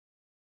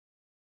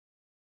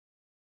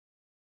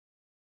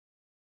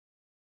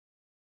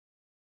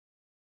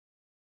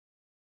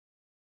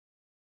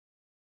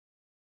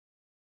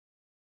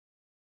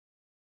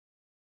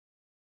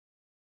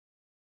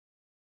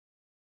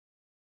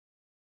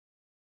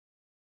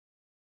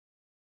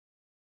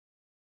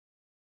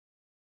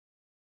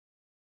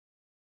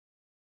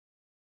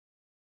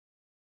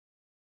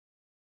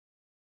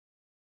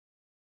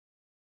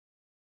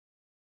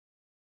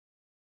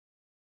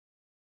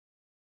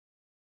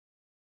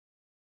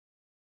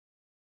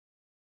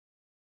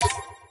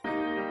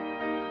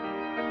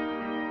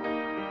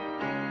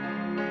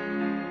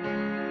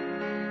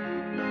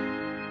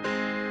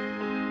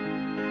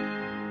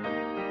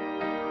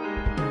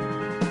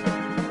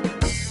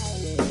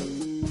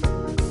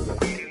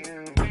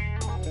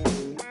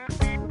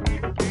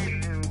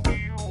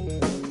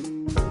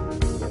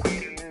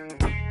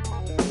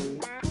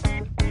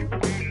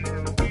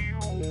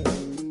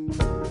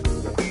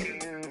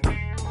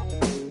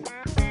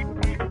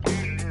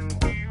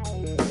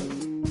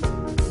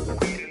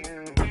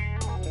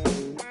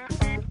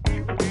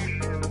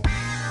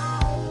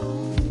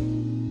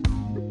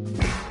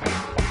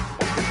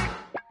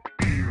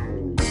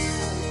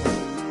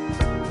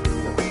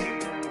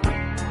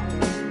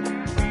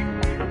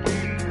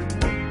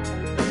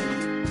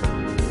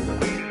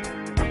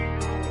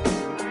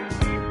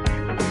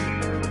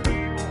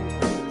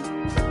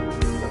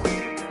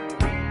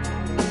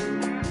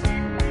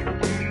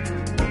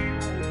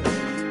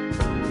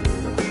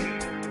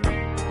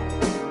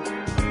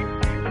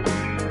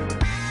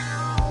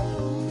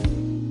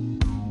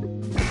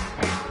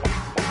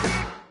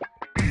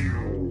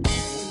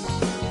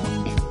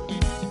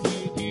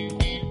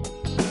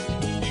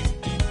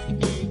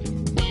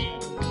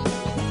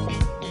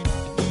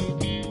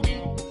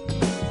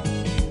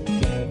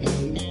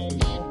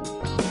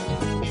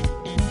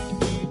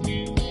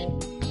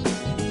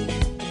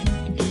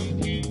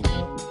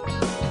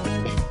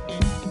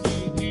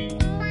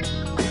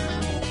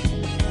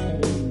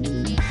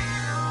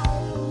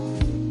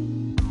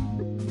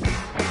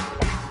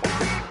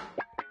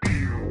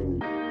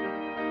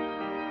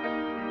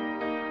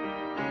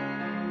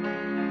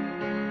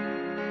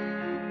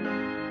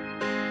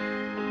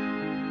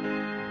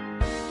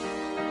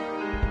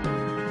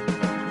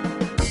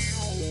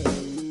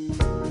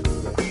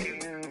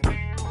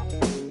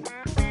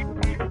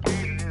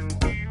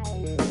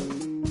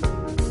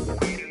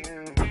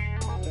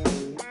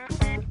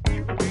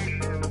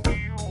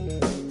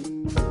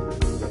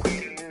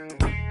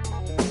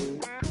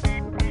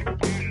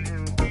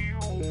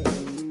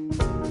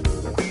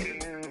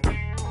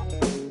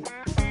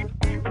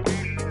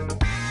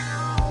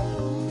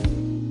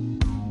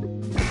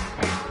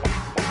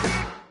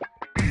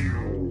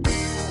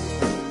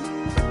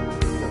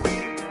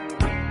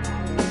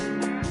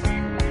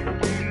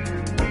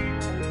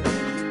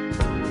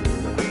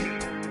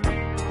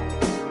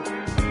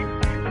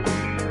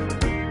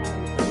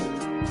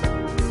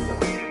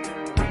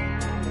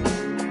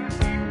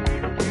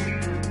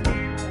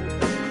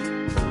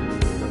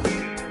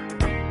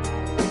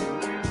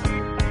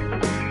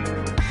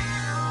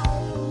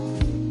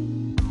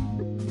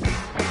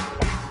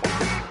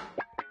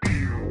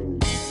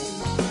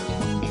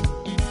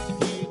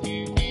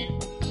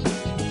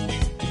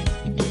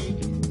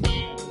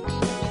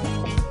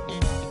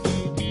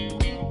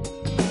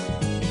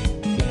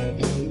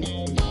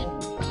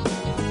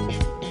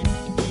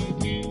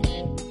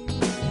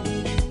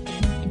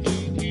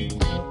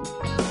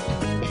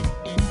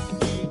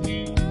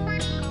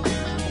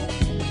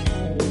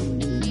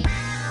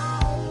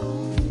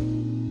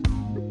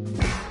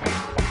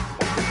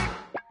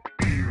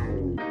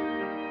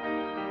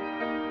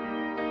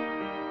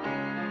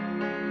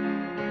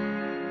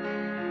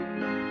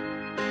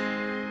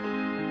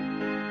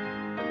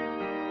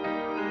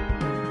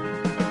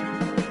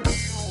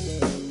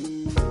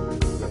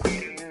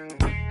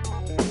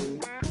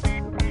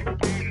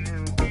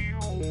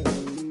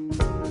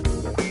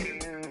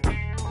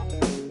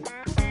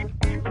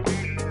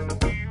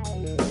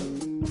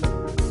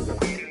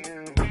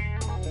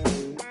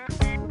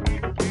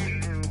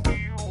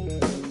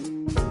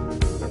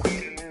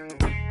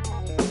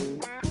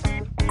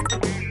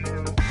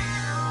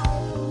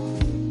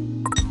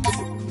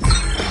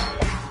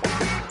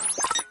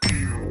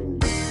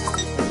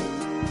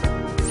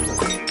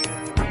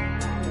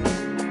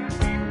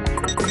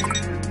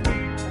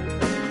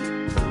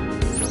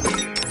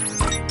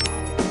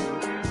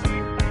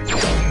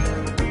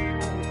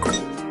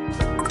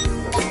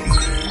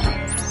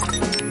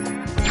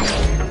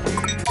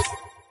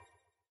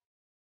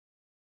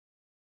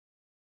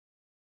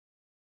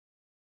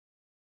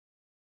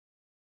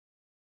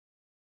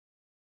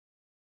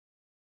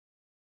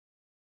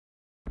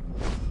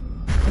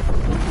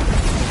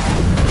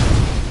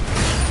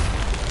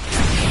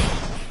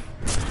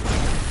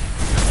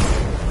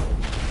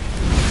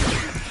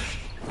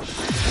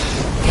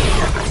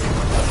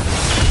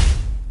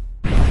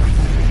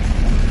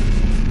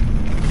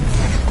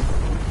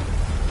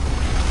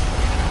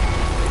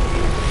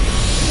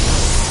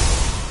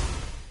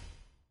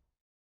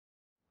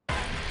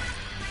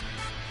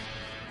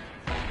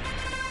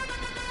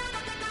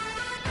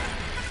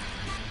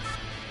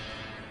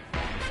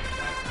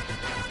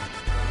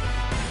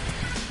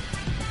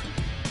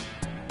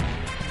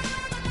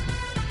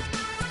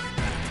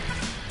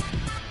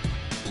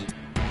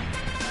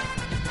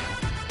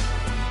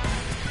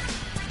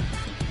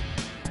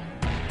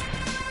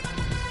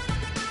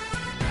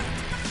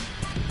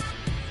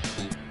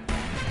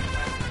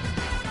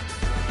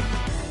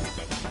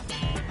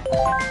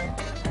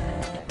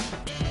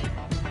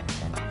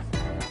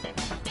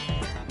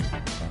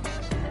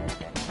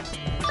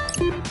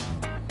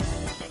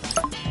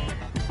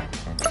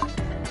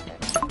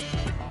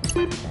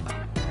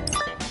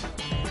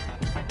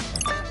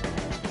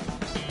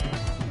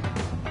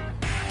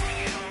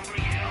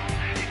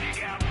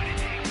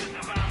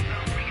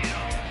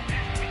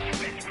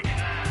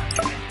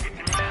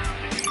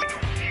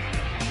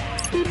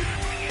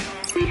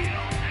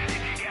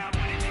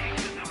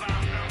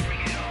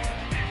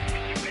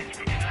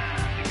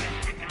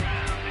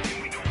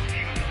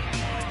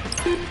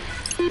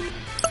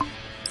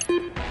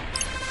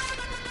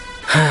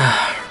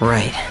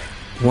Right.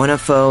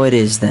 1FO it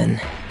is then.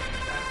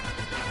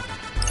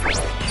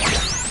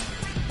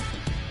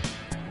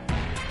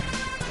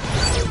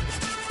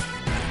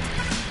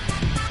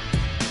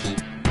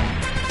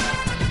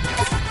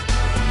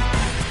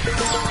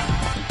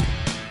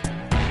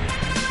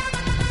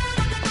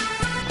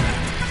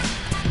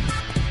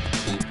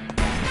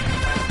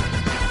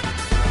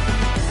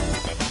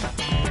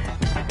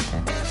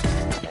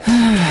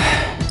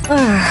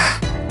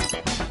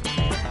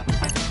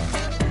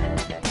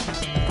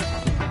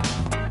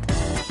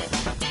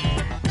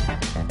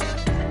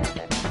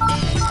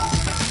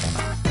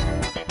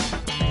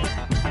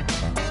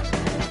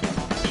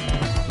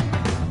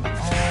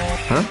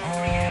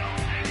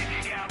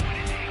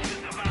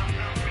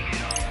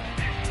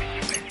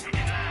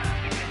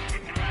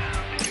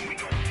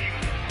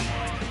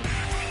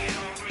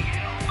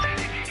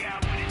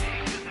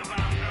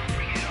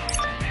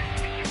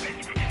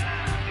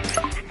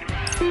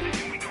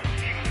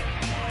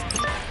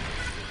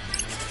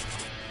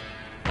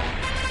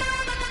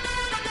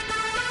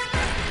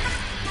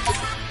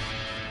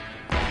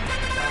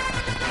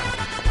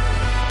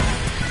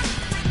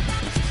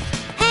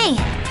 Hey!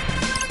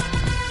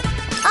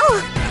 Oh!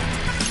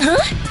 Huh?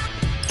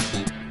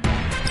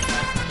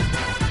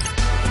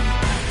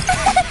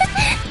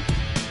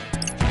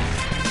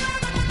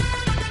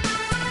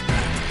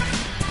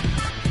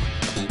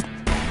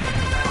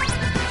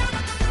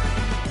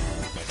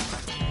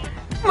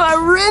 My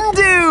Rin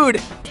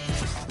dude!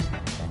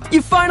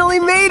 You finally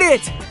made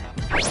it!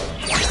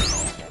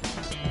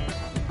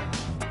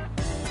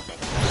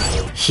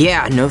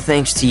 Yeah, no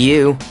thanks to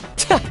you.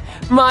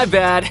 My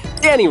bad.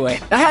 Anyway,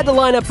 I had to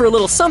line up for a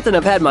little something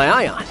I've had my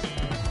eye on.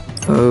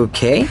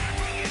 Okay.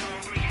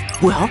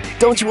 Well,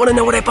 don't you want to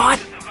know what I bought?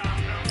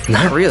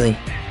 Not really.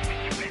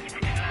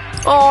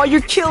 Oh,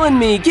 you're killing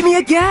me. Give me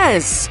a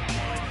guess.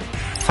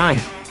 Fine.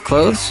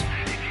 Clothes?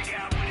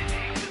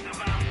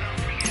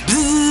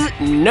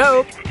 Bzz,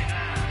 nope.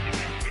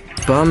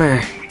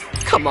 Bummer.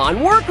 Come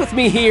on, work with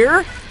me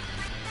here.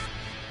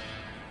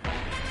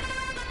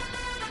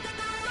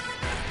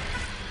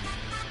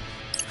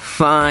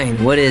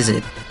 Fine, what is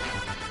it?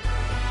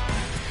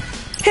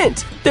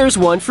 Hint, there's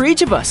one for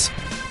each of us.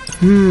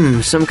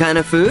 Some kind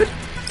of food?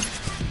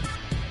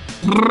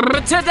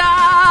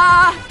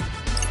 Ta-da!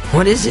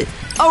 What is it?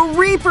 A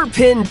Reaper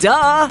pin,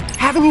 duh!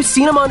 Haven't you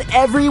seen them on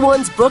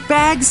everyone's book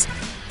bags?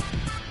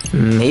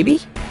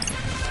 Maybe?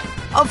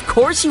 Of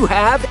course you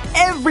have!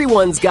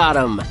 Everyone's got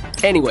them!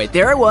 Anyway,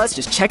 there I was,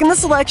 just checking the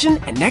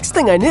selection, and next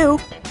thing I knew,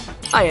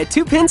 I had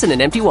 2 pins and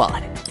an empty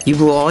wallet. You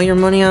blew all your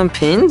money on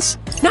pins?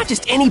 Not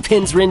just any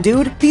pins, Rin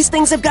dude. These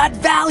things have got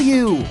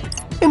value!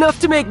 Enough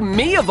to make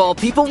me, of all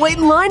people, wait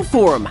in line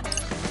for them.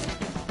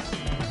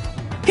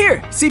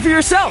 Here, see for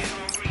yourself.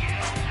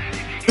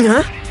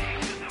 Huh?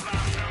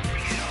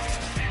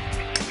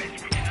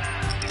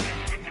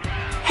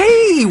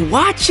 Hey,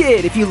 watch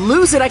it! If you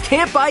lose it, I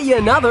can't buy you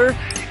another.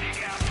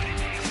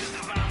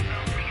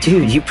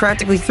 Dude, you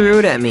practically threw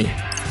it at me.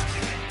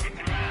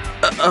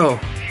 Oh,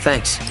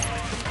 thanks.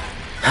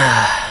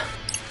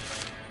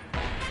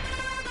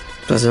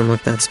 Doesn't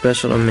look that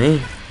special to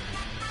me.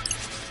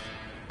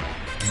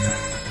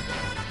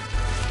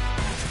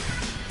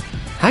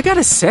 I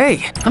gotta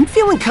say, I'm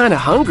feeling kinda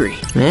hungry.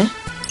 Eh?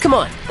 Come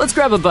on, let's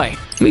grab a bite.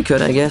 We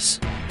could, I guess.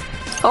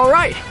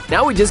 Alright,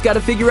 now we just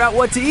gotta figure out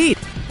what to eat.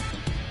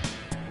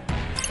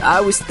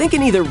 I was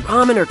thinking either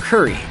ramen or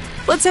curry.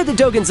 Let's head to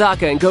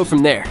Dogenzaka and go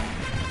from there.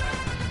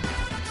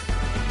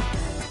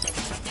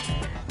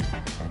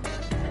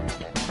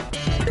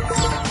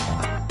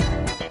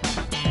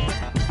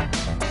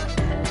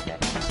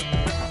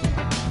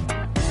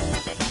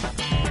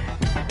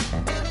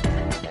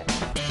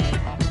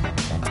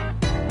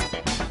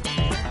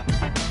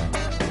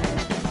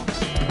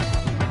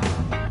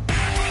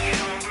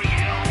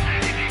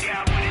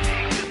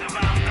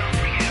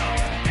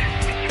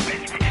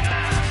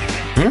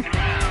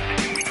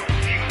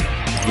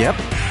 Yep.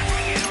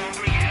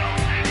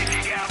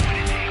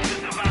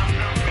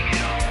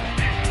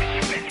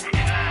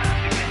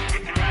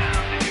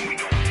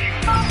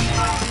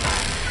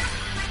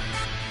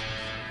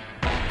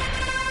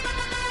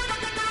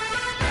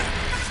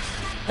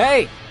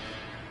 Hey!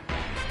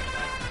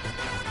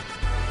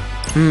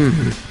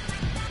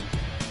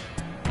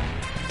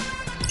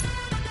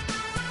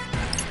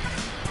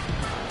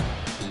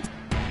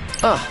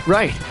 Ah,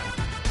 right.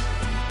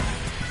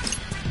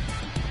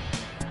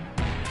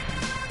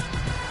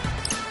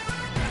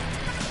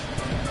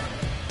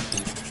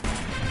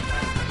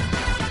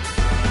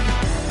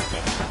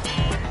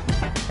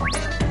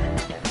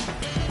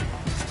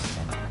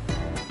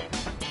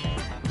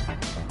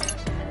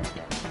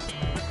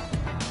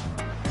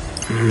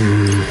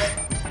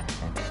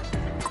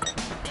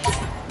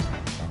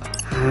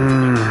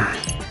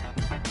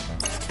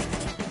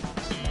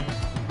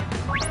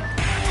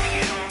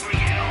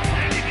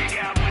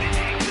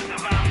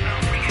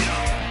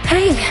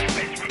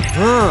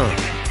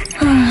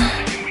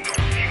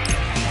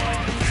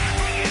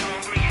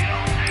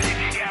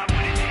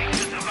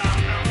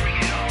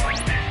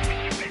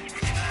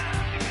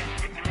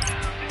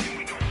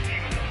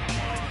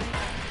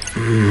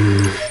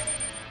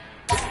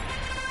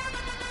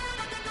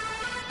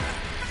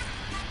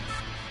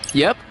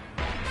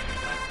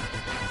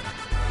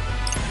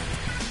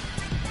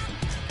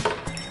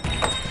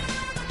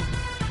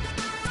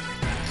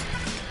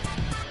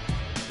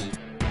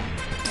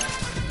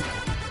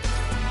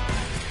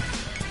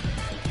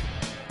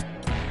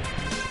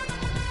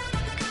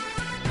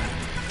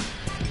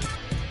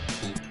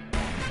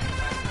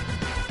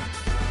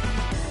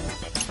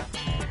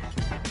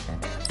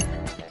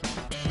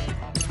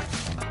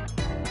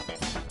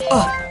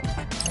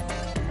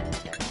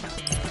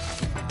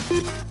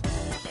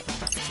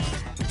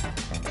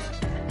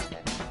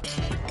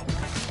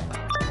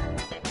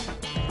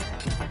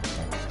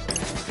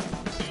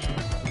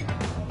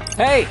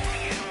 Hey!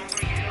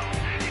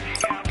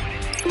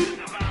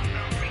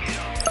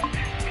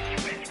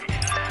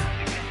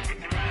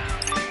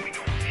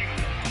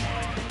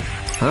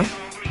 Huh?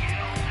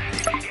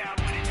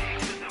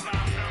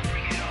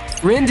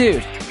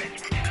 Rindude!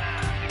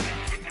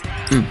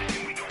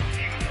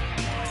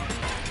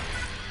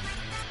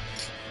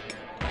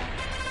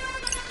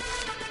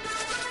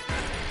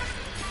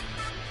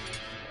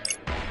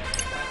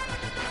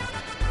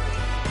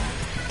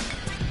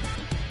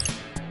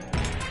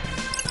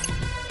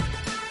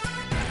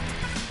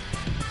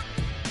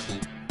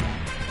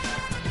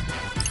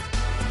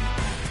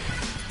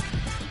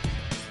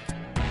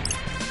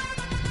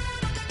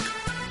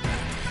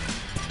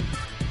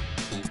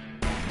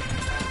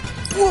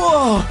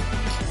 Whoa!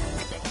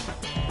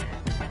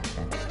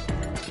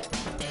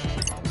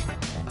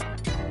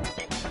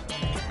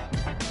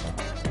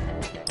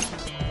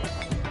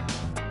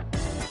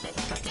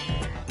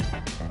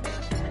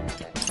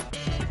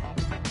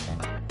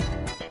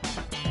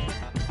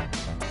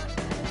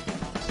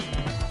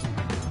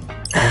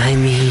 I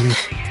mean...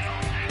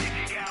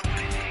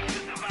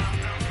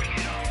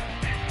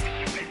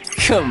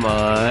 Come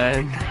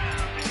on.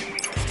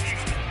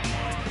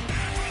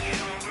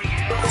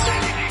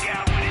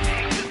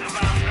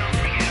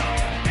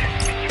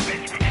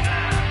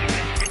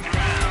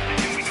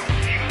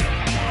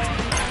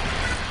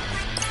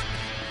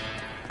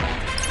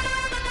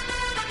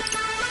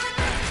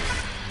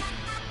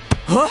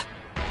 Huh?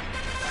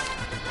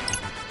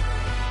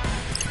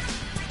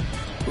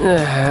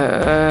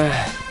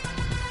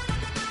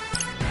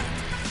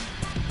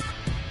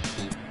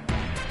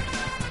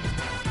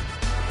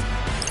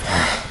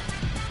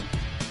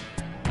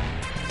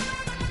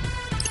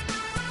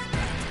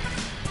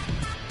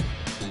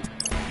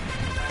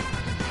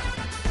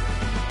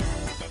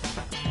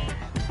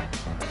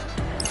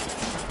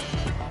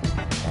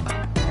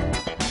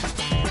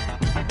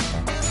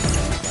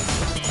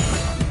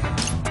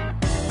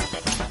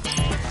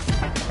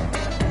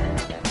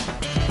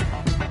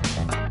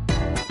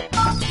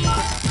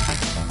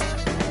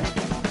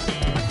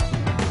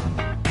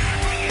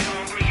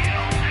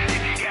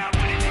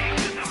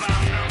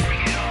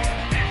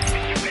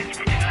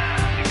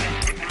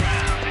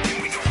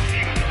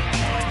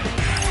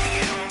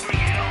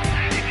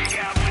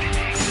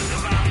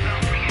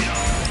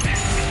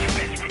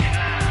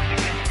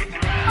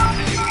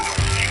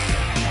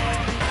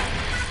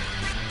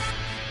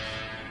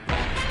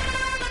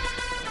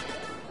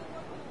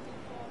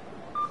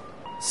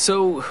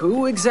 So,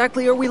 who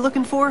exactly are we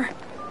looking for?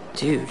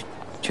 Dude,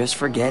 just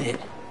forget it.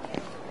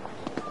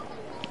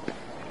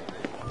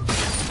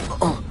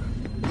 Oh.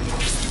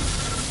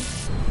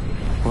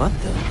 What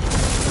the?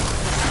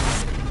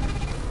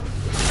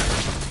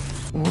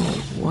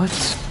 Whoa,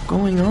 what's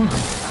going on?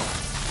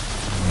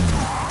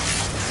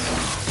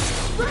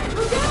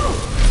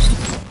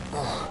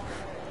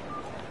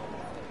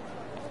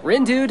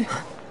 Rindude!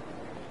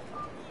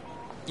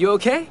 You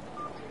okay?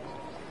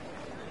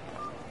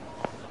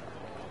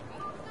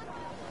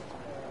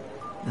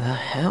 The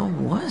hell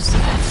was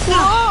that?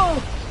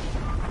 Whoa!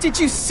 Did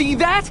you see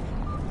that?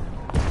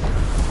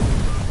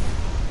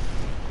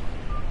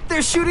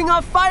 They're shooting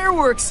off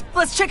fireworks!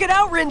 Let's check it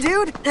out,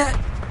 Rindude!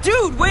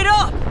 Dude, wait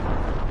up!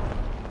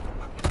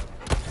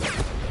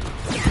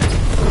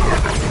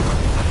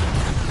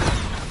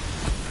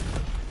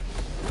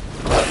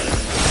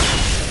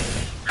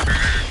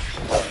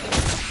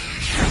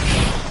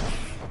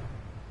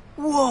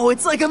 Whoa,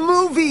 it's like a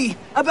movie!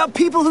 About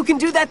people who can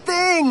do that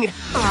thing!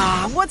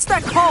 What's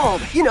that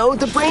called? You know,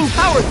 the brain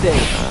power thing.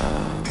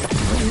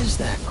 What is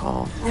that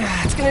called?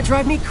 It's gonna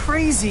drive me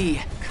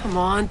crazy. Come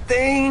on,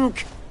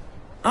 think.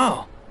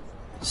 Oh,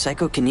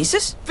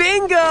 psychokinesis?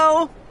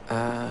 Bingo!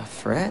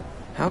 Fred?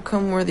 How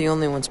come we're the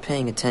only ones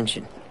paying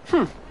attention?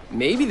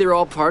 Maybe they're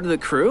all part of the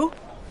crew?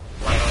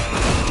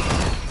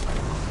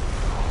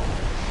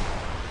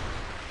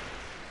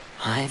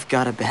 I've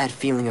got a bad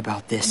feeling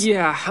about this.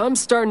 Yeah, I'm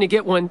starting to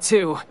get one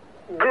too.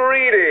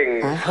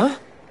 Greetings, Huh?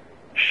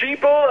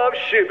 sheeple of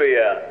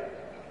Shibuya.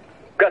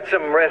 Got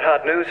some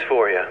red-hot news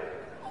for you.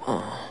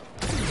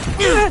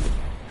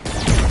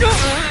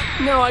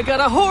 Now I got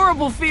a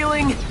horrible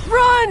feeling.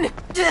 Run!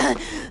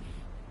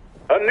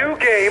 A new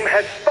game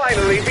has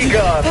finally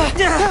begun.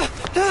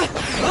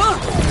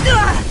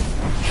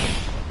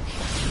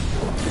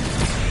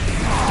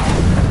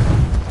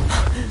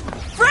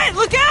 Fred,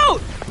 look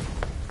out!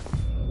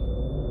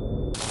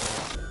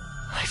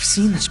 I've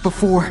seen this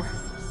before.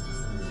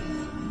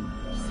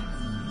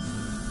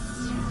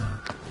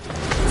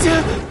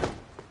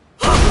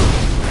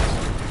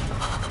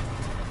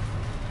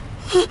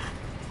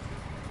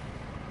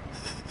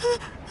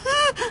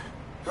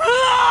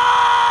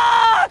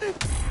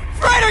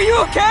 Fred, are you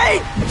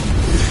okay?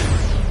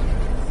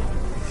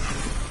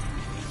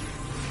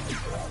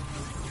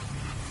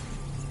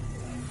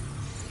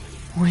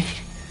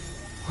 Wait,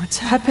 what's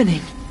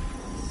happening?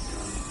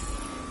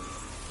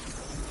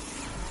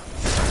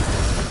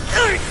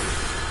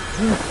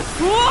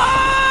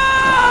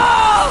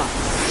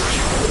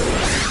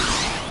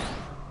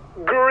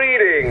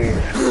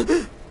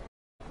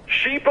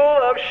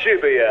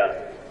 Shibuya.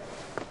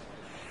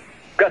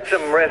 Got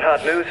some red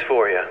hot news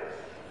for you.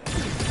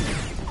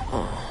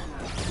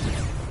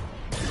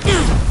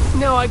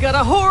 Now I got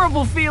a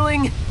horrible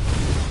feeling.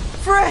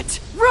 Fret,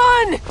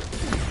 run!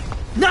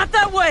 Not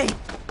that way!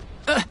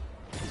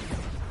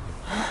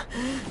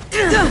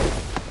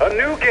 A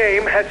new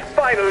game has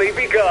finally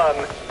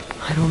begun.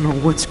 I don't know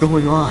what's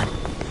going on,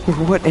 or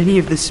what any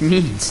of this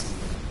means.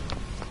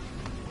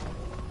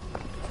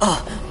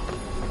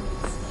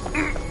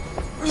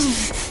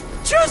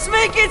 Just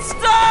make it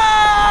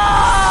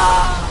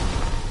stop!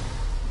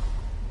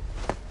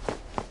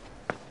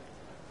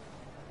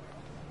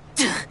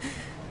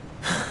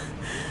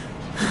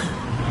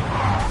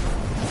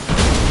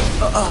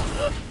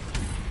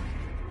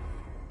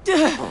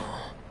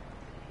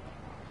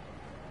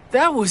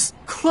 That was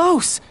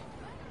close.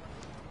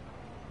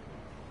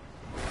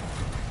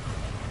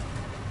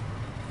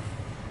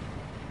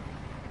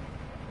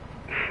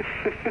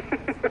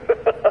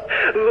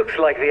 Looks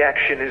like the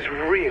action is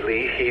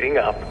really heating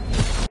up.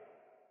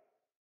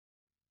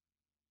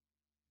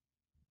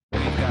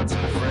 We've got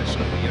some fresh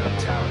new young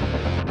talent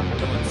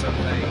doing some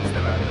things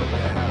that I know you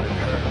haven't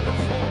heard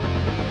before,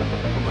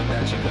 but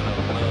that you're gonna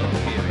love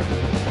hearing.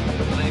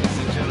 Ladies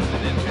and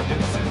gentlemen,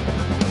 introducing.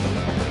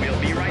 We'll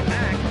be right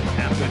back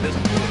after this.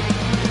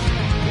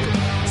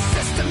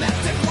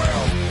 Systematic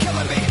world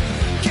killing me.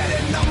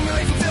 Getting number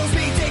fills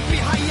me. Take me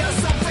higher,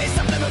 someplace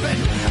I've never been.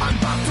 I'm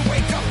about to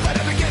wake up, let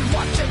it begin.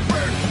 Watch it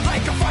burn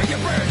like a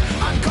firebird.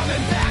 I'm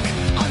coming back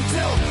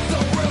until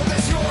the world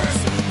is yours.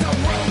 The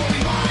world will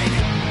be mine.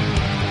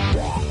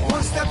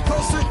 One step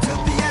closer to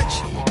the edge.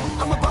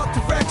 I'm about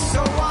to wreck,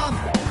 so I'm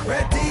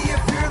ready.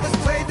 If you're let's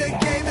play, the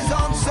game is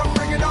on, so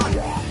bring it on.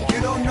 You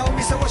don't know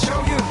me, so I'll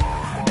show you.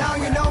 Now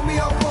you know me,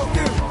 I'll walk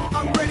through.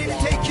 I'm ready to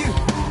take you.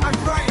 I'm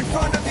right in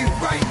front of you,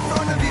 right in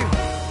front of you.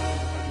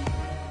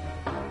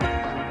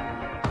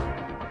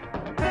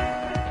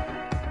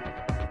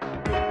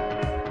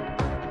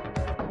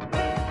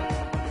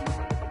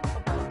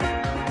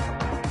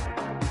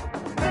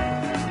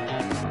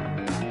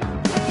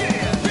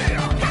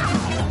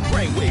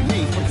 Brainwave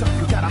me from top,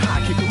 you got a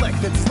high kick, collect,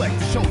 then select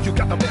to show you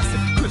got the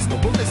message. Crystal,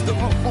 ballista,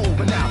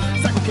 over now.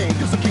 Cycle game,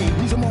 use a king,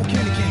 who's a more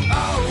candy king.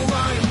 Oh,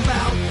 I'm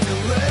about to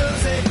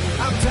lose it.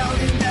 I'm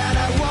telling you that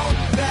I won't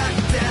back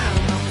down.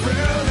 I'll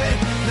prove it.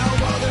 No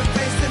other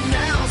face than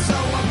now, so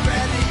I'm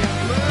ready and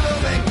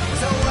moving.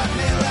 So let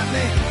me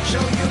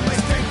show you my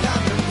strength.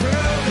 I'm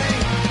improving.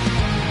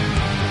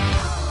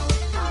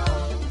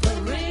 The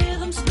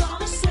rhythm's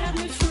gonna set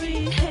me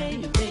free. Hey,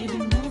 baby,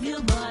 move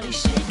your body,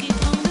 shake it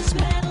on this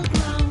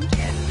battleground.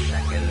 10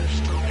 seconds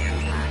to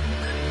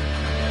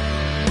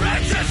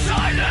break the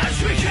silence,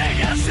 we kick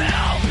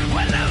yourself.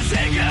 We're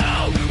losing you,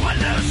 we're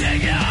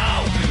losing you.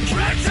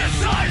 Break the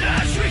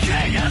silence, we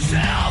kick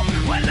yourself.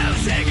 We're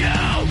losing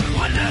you,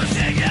 we're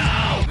losing you.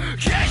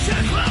 Case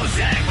is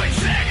closing, we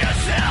sing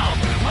yourself.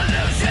 We're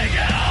losing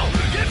you,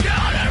 you've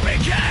gotta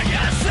regain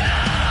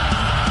yourself.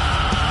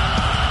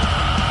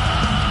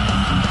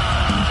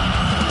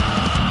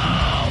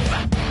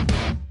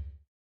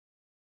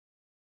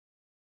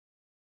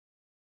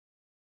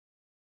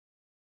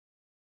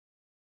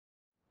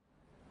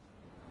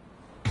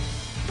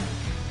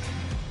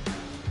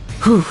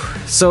 Whew.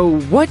 So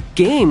what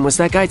game was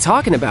that guy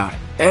talking about?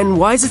 And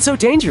why is it so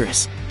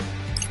dangerous?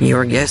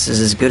 Your guess is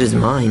as good as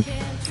mine.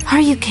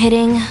 Are you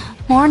kidding?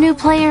 More new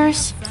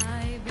players?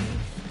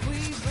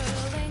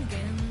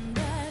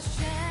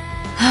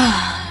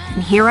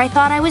 And here I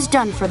thought I was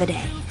done for the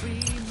day.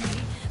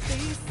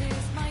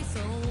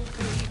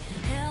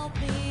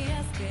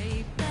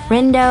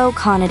 Rindo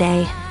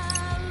Kanade.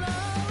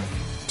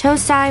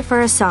 Tosai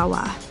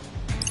Furusawa.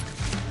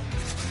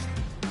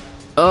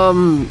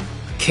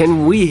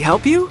 Can we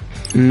help you?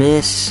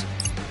 Miss...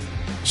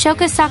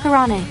 Shoka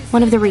Sakurane,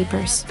 one of the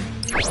Reapers.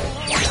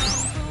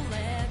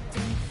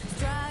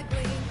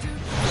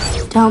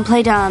 Don't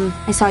play dumb.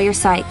 I saw your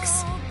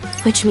psychs.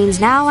 Which means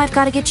now I've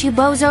got to get you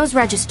bozos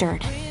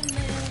registered.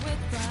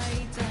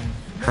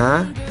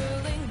 Huh?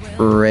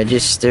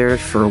 Registered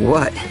for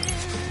what?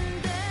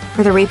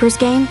 For the Reapers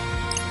game?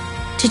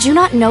 Did you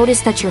not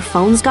notice that your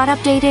phones got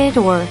updated,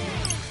 or...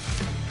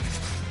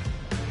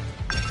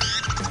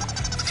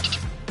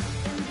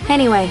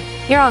 Anyway,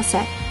 you're all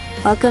set.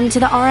 Welcome to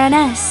the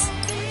RNS.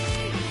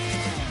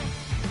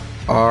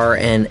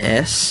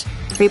 RNS?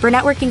 Reaper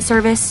Networking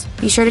Service.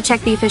 Be sure to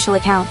check the official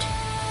account.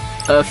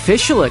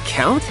 Official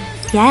account?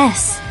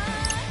 Yes.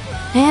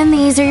 And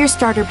these are your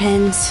starter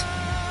pins.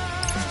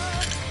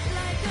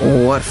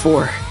 What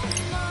for?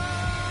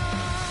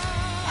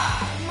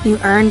 You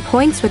earn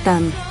points with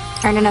them.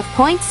 Earn enough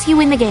points, you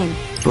win the game.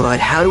 But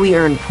how do we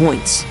earn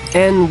points?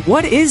 And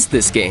what is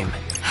this game?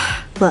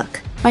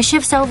 Look, my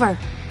shift's over.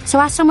 So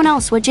ask someone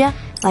else, would ya?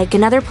 Like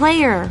another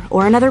player,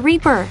 or another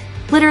Reaper.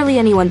 Literally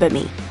anyone but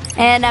me.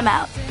 And I'm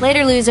out.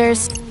 Later,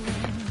 losers.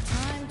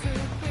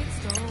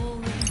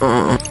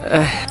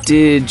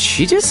 Did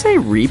she just say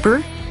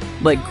Reaper?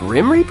 Like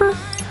Grim Reaper?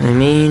 I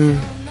mean,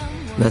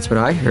 that's what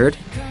I heard.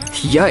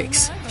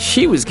 Yikes,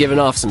 she was giving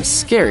off some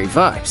scary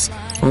vibes.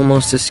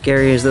 Almost as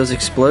scary as those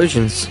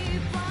explosions.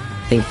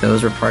 Think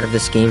those were part of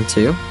this game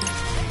too?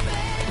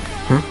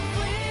 Huh?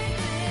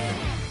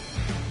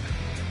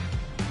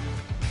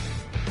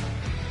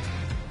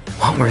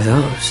 What were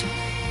those?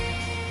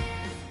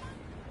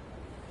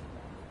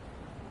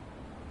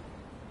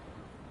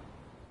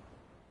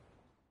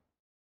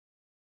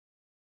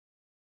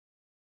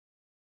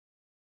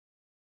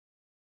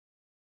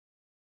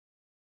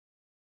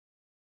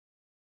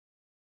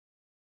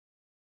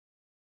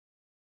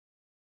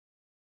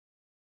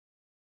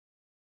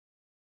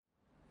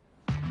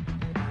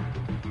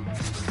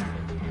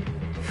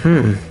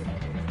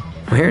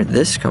 Where'd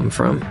this come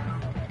from?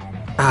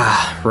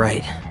 Ah,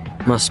 right.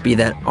 Must be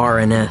that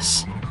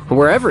RNS.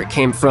 Wherever it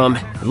came from,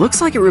 it looks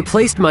like it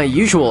replaced my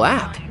usual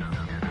app.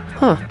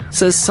 Huh,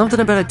 says something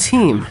about a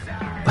team.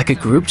 Like a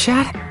group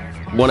chat?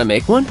 Wanna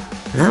make one?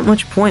 Not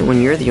much point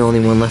when you're the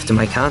only one left in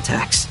my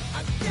contacts.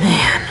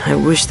 Man, I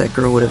wish that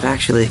girl would have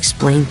actually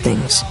explained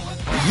things.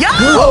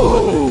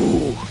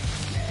 Yo!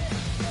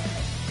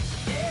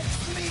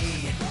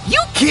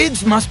 You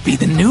kids must be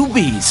the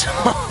newbies.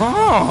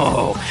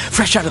 Oh,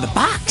 fresh out of the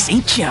box,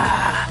 ain't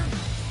ya?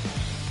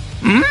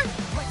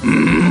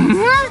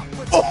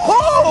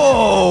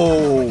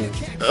 Oh!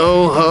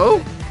 Oh ho?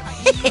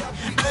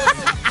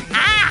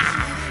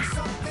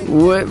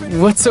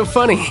 What's so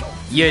funny?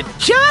 You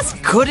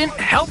just couldn't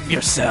help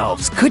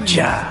yourselves, could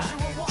ya?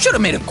 Should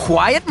have made a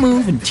quiet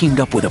move and teamed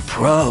up with a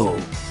pro,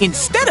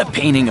 instead of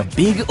painting a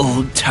big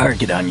old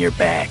target on your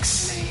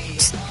backs.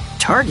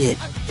 Target?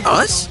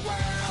 Us?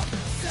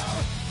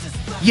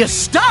 You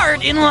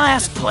start in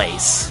last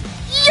place.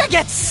 You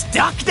get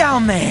stuck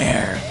down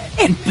there.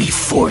 And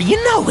before you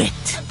know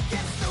it,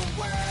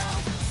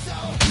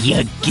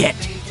 you get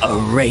a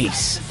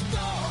race.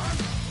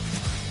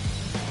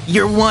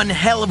 You're one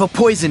hell of a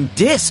poison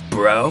disc,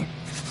 bro.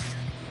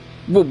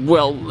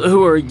 Well,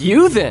 who are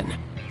you then?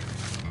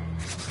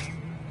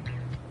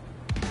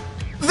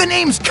 The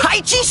name's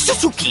Kaichi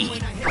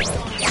Suzuki.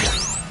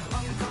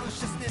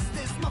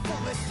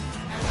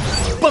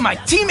 But my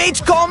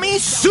teammates call me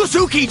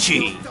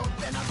Suzukichi.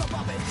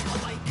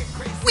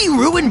 We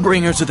Ruin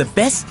Bringers are the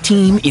best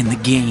team in the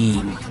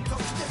game.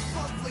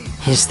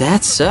 Is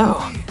that so?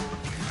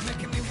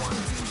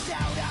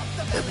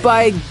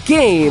 By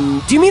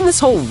game, do you mean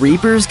this whole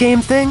Reapers game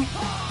thing?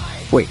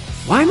 Wait,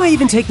 why am I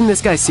even taking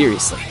this guy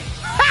seriously?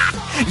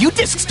 Ha! You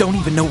discs don't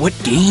even know what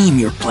game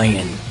you're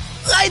playing.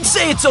 I'd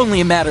say it's only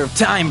a matter of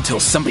time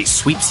till somebody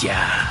sweeps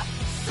ya.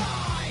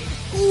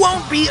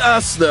 Won't be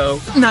us, though.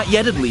 Not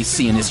yet, at least,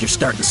 seeing as you're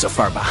starting so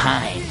far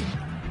behind.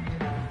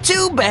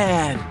 Too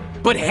bad.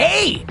 But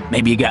hey,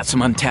 maybe you got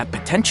some untapped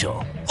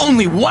potential.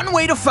 Only one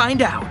way to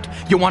find out.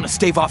 You want to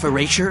stave off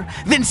erasure?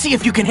 Then see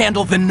if you can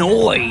handle the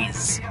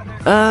noise.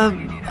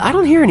 I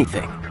don't hear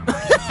anything.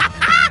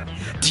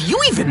 Do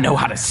you even know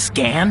how to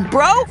scan,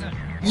 bro?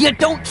 You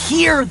don't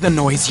hear the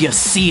noise, you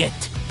see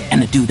it.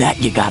 And to do that,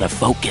 you gotta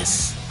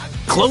focus.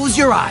 Close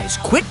your eyes,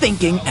 quit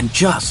thinking, and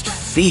just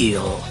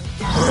feel.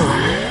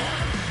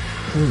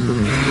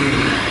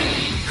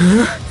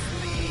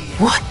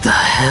 What the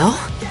hell?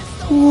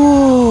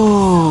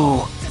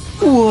 Whoa!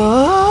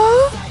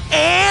 What?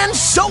 And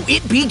so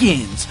it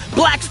begins.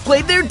 Blacks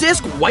played their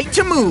disc white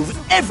to move.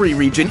 Every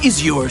region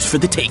is yours for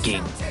the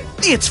taking.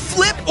 It's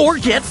flip or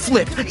get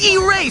flipped,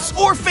 erase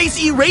or face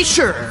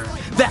erasure.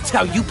 That's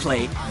how you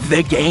play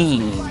the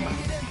game.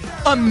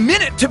 A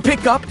minute to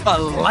pick up, a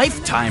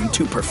lifetime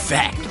to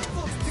perfect.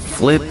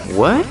 Flip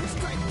what?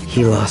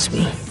 He lost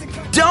me.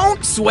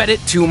 Don't sweat it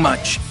too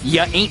much.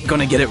 You ain't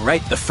gonna get it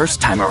right the first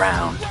time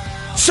around.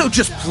 So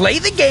just play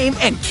the game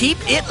and keep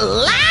it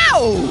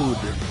loud!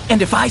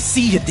 And if I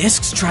see your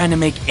discs trying to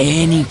make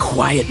any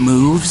quiet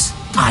moves,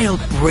 I'll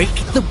break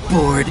the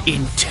board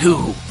in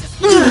two.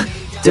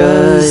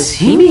 Does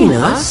he mean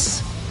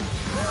us?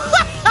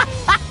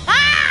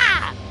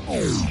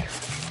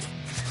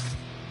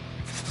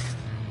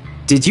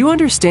 Did you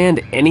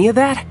understand any of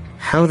that?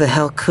 How the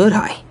hell could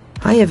I?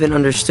 I haven't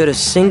understood a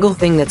single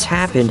thing that's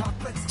happened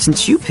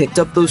since you picked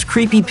up those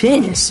creepy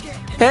pins.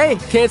 Hey,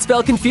 can't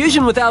spell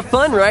confusion without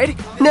fun, right?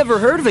 Never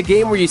heard of a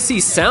game where you see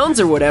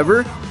sounds or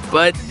whatever,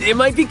 but it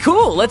might be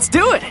cool. Let's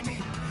do it.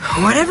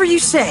 Whatever you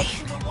say.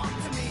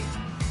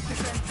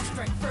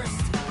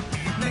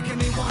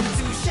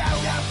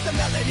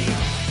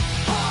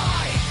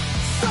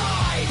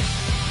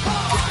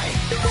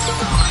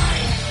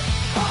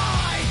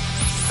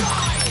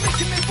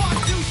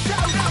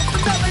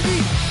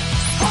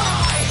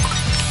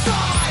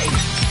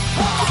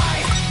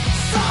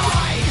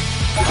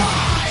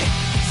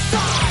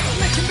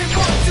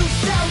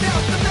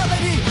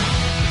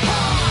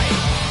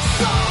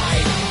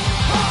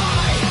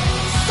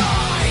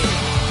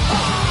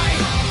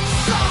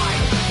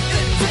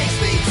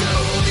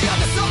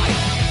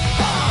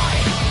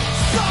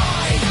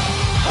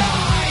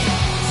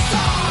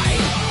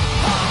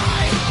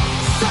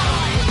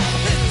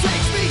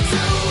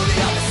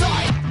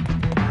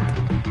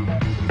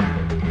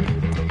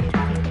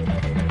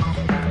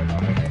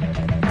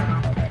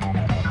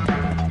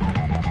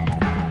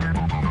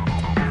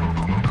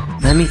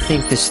 Let me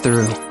think this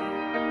through.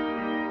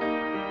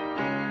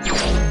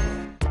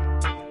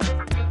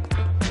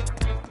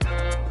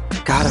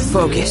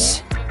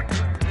 focus.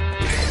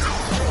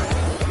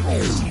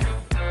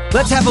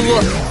 Let's have a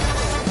look.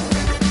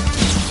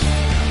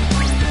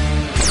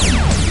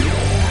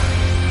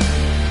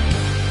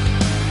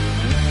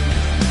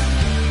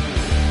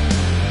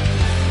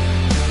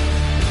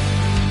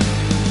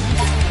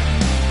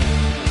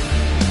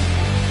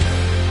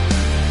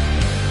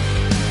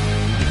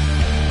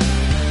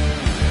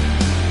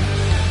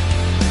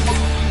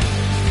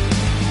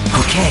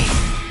 Okay,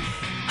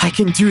 I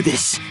can do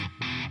this.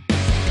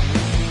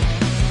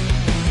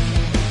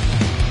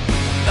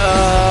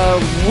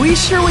 We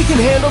sure we can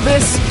handle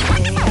this?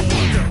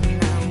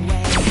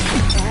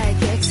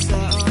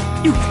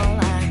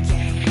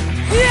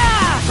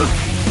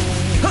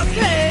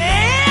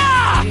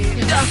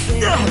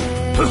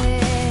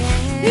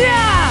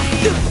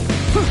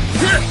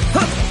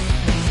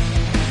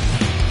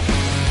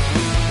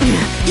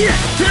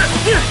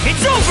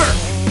 It's over!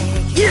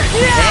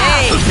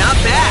 Hey, not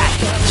bad.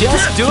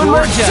 Just doing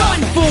my job.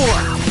 Done for!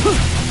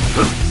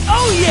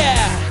 Oh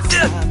yeah!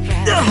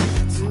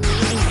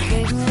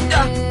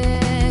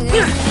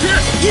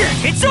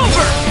 It's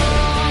over!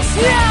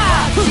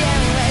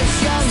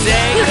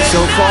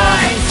 So far,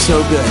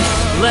 so good.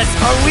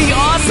 Are we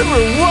awesome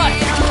or what?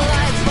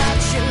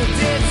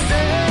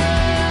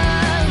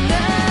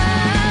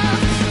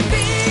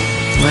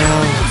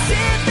 Well,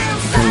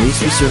 at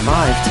least we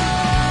survived.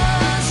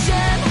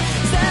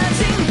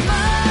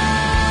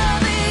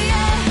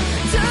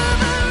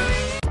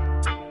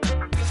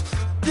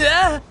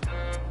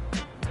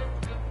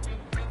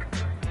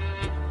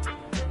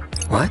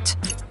 What?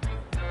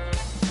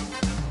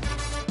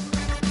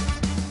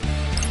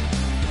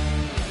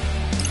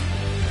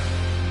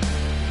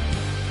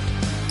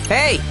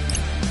 Hey!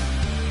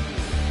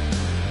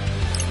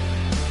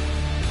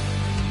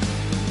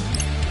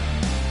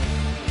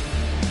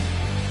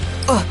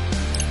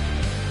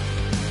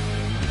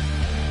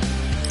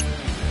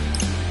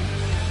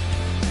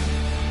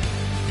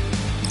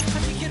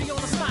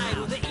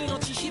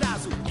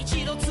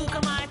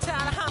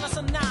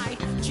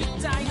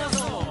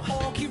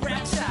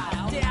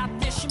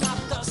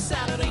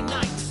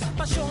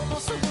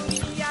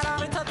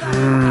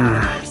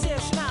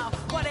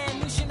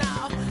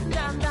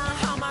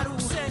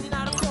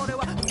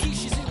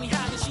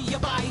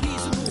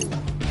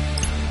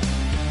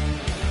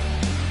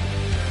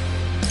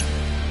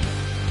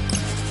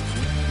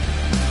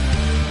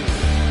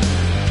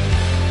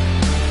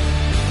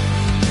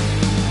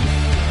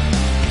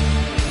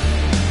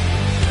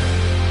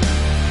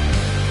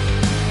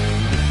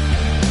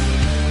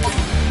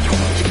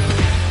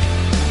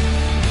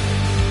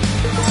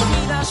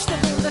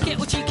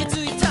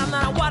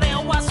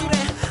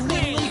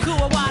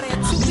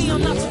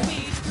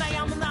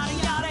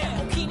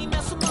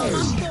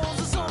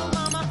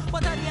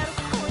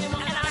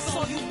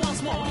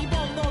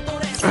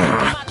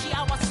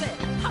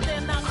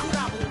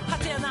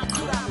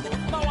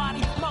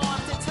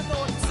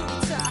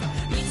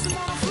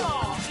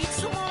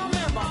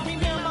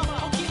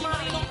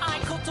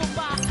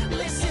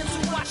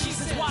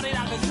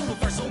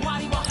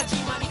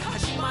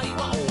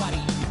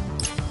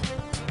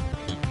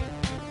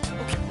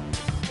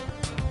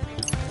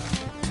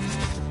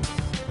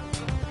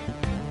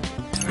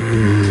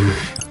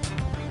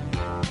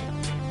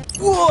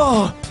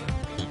 Whoa!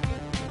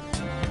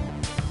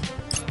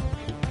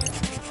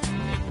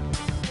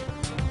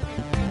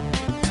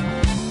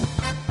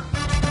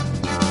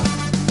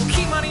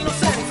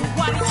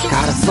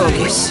 Gotta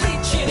focus.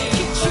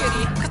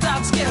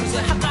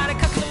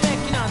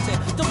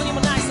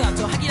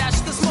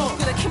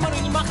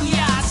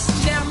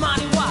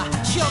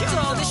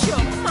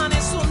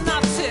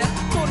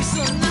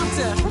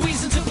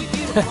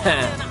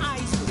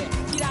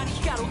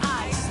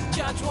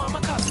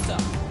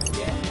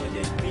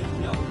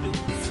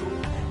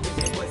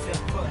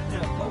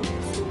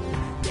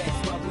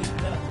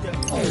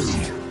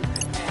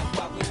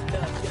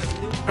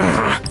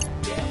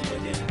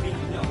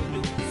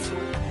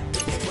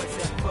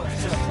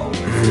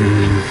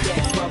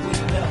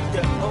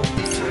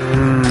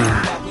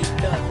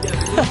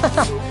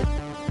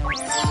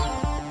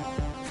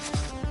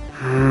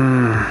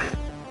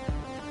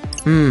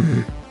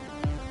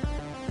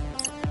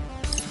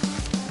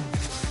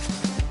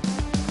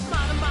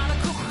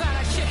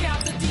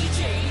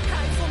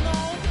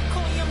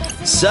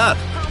 Sup?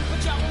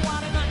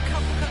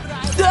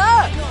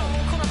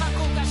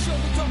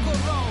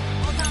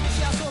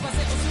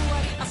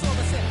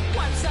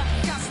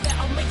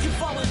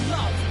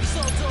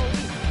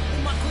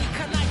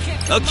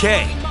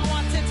 Okay.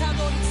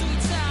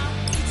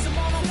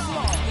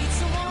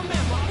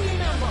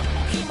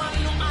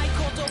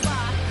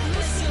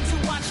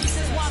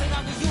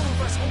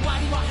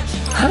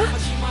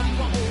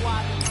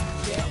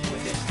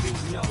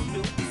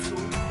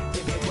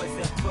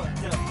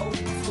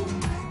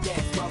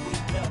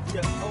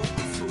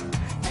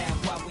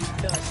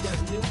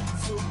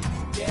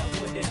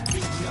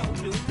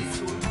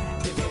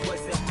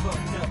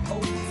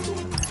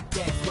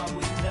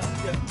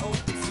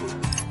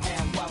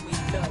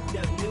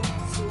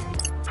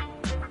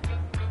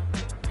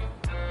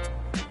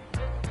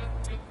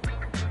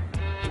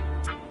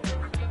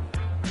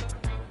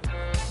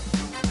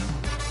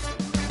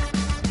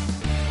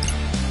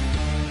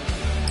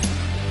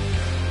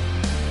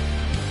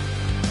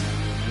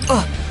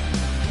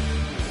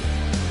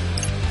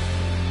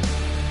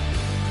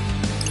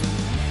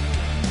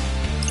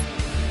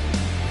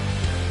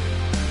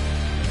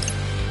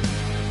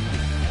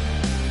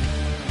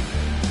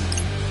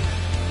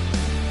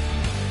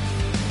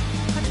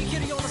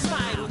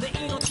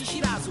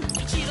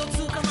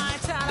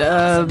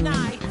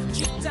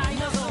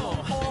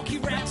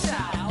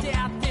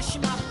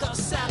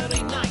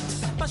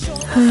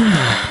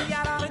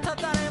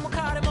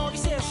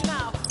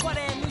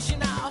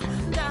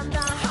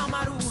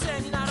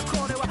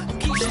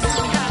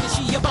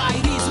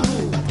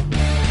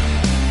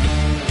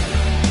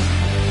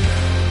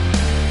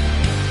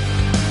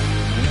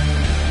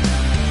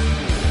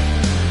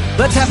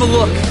 Let's have a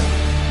look.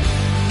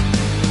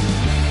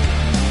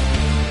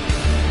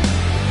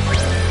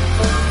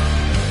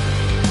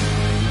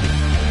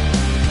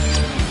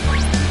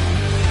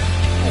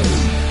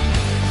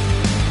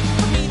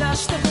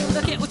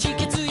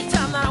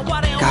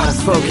 Gotta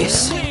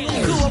focus.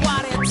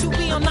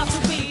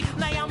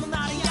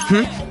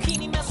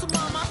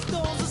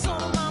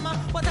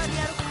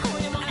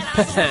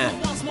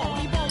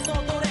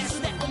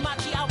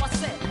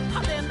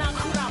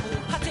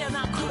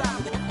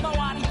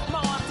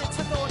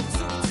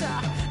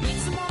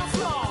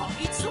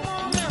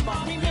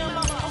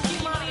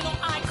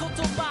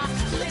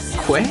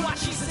 Quay?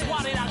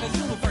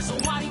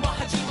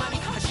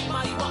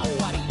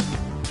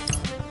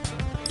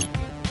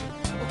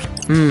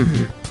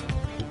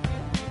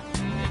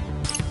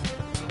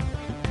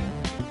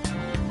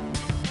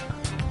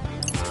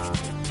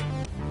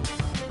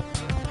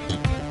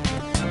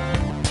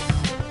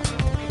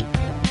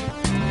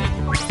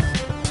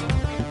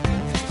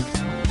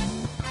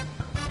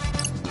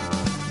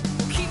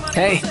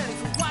 Hey.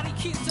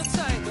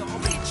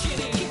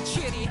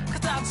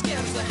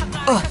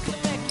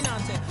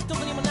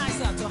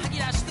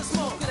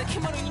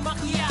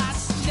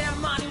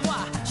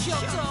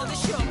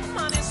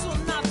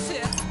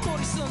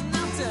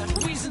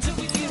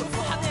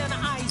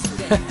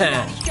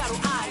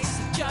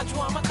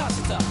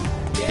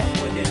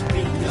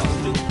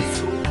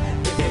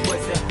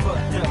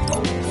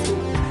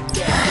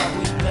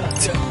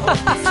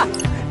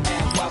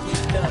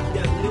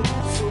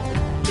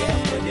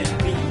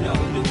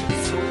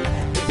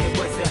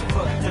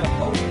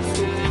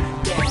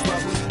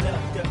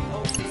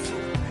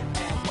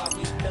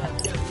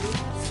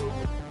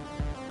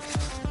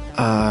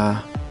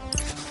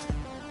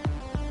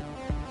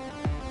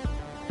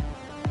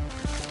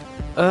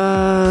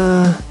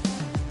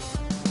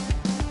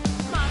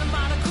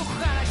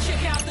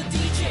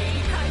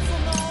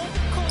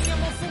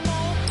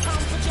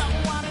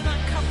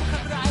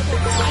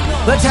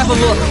 Let's have a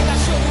look.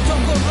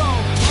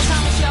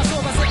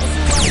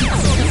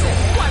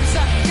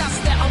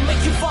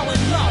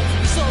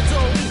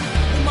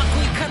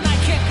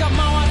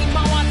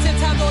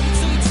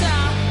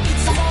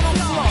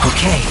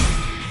 Okay,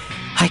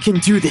 I can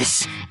do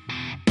this.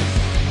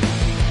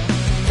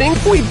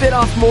 Think we bit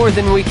off more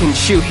than we can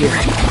chew here.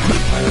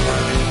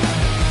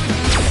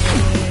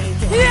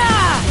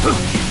 Yeah!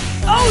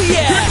 Oh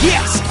yeah!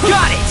 Yes,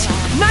 got it!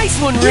 Nice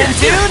one, Rin,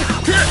 dude!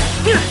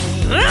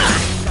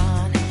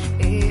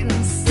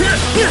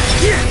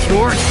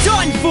 You're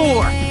done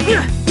for!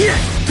 Yeah!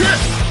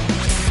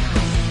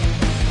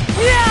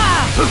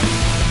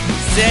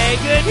 Say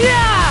good.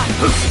 Yeah!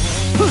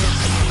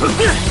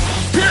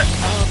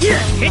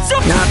 It's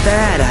up. Not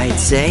bad, I'd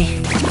say.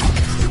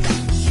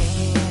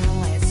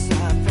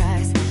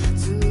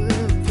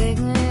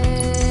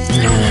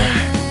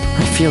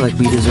 I feel like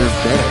we deserve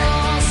better.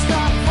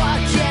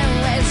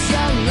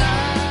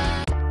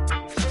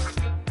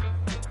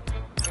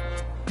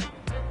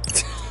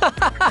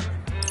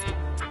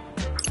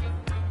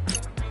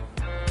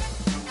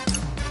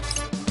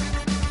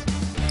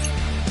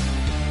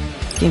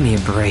 Give me a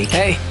break.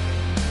 Hey.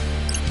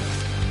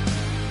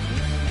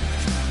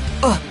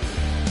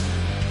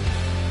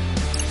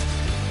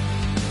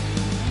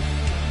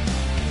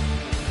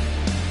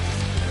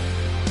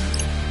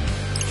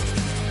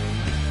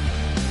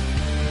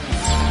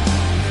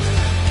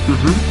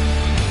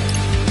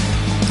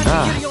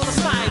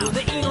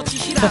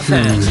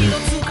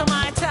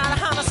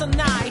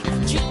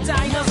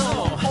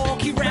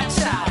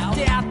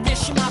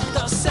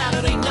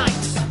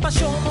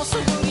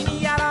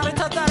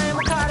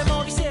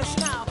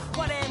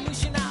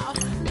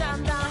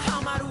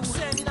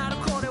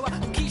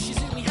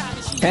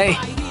 Hey.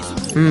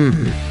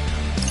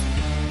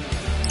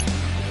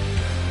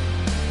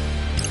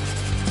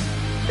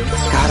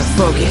 Gotta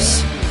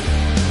focus.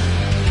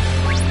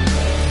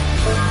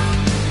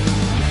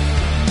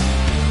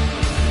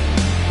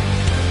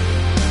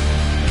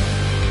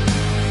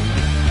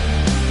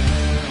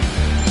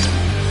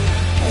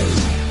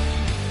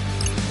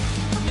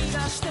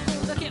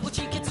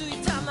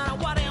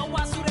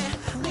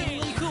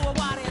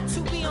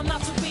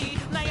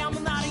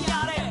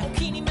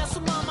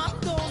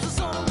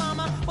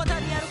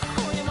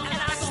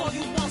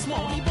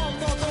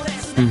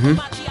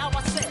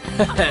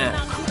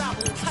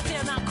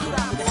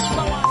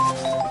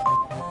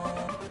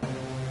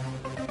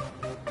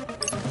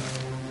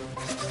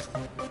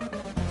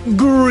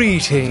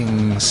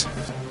 Greetings.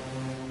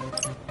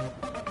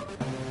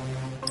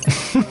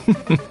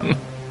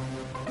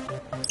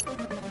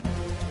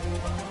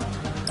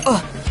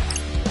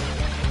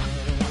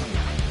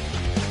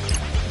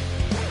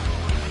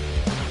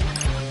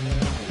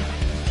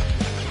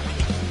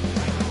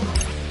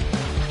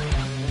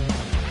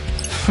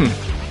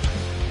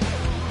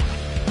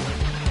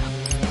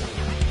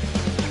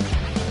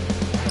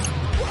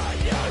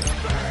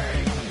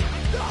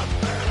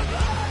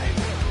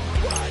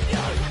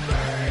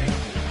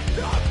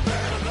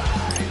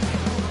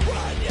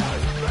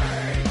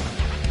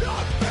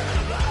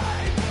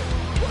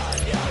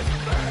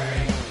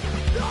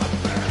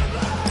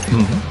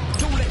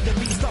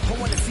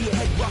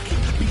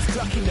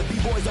 rocking, the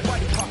b-boys are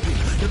body popping.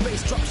 The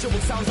bass drop show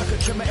sounds like a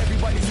tremor.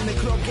 Everybody's in the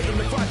club getting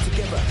the vibe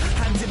together.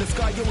 Hands in the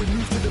sky, yo, we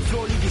move to the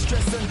floor, leave you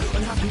stress and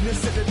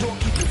unhappiness at the door,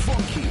 keep it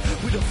funky.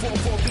 With a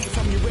 4/4 beat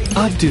from your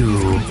radio.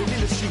 Adieu.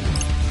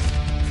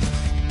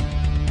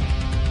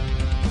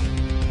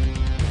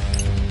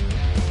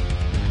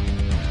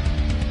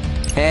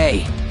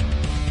 Hey.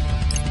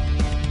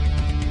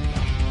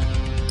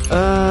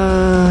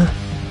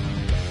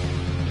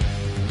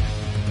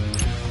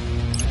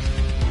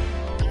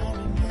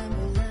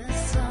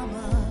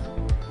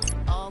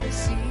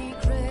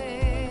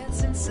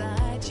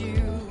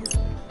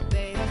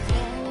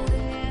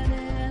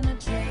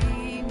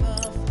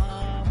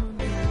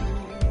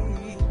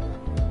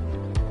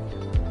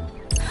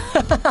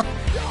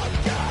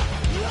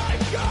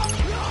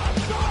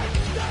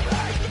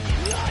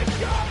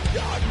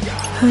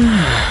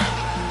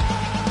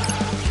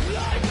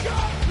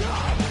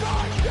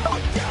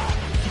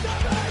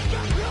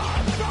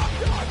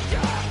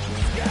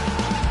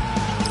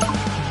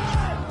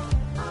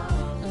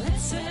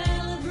 Let's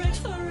celebrate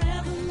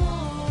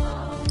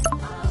forevermore.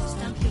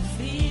 Stamp your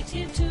feet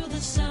into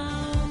the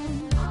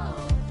sound.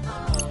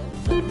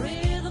 The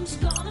rhythm's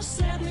gonna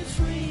set me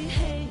free.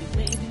 Hey,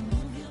 baby,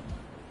 move your.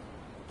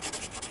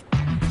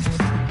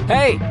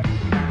 Hey!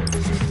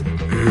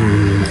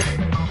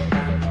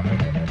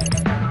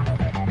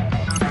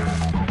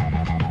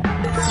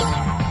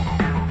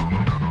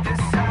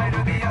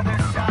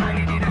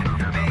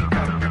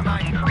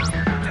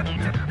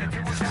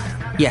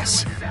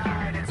 Yes.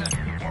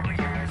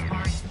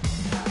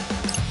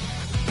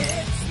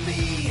 It's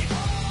me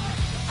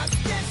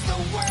against the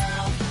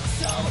world,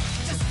 so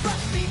just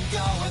let me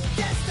go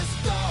against the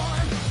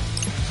storm.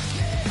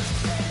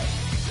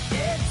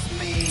 It's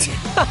me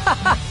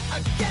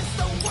against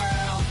the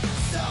world,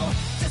 so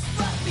just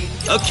let me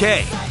go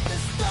Okay. inside the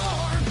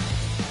storm.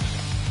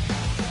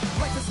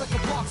 Life is like a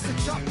box of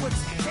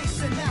chocolates,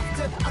 chasing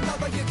after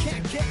another. You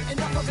can't get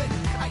enough of it.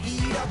 I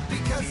eat up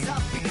because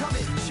I've become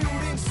it.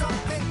 Shooting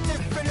something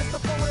different is the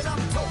bullet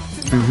I'm told to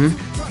not to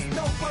trust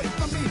nobody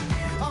but me.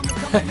 I'm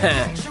becoming a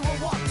natural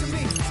walk to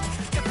me.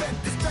 Defend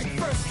the strength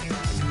first.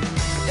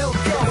 It'll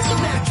go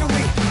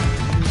naturally.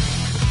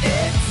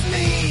 It's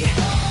me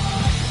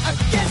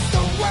against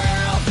the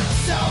world,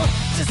 so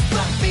just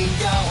let me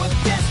go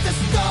against the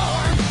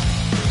storm.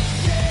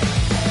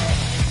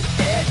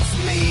 It's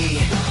me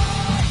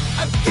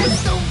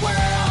against the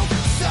world,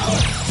 so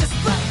just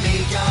let me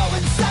go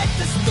inside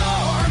the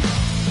storm.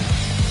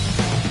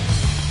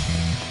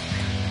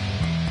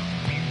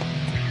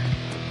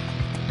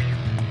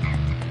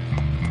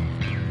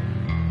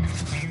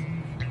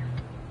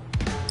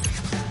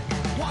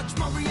 Watch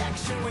my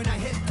reaction when I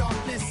hit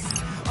darkness.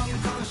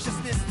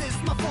 Unconsciousness is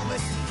my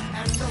fullest.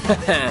 And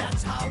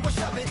that's how I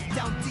shove it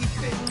down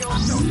deep in your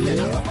throat. Then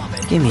I love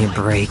it. Give me a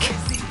break.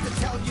 Easy to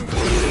tell you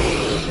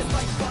it's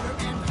like butter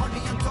and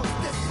honey and toast.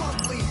 This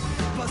lovely,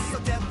 but so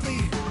deadly,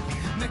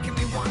 making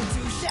me want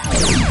to shout.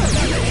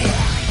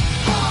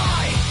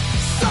 High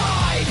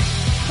side,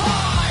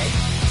 high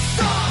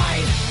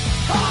side,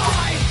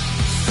 high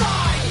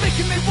side,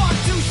 making me want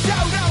to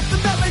shout out the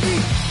melody.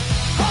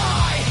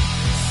 High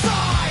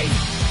side,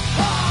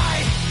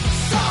 high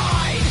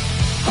side,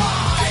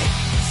 high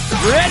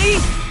side. Ready?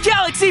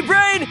 Galaxy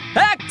Brain,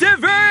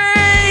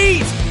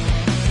 activate!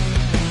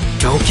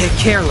 Don't get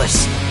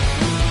careless.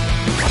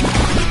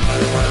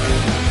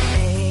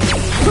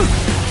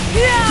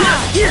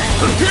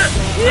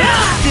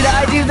 Did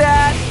I do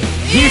that?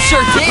 You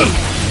sure did.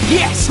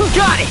 Yes,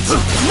 got it!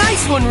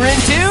 Nice one, Rin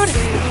Dude!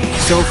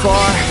 So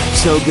far,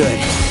 so good.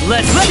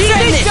 Let's Let's keep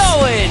end it this.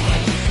 going!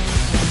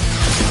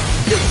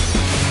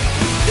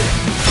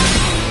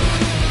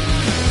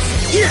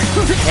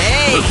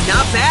 Hey,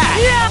 not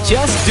bad.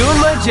 Just doing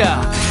my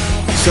job.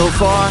 So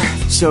far,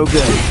 so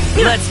good.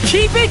 Let's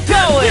keep it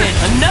going!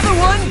 Another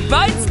one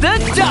bites the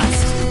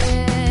dust!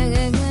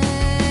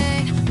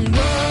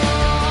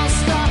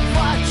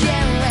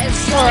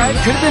 Alright,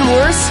 could have been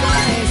worse.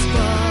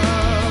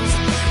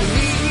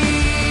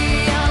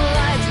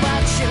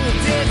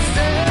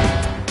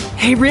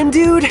 Hey, Rin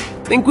Dude,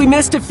 think we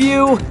missed a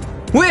few.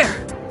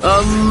 Where?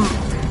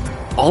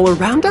 All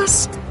around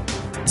us?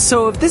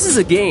 So if this is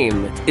a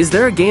game, is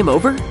there a game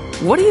over?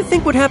 What do you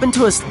think would happen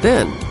to us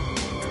then?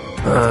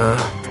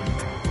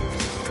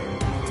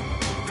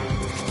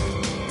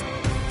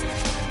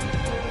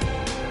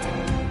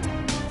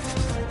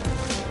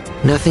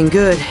 Nothing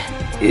good.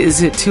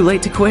 Is it too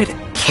late to quit?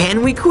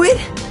 Can we quit?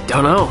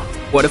 Don't know.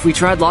 What if we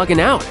tried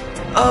logging out?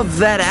 Of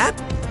that app?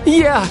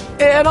 Yeah,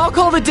 and I'll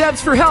call the devs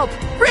for help.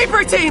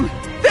 Reaper team,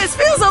 this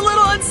feels a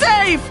little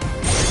unsafe!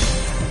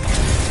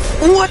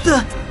 What the?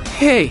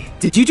 Hey,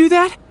 did you do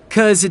that?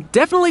 'Cause it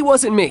definitely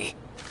wasn't me.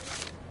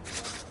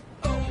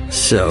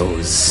 So,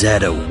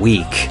 Zeta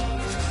weak.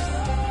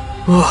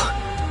 Oh,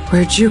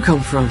 where'd you come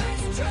from?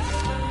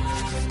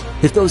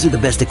 If those are the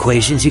best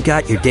equations you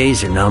got, your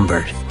days are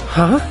numbered.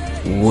 Huh?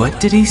 What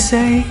did he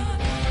say?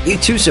 You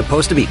two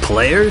supposed to be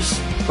players?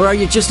 Or are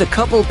you just a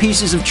couple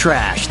pieces of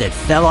trash that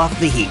fell off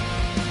the heap?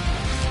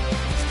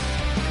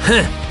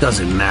 Heh,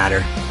 doesn't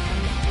matter.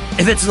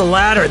 If it's the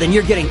latter, then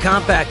you're getting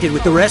compacted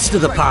with the rest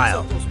of the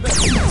pile.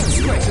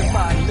 Scratching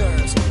my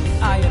nerves.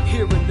 I am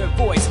hearing their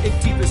voice in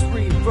deepest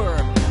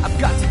reverb. I've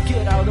got to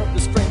get out of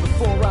this frame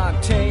before I'm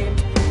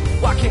tamed.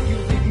 Why can't you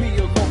leave me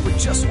alone for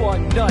just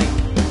one night?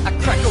 I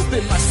crack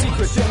open my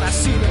secret and I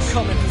see them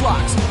come in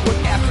flocks.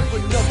 One after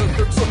another,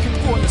 they're looking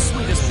for the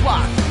sweetest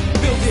block.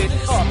 Build it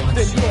up,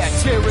 then yeah,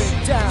 tear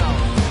it down.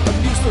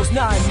 Amuse those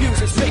 9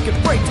 muses, making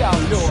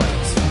breakdown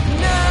noise.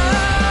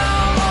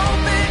 Now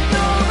open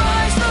your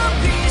eyes, the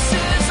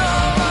pieces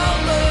are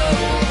all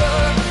over.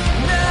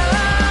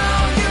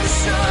 Now you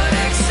should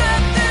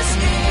accept this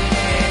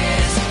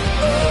is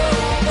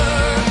over.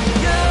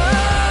 Yo,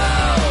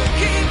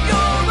 keep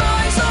your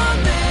eyes on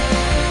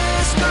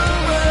this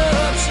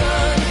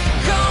corruption.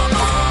 Come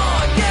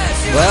on,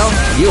 yes, Well,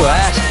 you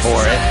asked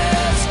for it.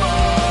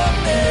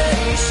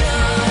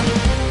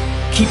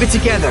 Keep it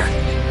together.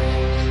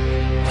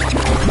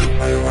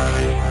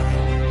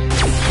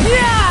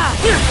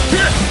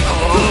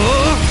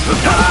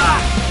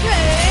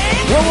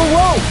 Whoa, whoa,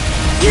 whoa!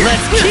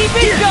 Let's keep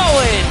it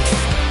going!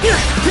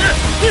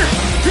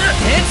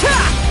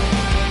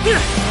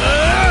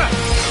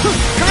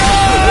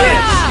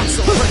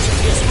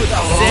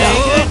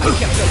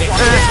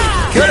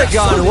 Could have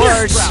gone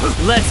worse.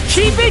 Let's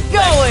keep it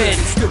going!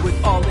 Still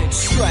with all its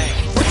strength.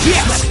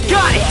 Yes,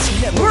 got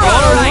it! We're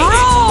all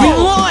right! We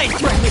won!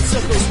 Fragments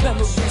of those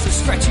memories are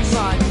stretching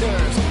my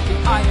nerves.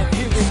 I am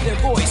hearing their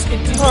voice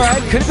in deep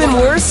Alright, could have been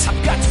worse.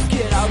 I've got to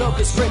get out of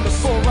this frame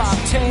before I'm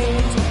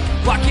tamed.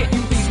 Why can't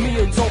you leave me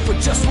alone for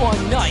just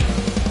one night?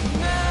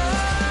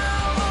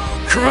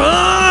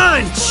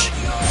 Crunch!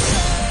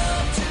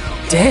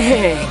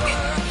 Dang.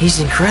 He's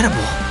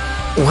incredible.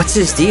 What's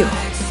his deal?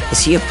 Is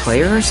he a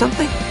player or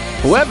something?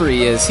 Whoever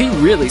he is, he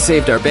really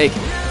saved our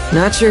bacon.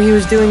 Not sure he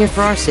was doing it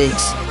for our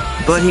sakes,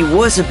 but he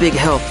was a big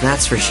help,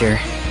 that's for sure.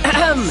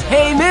 Ahem.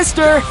 Hey,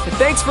 mister!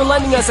 Thanks for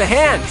lending us a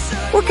hand.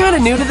 We're kinda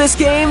new to this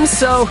game,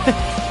 so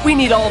we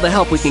need all the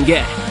help we can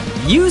get.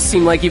 You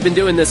seem like you've been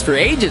doing this for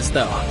ages,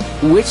 though.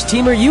 Which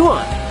team are you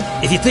on?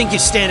 If you think you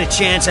stand a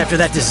chance after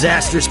that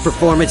disastrous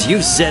performance,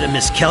 you've said and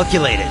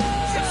miscalculated.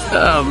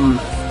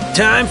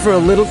 Time for a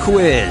little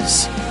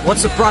quiz.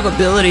 What's the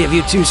probability of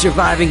you two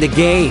surviving the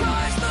game?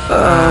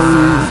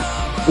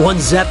 1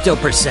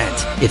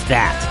 zepto%, if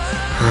that.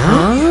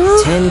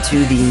 10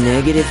 to the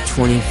negative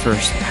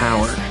 21st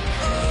power.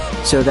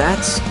 So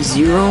that's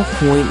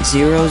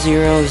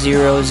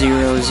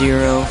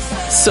 0.00000.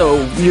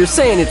 So, you're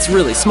saying it's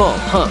really small,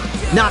 huh?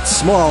 Not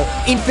small,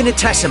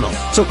 infinitesimal.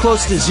 So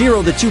close to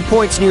 0, the 2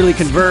 points nearly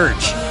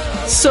converge.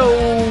 So,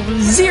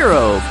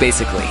 0,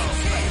 basically.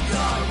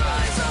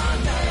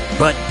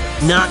 But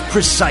not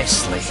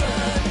precisely.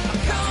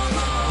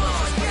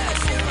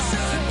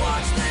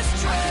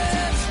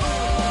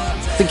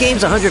 The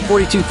game's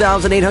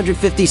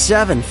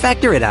 142,857.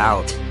 Factor it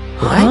out.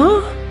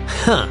 Huh?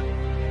 Huh.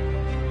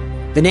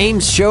 The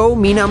name's Sho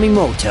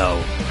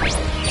Minamimoto.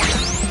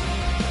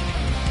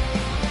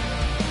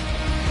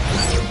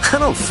 I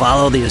don't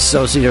follow the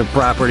associative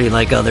property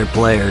like other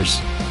players.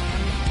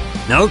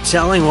 No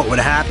telling what would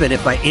happen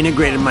if I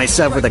integrated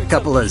myself with a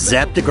couple of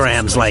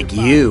zeptograms like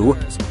you.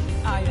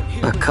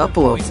 A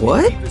couple of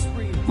what?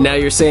 Now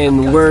you're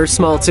saying we're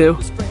small too?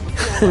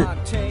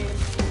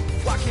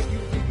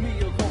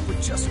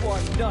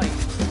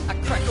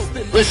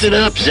 Listen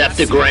up,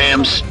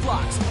 zeptograms.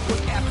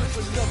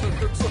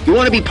 You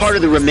want to be part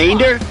of the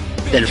remainder?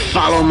 Then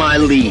follow my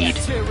lead.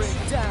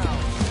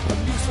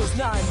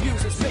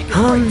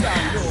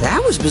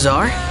 That was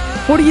bizarre.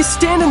 What are you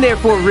standing there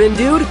for, Rin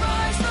dude?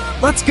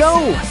 Let's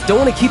go! Don't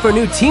want to keep our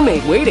new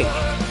teammate waiting.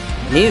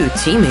 New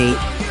teammate?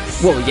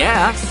 Well,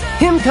 yeah.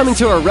 Him coming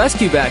to our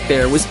rescue back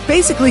there was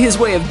basically his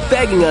way of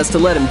begging us to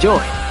let him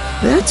join.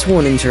 That's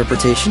one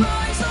interpretation.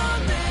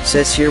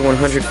 Says here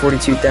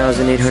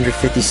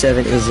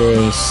 142,857 is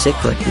a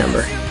cyclic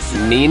number.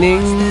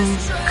 Meaning?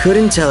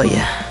 Couldn't tell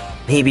ya.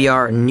 Maybe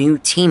our new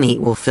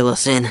teammate will fill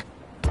us in.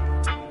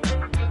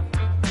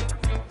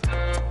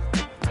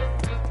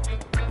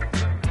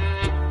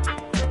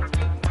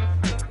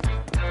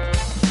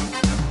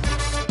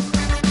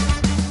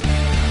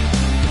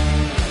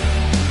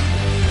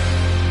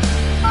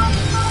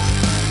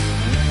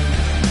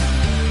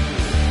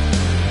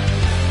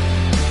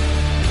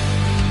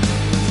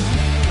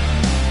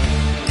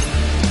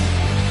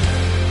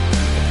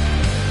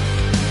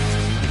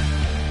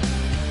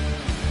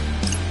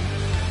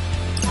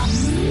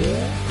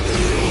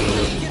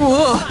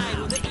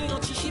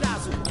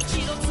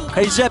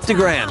 Hey,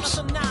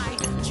 zeptograms.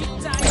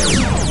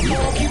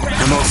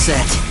 I'm all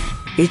set.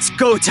 It's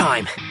go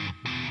time.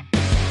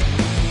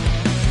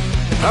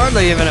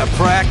 Hardly even a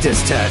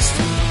practice test.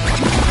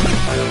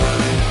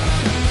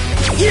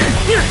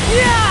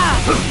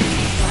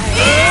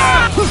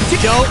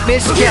 Don't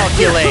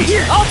miscalculate.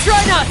 I'll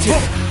try not to.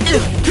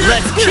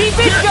 Let's keep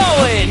it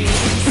going.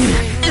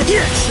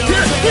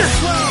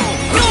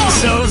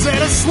 So's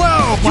at a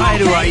slow. Why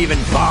do I even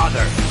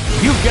bother?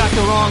 You've got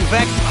the wrong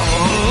vector.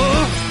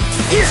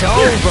 It's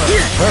over.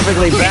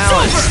 Perfectly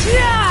balanced.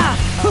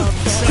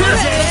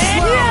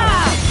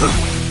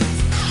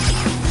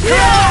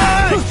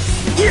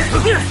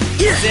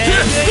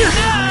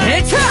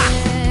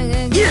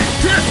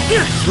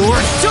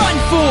 You're done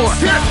for!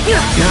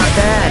 Not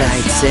bad,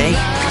 I'd say.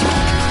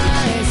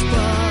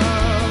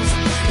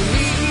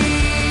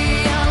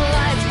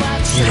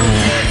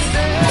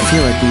 I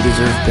feel like we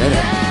deserve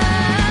better.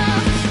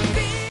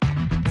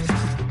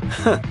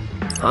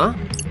 Huh?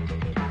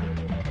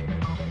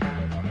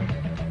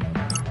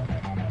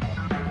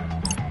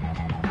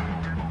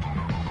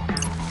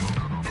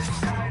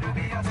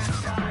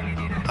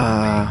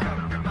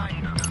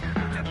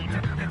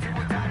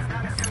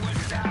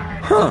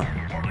 Huh.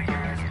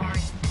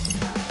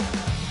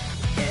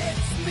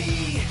 It's me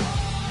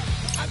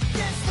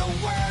against the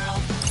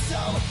world, so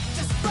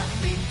just let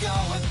me go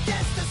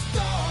against the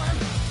storm.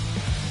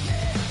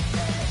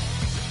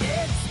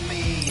 It's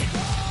me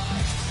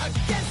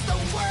against the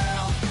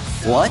world.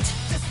 What?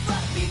 Just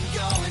let me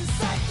go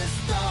inside the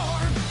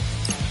storm.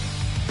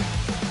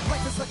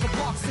 Life is like a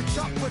box of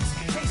chocolates,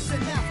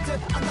 chasing after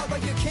another.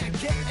 You can't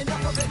get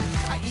enough of it.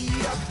 I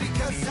eat up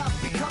because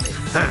I've become it.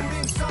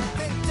 Shooting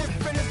something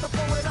different is the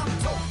bullet. I'm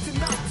told to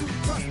not to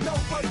trust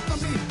nobody for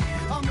me.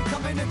 I'm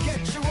coming to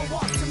get you or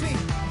walk to me.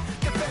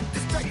 Defend the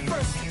strike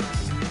first.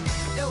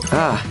 It'll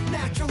come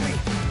naturally.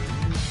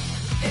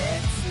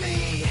 It's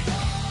me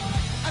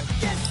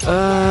against the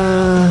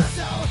world.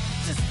 So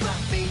just let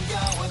me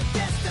go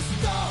against the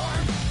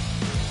storm.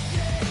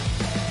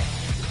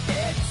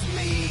 It's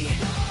me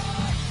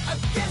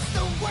against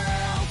the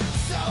world.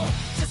 So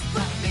just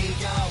let me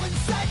go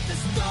inside the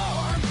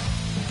storm.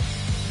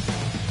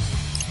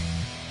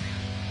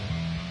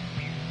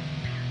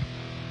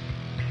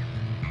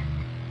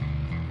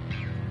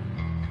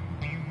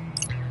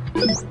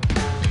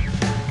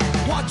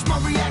 Watch my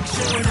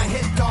reaction when I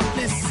hit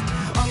darkness.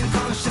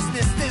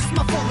 Unconsciousness is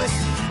my fullest.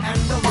 And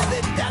I love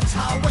it, that's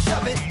how I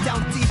shove it.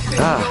 Down deep in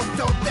your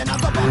throat, then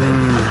I'm above it.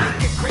 I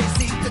get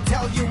crazy to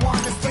tell you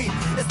honestly.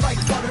 It's like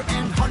butter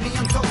and honey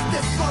on toast,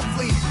 it's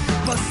lovely.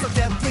 But so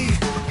deadly,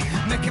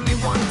 making me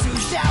want to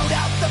shout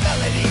out the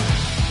melody.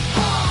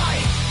 High,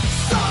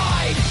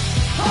 side,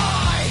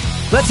 high.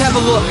 Let's have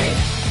a look.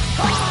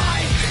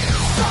 High,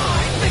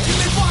 side, making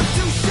me want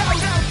to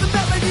shout out the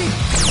melody.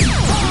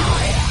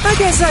 I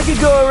guess I could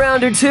go a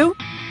round or two.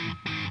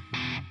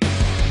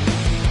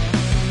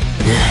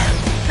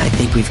 I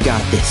think we've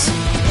got this.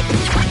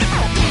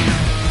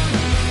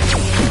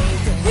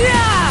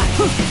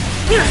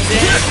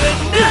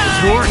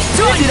 You're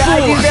done Did I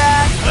do for!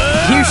 that?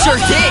 You sure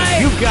did!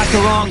 You've got the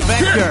wrong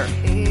vector.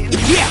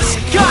 Yes!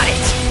 Got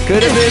it!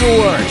 Could have been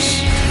worse.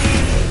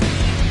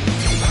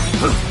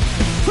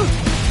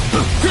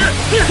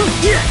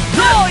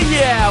 Oh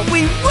yeah,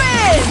 we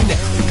win!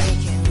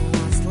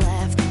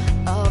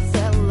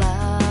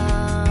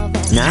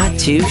 Not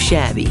too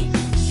shabby.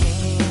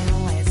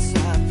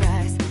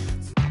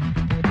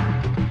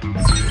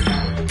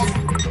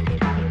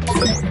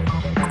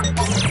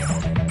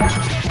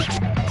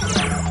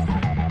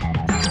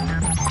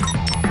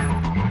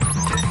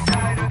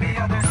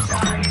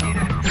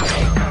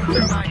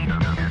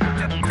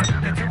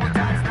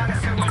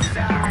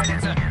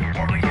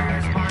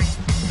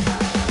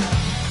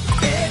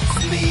 It's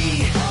me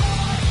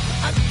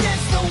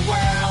against the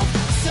world,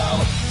 so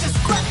just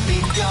let me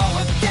go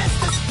against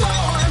the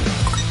storm.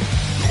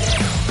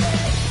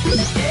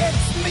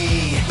 It's me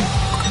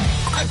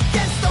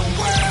against the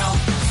world,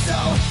 so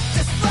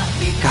just let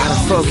me Gotta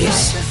go focus.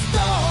 against the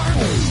storm.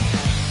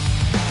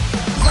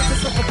 Life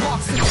is like a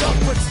box of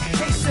chocolates,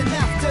 chasing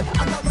after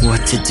another.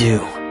 What to do?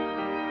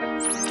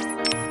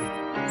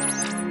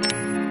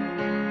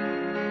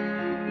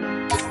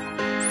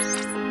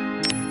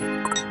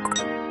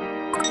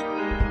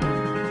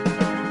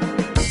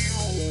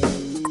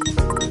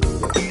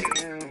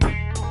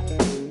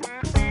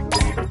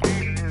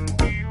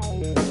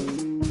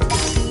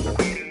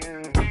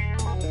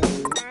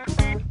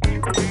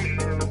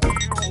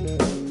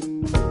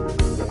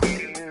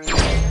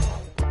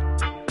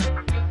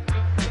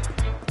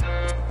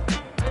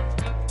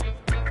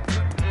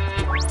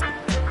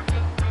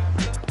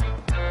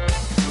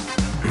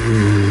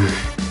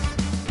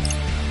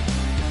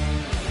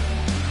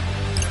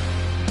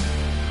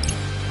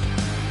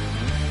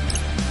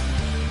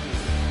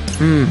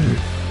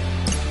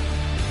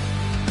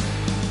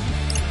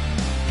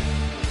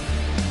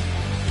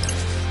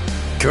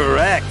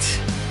 Correct.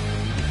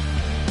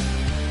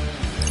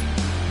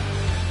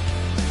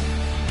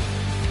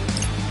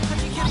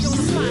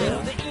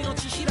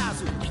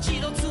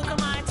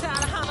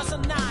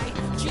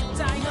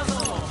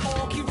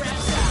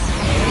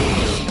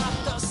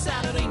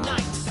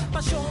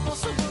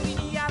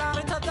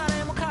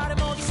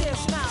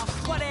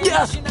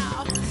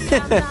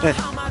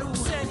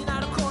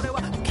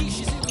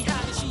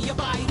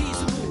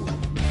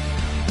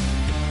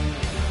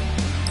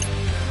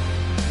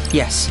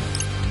 Yes.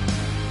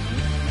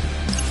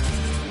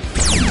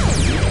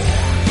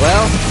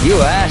 Well,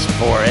 you asked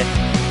for it.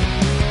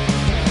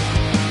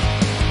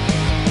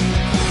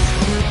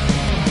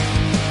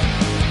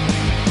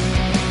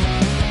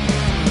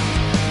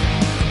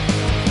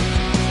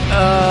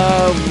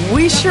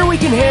 We sure we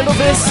can handle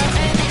this?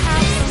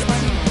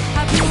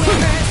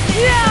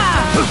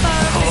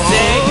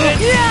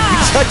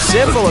 Such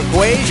simple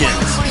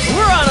equations.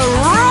 We're on a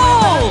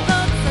roll!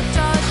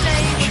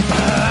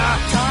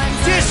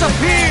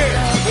 Disappear!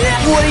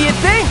 What do you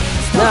think?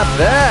 Not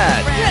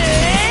bad.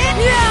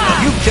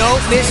 You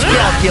don't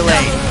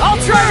miscalculate.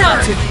 I'll try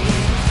not to.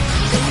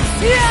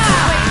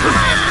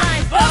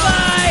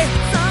 Bye-bye!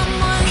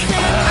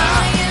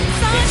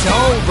 It's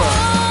over.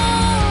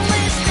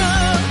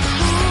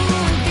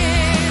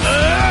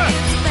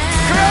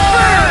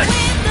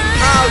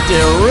 How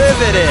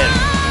derivative.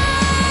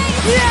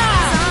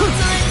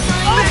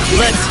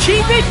 Let's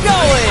keep it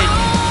going!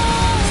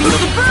 Feel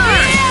the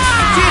burn!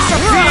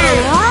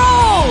 Disappear!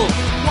 Roll!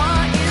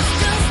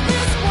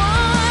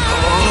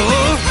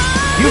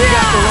 You've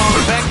got the wrong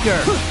vector.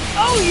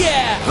 Oh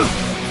yeah!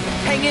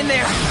 Hang in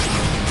there.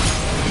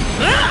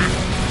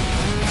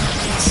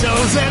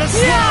 So's at a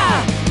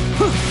slow.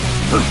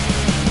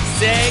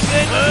 Say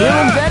good.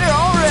 Feeling better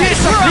already.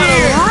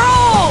 Disappear!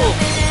 Roll!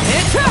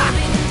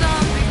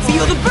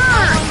 Feel the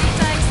burn!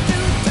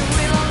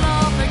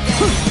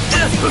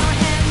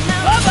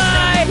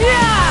 Bye-bye!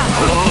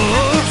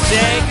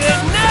 Say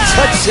goodnight!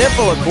 Such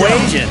simple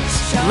equations.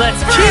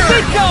 Let's keep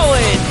it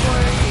going!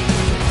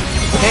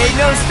 Ain't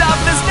no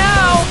stopping us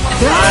now!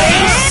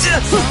 Nice!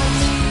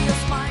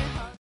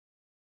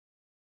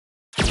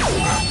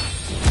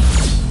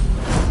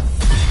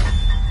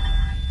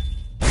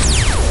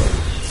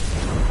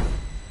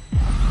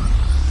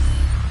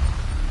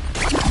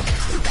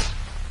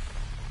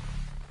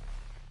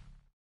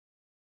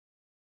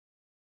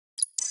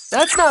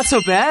 That's not so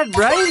bad,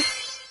 right?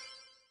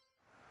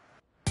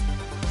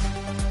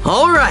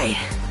 All right.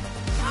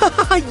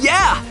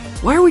 Yeah!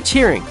 Why are we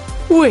cheering?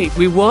 Wait,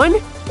 we won? We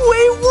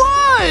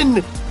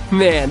won!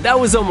 Man, that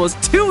was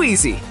almost too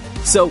easy.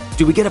 So,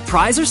 do we get a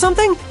prize or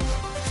something?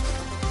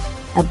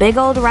 A big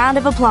old round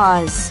of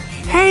applause.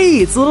 Hey,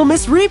 it's Little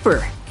Miss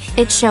Reaper.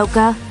 It's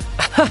Shoka.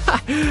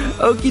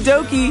 Okie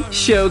dokie,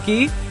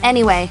 Shoki.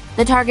 Anyway,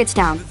 the target's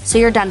down, so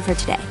you're done for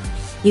today.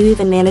 You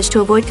even managed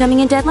to avoid coming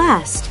in dead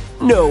last.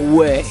 No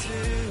way.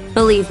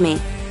 Believe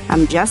me,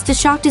 I'm just as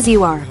shocked as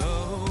you are.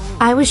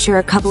 I was sure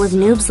a couple of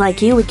noobs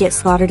like you would get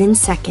slaughtered in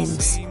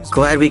seconds.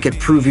 Glad we could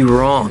prove you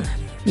wrong.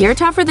 You're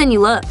tougher than you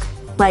look.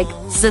 Like,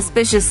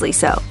 suspiciously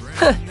so.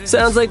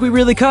 Sounds like we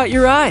really caught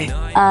your eye.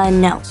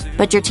 No.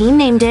 But your team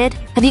name did.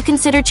 Have you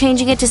considered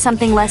changing it to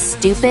something less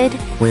stupid?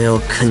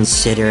 We'll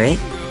consider it.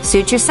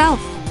 Suit yourself.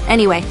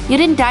 Anyway, you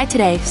didn't die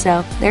today,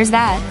 so there's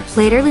that.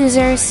 Later,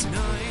 losers.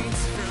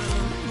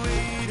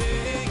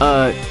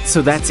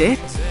 So that's it?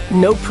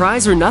 No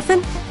prize or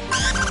nothing?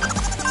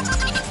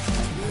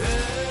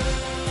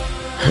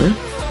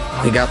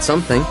 We got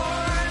something.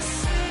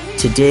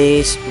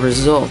 Today's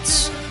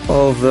results.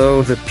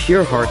 Although the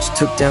Pure Hearts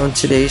took down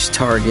today's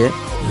target,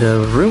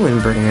 the Ruin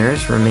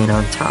Bringers remain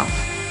on top.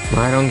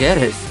 I don't get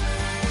it.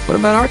 What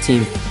about our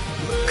team?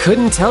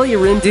 Couldn't tell you,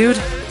 Rin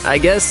Dude. I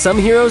guess some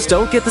heroes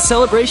don't get the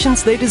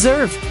celebrations they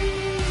deserve.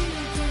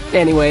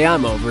 Anyway,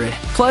 I'm over it.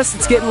 Plus,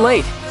 it's getting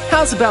late.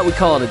 How's about we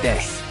call it a day?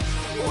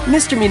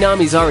 Mr.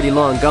 Minami's already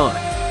long gone.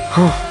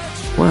 Oh,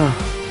 well.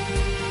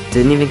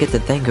 Didn't even get to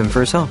thank him for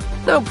his help.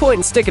 No point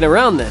in sticking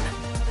around then.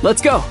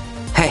 Let's go.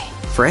 Hey,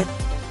 Fred?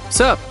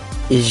 Sup?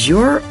 Is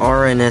your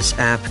RNS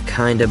app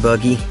kinda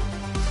buggy?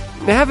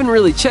 I haven't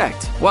really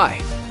checked.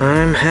 Why?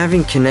 I'm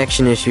having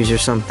connection issues or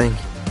something.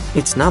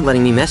 It's not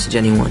letting me message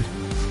anyone.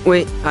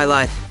 Wait, I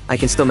lied. I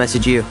can still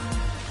message you.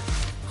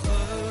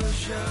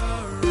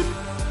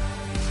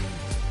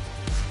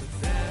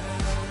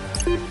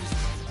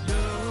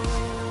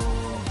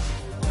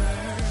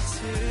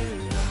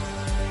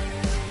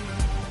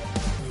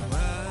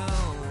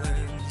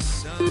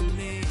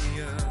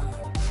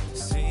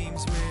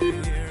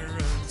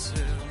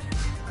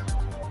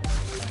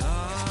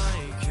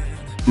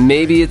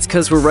 Maybe it's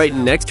because we're right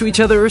next to each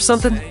other or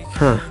something?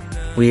 Huh.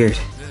 Weird.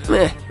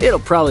 It'll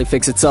probably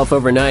fix itself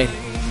overnight.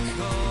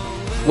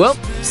 Well,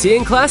 see you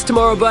in class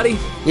tomorrow, buddy.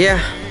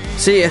 Yeah,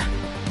 see ya.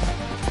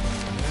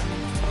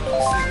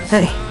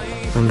 Hey,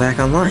 I'm back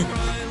online.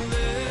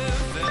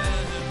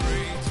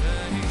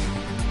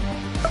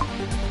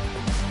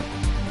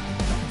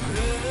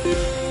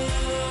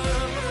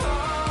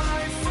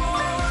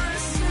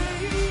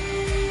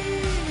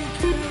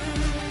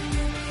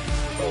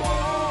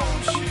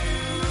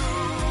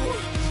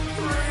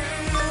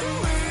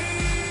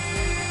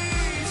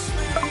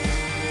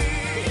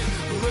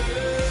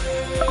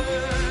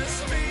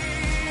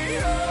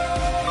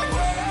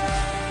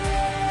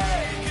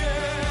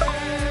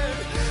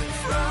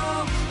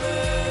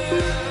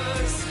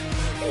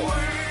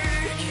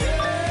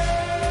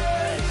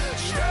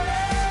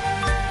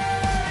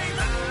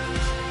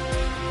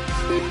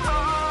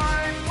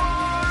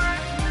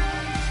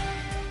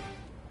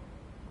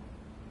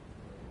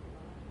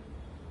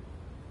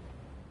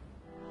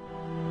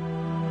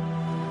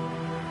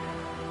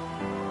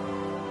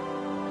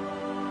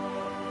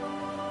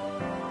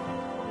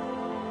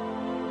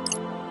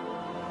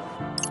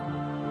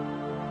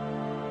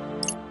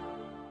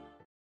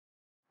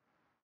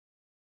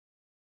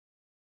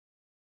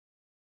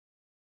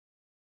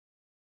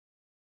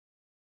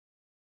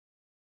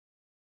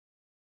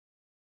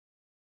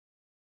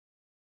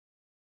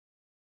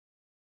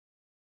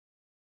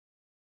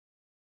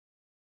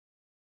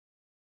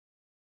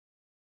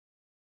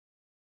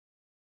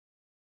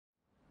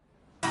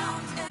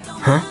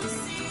 Huh?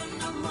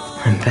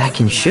 I'm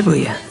back in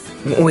Shibuya.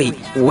 Wait,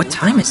 what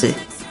time is it?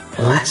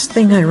 Last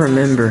thing I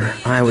remember,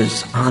 I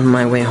was on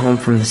my way home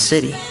from the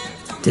city.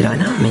 Did I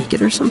not make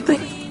it or something?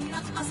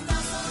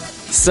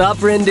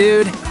 Sup, Rin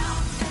dude?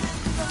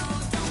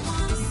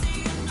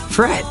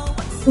 Fred,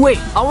 wait,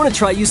 I want to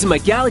try using my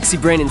Galaxy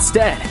Brain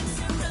instead.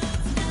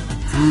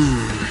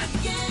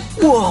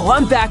 Whoa,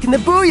 I'm back in the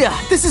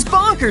Booyah! This is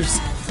bonkers!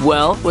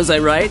 Well, was I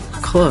right?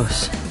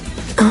 Close.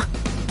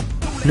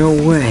 No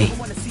way.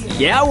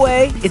 Yeah,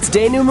 way. It's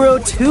day numero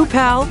 2,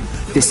 pal.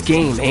 This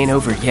game ain't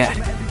over yet.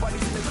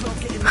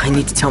 I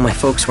need to tell my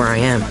folks where I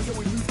am.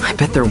 I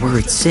bet they're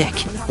worried sick.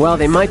 Well,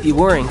 they might be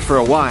worrying for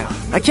a while.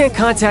 I can't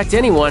contact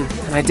anyone,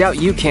 and I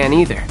doubt you can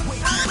either.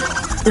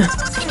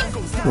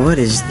 What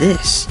is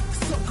this?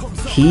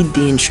 Heed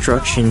the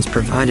instructions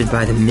provided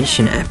by the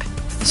mission app.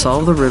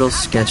 Solve the riddles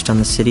sketched on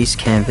the city's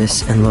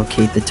canvas and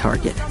locate the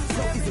target.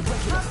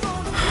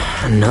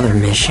 Another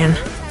mission?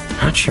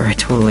 Not sure I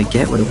totally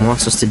get what it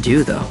wants us to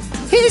do, though.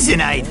 Here's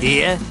an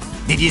idea.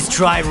 Did you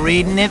try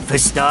reading it for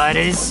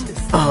starters?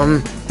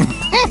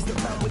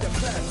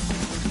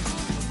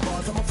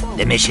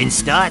 The mission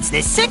starts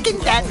the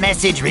second that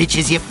message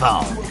reaches your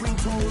phone.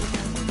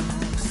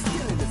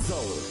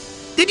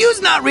 Did you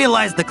not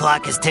realize the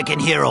clock is ticking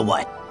here or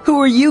what? Who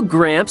are you,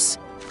 Gramps?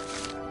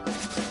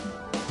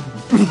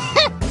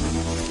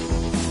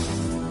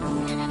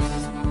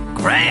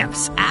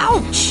 Gramps,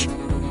 ouch!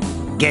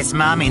 Guess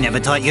Mommy never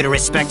taught you to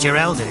respect your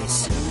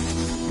elders.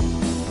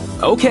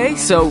 Okay,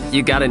 so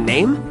you got a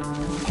name?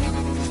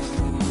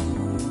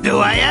 Do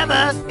I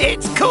ever?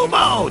 It's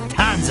Kubo!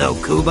 Tanzo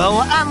Kubo,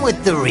 I'm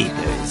with the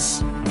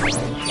Reapers.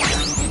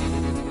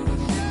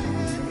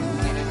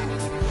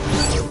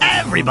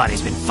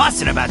 Everybody's been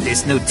fussing about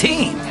this new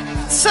team,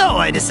 so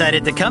I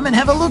decided to come and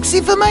have a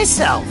look-see for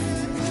myself.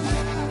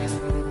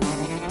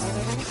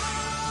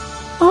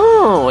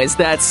 Oh, is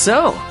that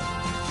so?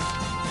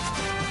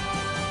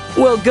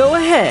 Well, go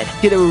ahead.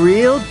 Get a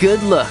real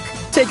good look.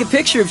 Take a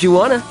picture if you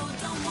wanna.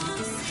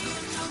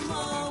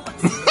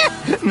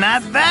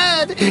 Not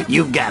bad.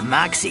 You've got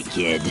moxie,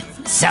 kid.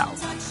 So,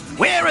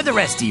 where are the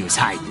rest of yous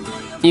hiding?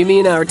 You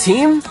mean our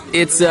team?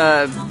 It's,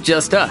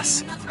 just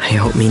us. I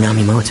hope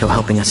Minamimoto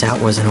helping us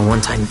out wasn't a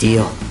one-time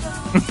deal.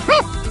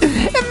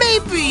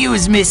 Maybe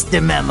yous missed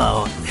the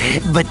memo,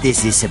 but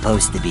this is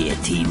supposed to be a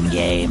team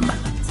game.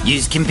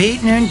 Yous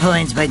compete and earn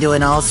points by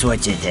doing all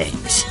sorts of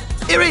things.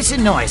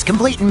 Erasing noise,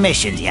 completing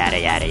missions, yada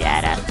yada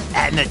yada.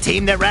 And the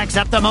team that racks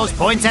up the most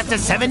points after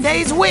 7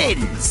 days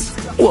wins.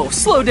 Whoa,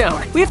 slow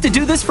down. We have to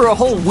do this for a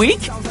whole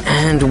week?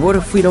 And what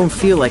if we don't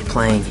feel like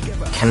playing?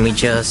 Can we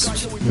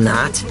just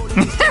not?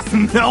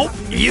 Nope,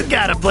 you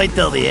gotta play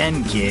till the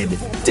end, kid.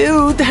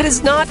 Dude, that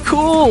is not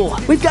cool.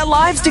 We've got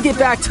lives to get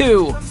back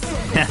to.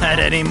 Not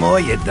anymore,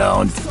 you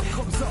don't.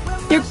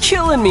 You're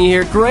killing me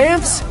here,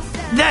 Gramps.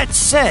 That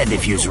said,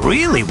 if yous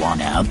really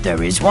want out,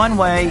 there is one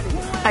way.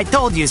 I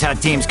told yous how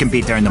teams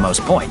compete to earn the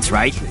most points,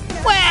 right?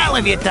 Well,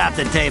 if you top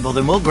the table,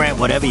 then we'll grant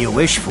whatever you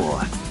wish for.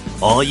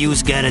 All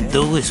yous gotta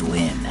do is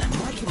win.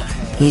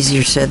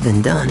 Easier said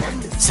than done.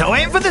 So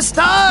aim for the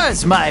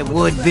stars, my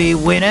would-be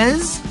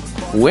winners.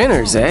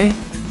 Winners, eh?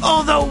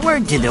 Although,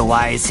 word to the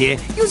wise here,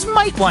 yous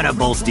might want to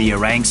bolster your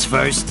ranks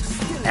first.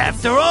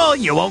 After all,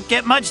 you won't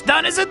get much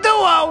done as a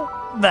duo.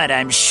 But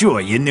I'm sure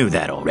you knew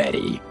that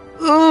already.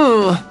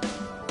 Ooh.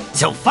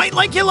 So fight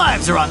like your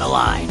lives are on the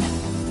line.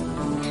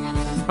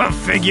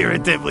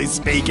 Figuratively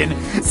speaking,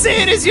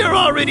 say it as you're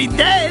already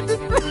dead.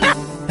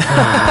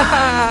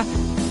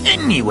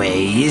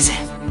 Anyways,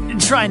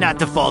 try not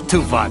to fall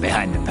too far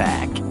behind the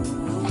pack.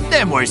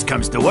 Then worst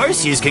comes to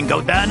worst, yous can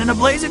go down in a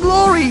blaze of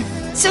glory.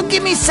 So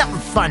give me something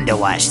fun to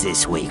watch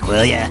this week,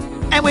 will ya?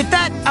 And with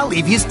that, I'll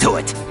leave yous to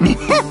it.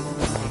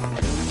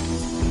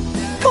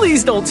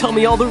 Please don't tell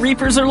me all the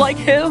Reapers are like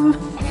him.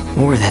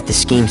 Or that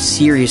this game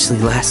seriously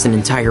lasts an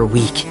entire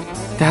week.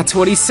 That's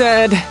what he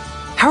said.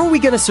 How are we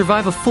gonna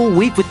survive a full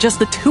week with just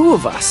the two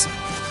of us?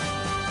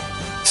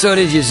 So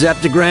did your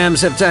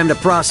Zeptograms have time to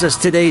process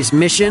today's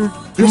mission?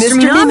 Mr.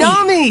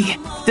 Minami!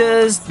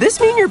 Does this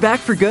mean you're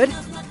back for good?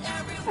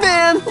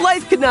 Man,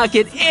 life could not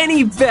get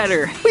any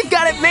better. We've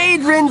got it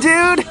made, Rin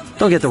dude!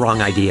 Don't get the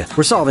wrong idea.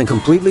 We're solving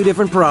completely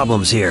different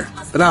problems here.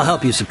 But I'll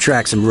help you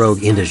subtract some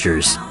rogue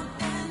integers.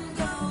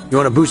 You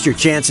want to boost your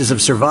chances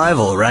of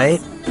survival,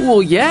 right?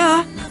 Well,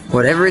 yeah.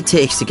 Whatever it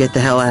takes to get the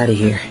hell out of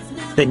here.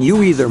 Then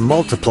you either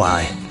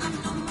multiply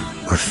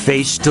or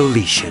face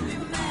deletion.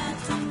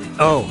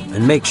 Oh,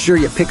 and make sure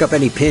you pick up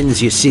any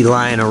pins you see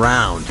lying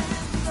around.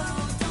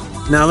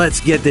 Now let's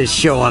get this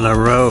show on the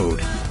road.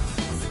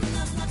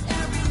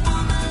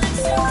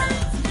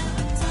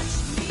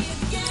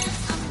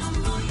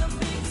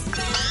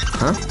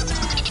 Huh?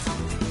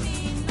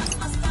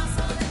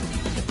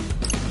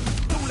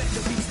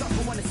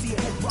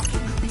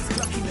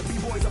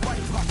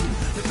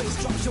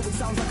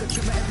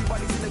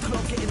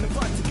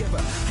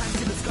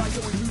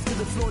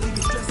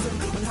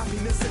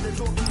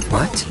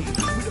 What?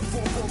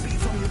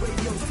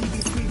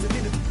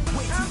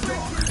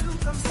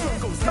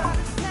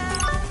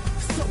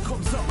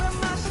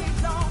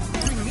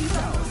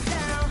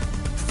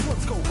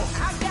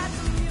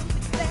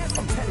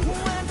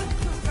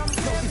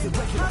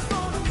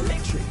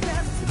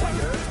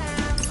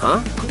 Huh?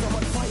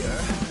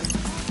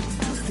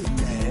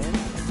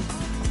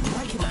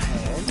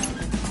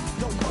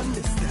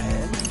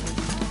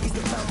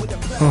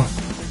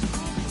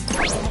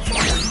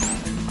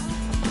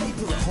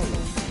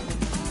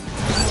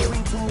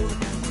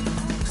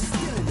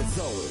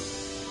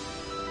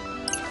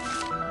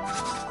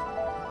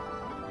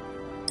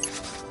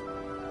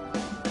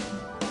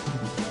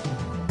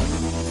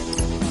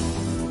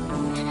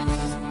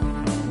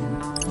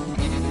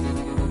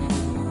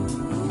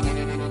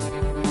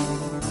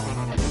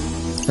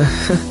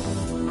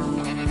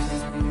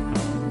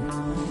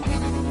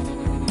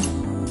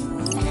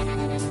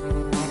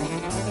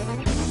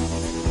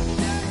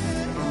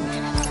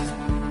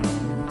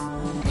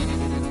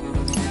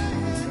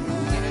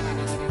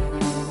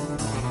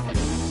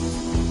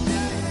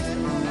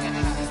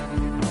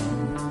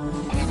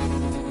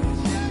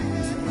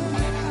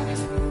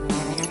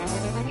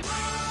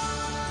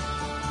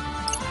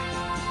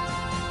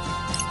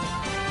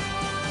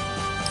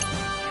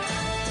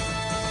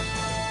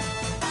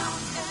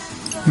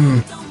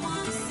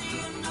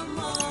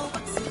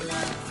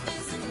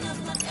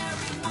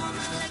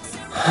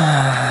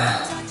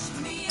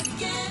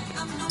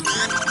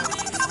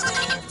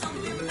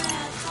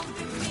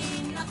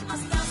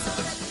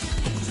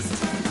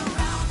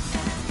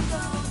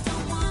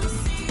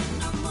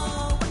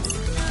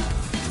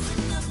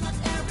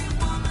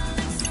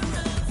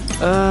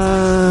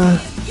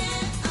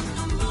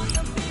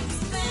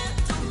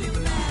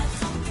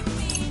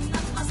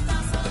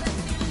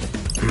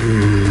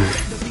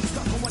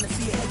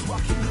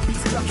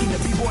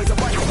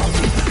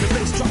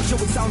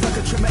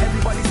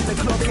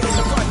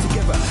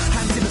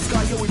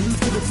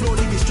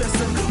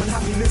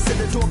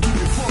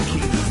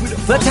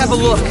 Let's have a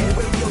look.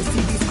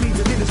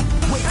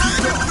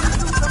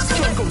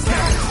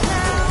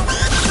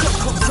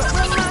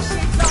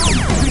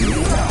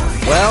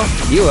 Well,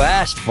 you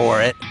asked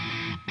for it.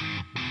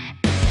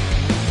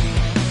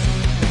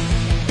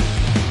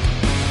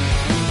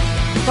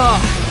 Oh,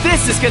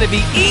 this is gonna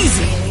be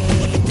easy!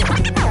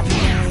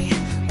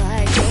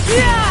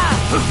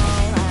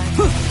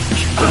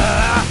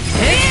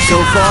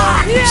 So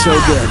far, so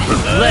good.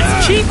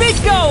 Let's keep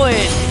it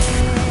going!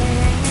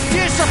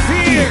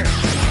 Disappear!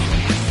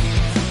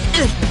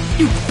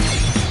 You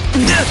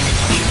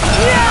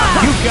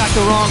got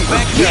the wrong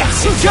vector.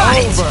 Yes, you got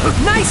it!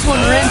 Nice one,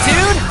 Ren,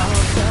 dude!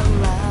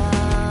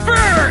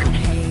 Burn!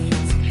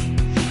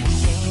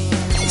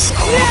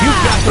 You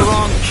got the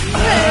wrong...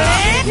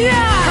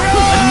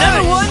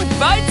 Another one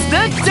bites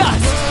the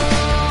dust!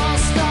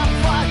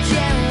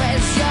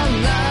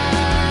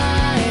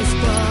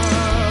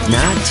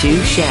 Not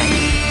too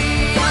shabby.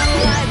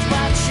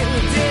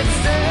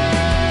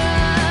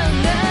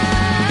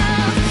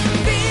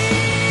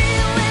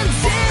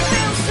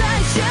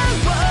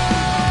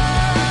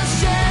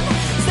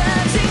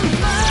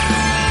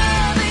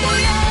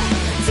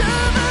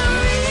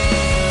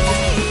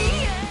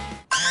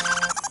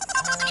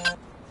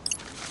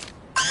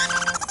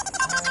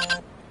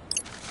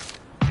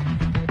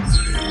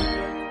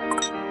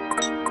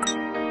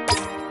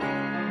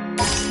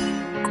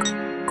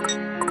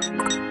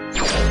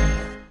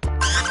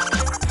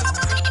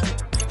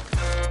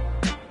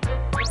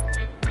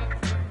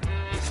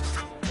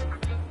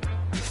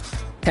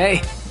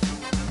 Hey.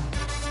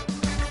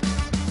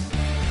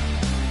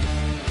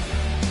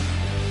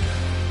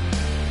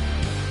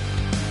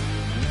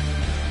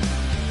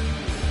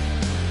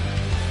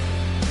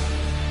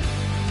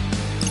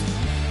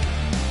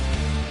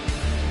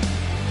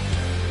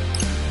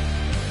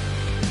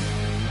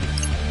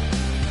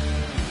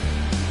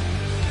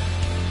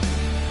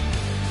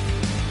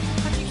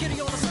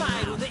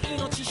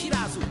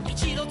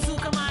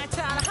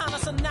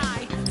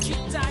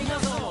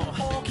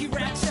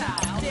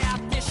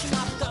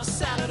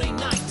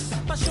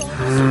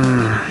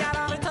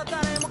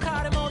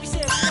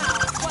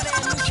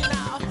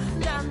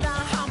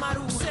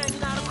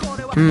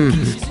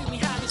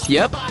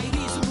 Yep.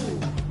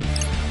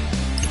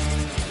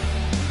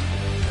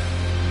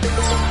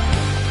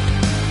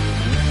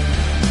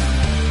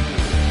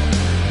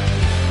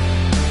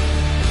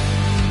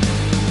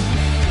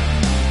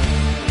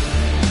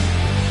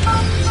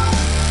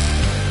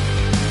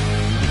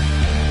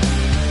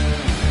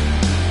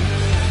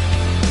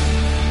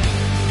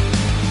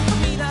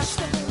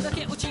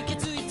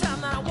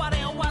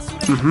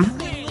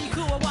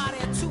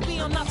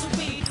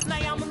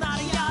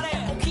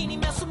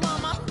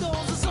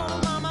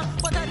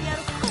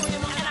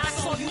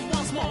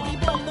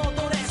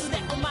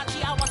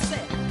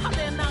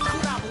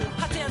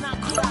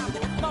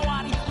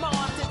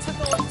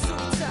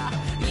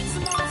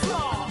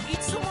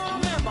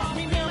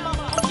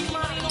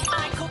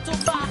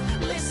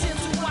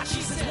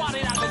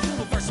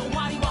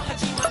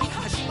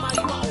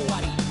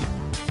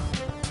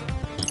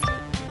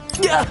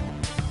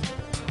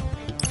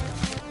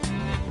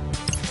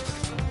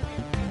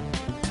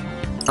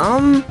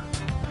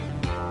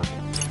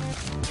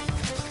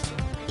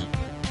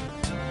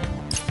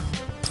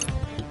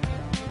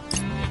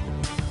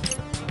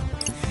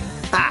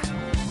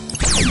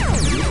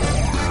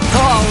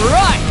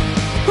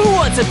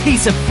 a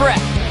piece of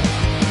freck.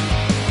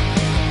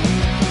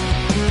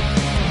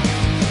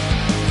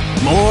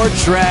 More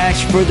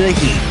trash for the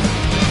heat.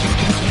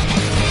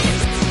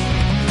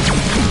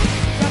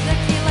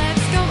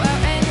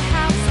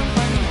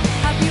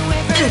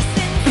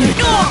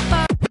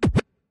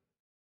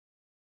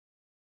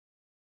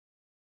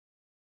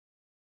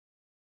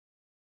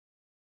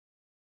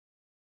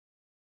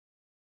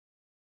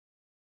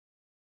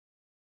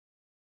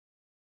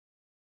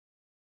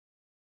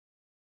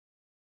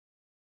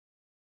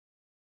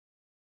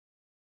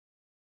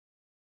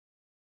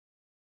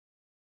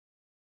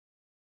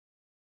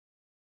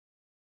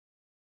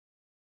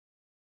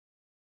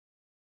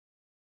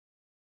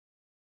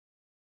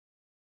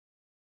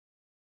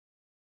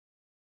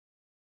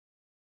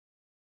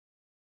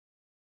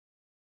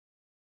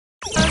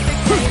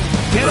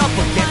 Get up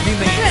and get me,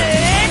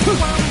 man.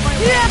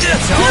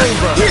 It's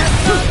over.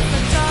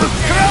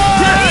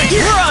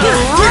 You're on a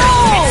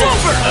roll! It's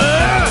over.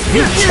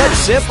 Such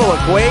simple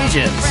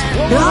equations.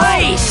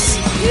 Nice!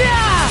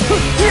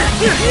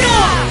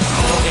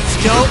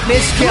 Don't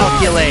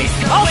miscalculate.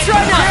 I'll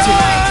try not to.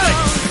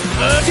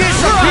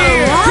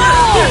 Disappear.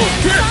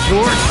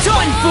 You're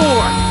done for.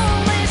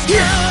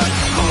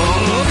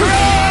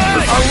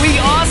 Are we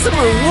awesome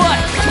or what?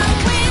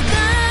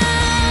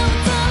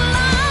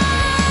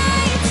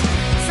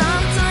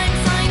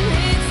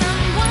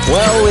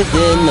 Well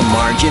within the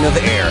margin of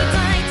error.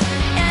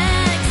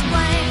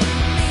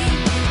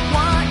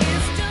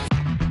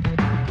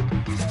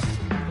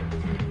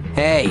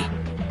 Hey.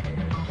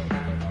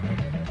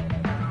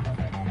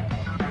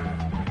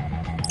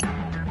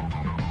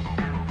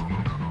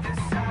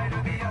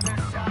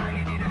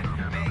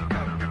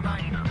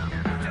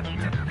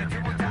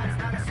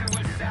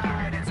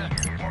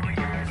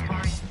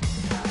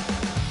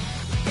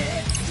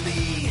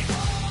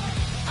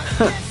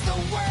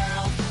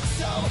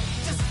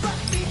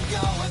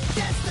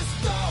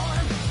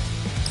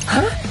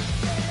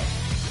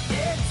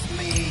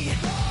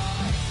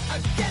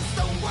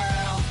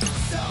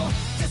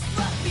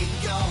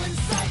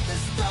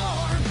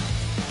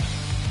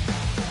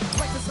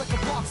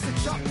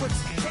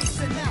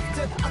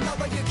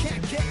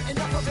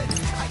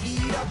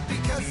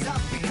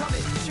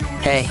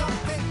 Hey.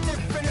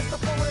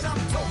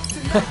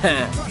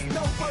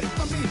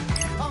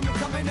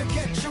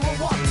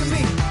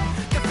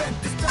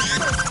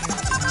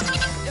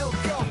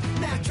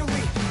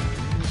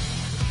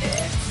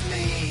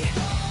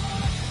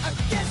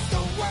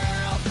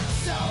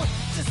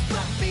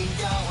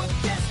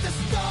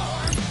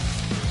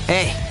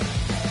 Hey.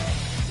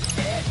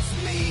 It's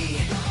me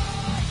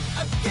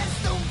against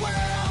the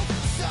world,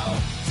 so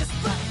just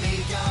let me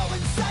go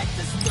inside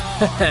the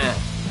storm.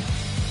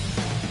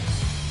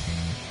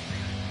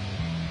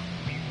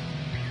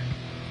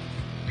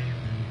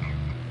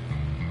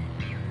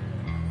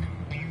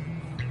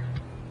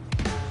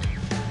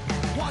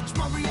 Watch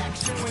my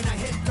reaction when I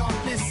hit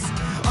darkness.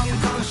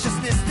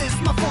 Unconsciousness is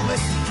my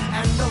fullest,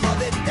 and I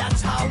love it.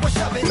 That's how I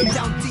shove it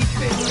down deep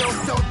in your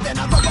throat. Then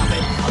I love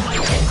it. I like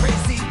it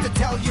crazy to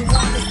tell you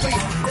honestly.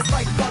 It's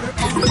like butter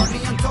and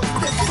honey on toast.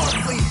 It's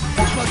lovely,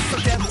 but so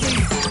deadly,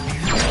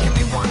 making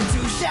me want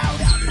to shout.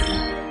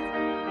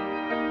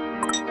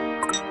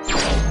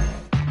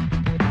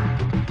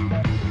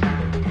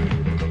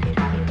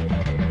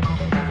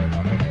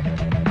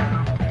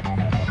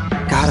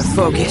 Gotta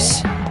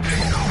focus.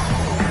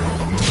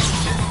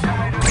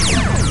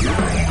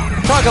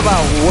 Talk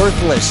about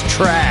worthless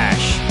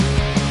trash.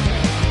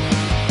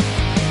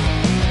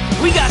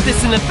 We got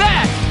this in the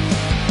back!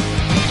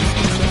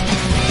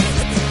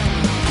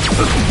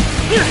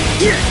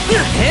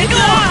 Hang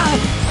on!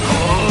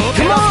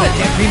 Come on,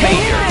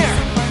 Remainder.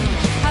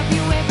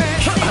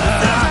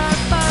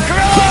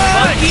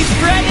 Funky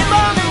Fred and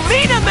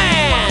Marina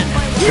Man!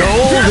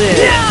 Golden.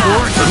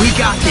 We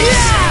got this.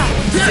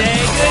 Say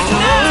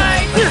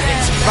goodnight!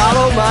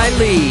 Follow my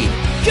lead.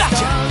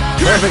 Gotcha!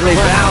 Perfectly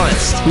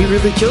balanced. We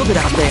really killed it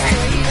out there.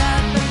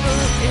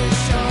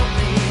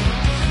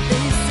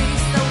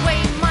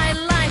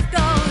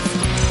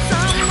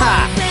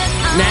 Ha!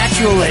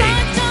 Naturally.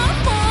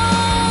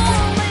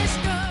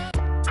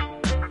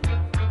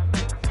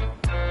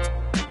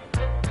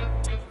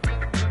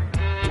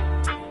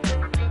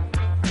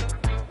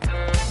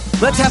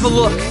 Let's have a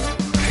look.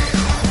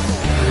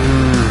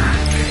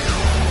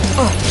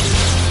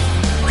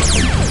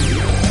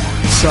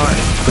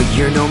 Sorry, but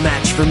you're no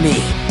match for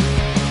me.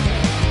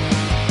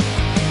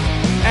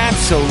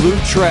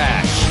 Absolute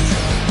trash.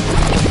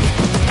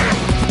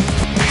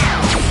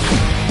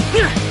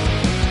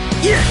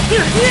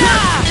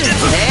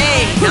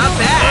 Hey, not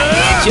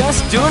bad.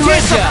 Just doing my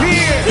job.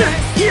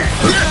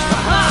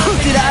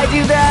 Did I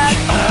do that?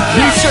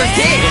 You sure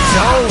did. It's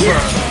over.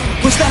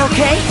 Was that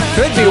okay?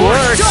 Could be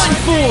worse. Done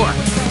for.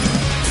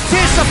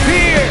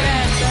 Disappear.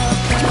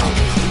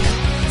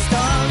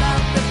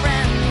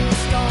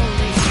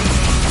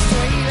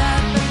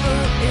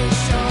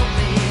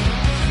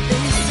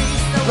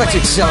 Let's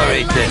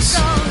accelerate this.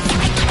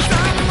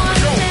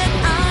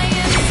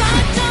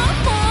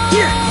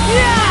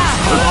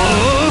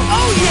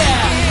 Oh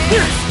yeah!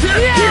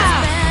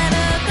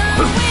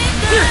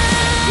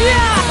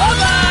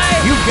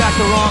 got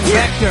the wrong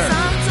vector.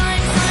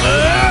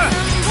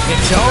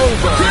 It's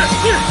over.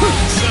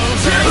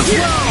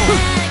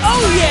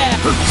 Oh yeah!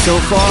 So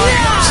far,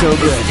 so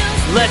good.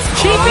 Let's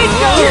keep it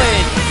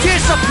going!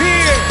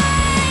 Disappear!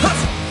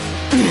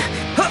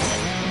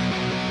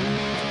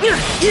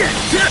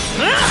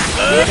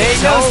 Hey,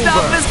 no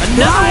stop us!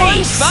 Another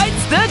one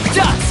bites the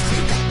dust!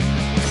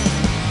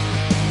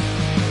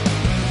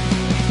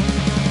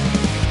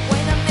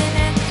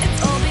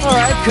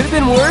 Alright, could have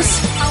been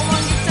worse.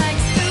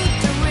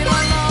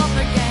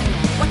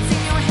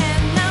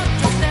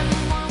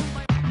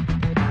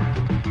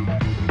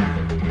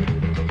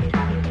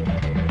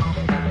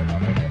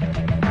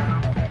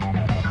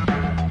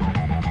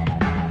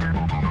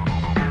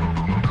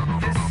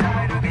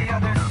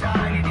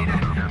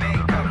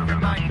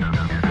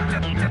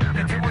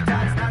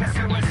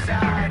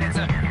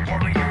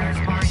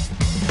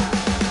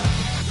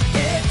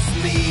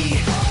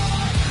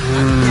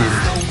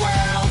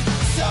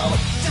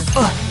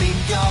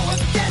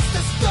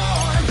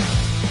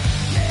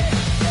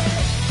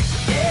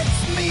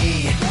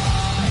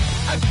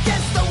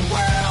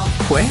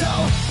 Quit?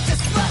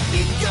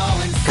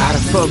 Gotta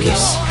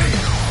focus.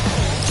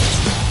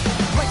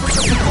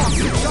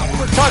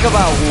 Talk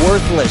about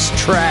worthless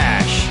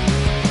trash.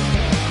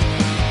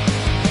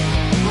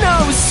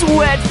 No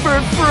sweat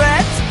for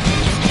Fret!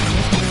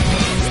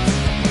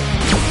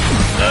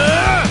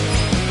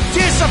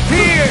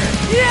 Disappear!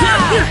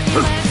 Yeah!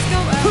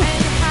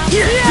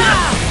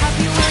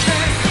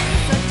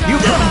 You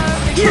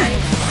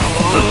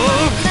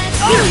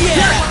Oh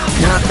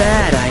yeah! Not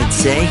bad, I'd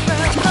say.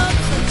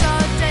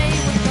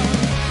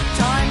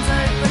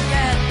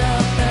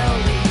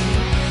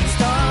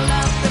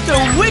 The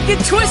Wicked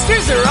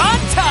Twisters are on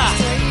top!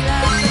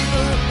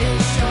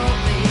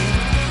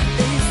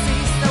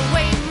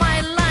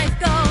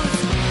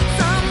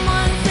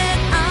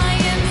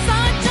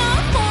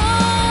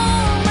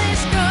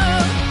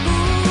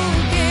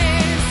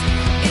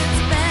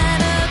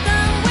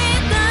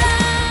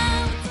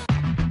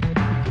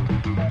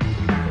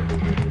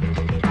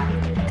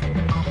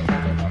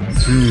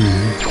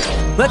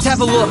 Let's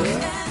have a look.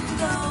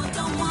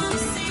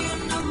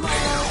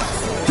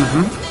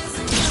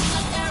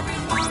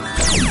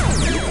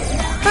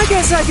 I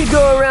guess I could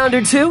go a round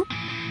or two.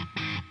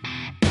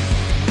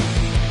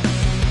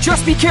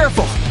 Just be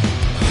careful.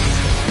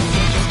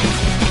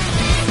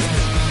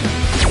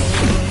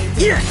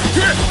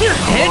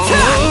 Hands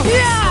up!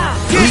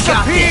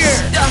 Disappear!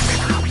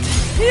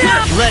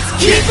 Let's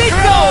keep it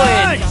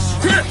going!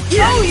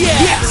 Oh yeah!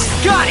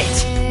 Yes! Got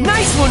it!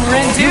 Nice one,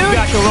 Rin, dude! You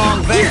got the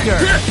wrong vector.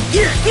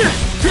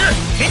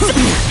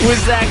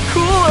 Was that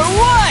cool or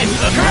what?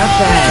 Not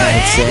bad,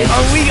 I'd say.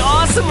 Are we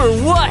awesome or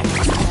what?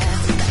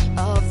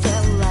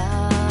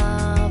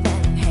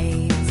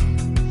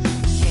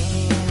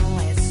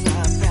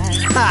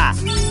 Ha!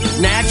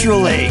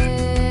 Naturally.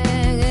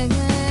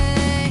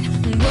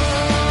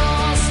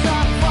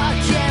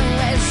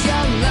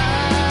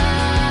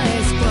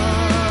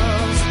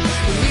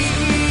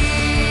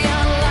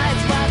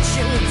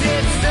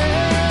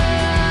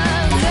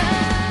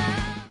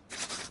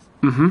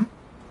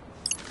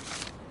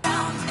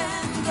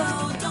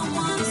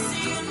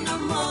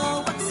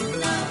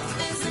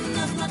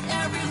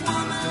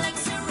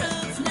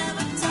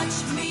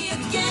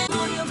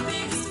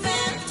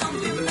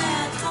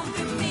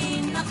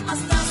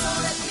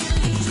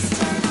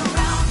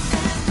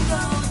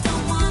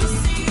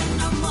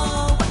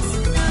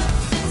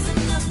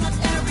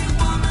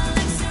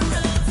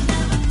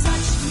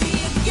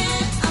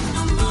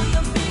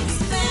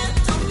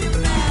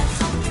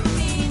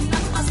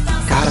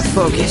 Gotta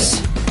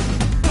focus.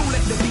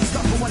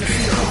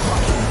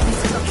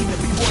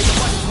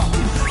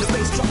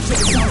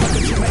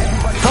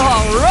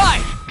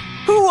 Alright!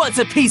 Who wants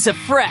a piece of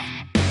Fret?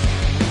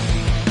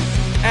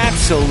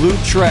 Absolute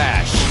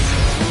trash.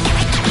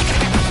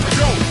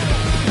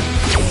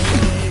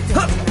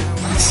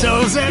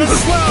 So's at a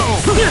slow.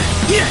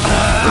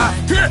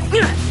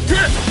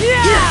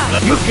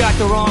 You've got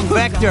the wrong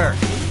vector.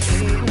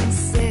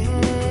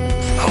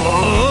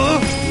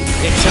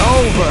 It's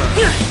over.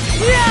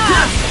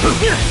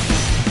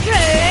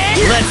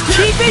 Let's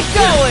keep it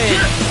going!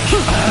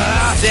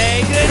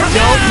 Say goodnight.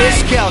 Don't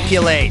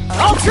miscalculate.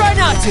 I'll try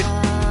not to!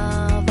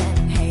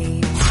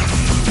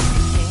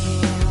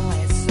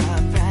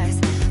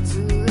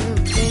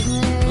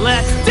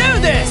 Let's do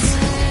this!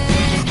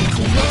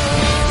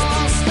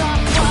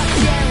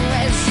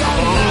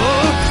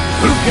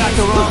 You've got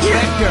the wrong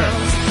vector.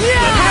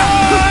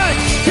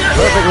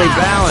 Perfectly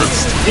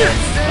balanced.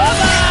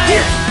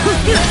 Bye-bye!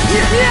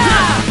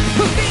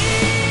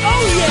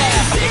 Oh yeah!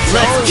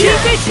 Let's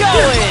keep it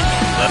going!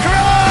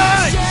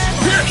 Crunch!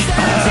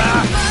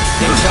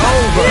 It's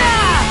over.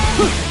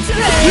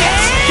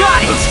 Yes!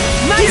 Got it!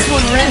 Nice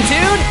one, Rin,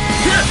 dude!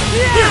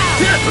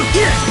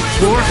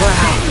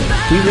 Wow,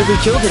 we really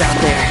killed it out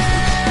there.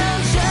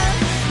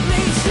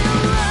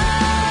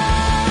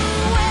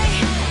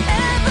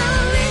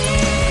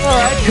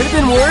 Alright, could have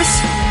been worse.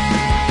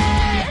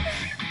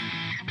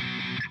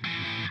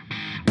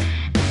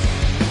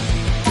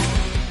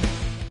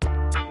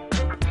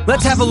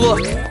 Let's have a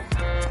look.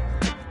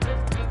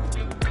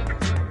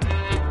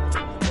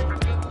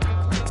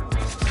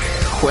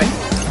 Quick.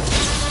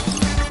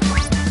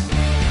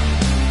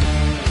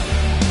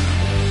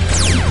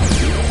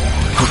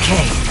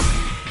 Okay,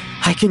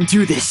 I can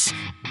do this.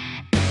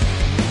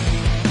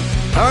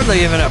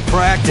 Hardly even a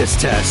practice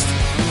test.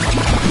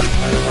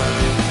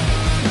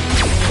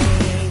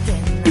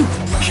 You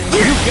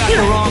got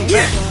the wrong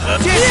bet.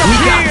 We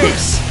got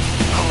this.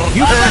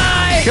 You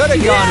could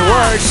have gone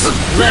worse.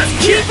 Let's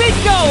keep it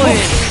going!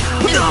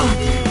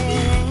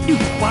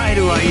 Why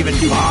do I even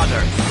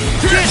bother?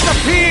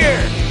 Disappear!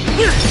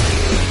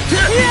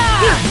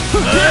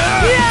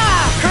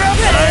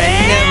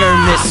 I never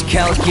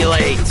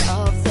miscalculate.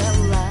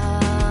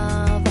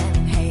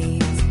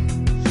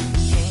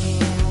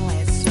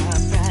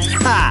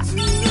 Ha!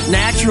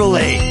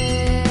 Naturally.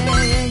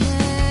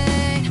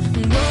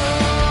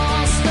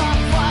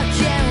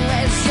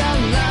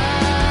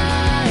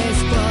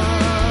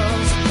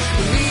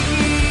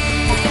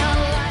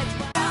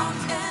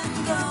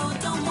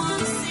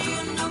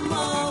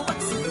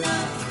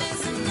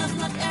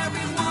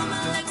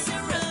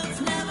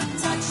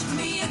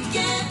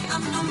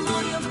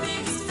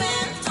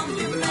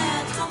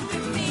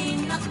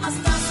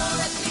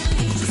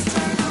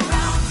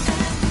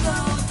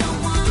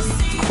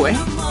 Quick.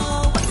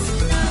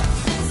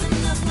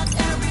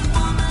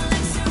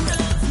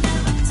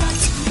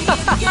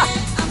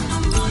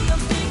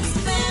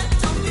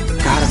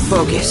 Gotta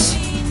focus.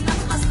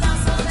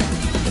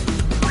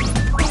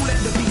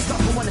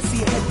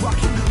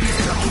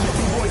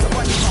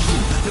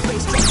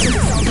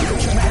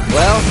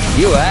 Well,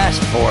 you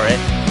asked for it.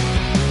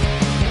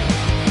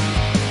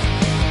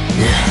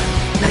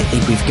 I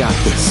think we've got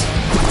this.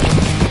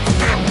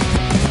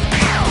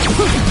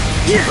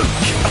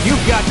 You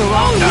got the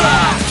wrong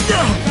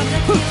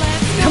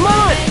Come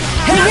on!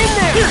 Hang in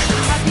there!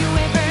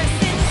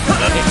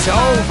 It's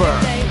over.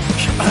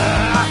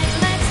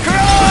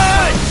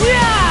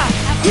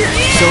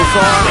 So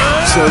far,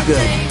 so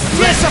good.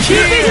 Let's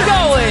keep it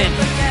going!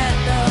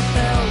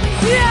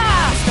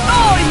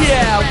 Oh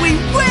yeah, we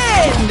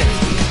win!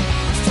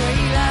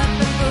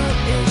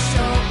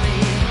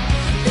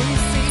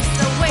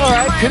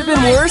 Alright, could have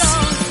been worse.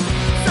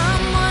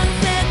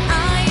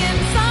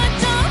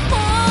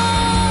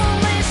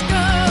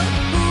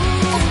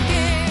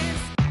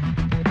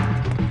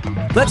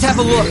 Let's have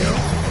a look.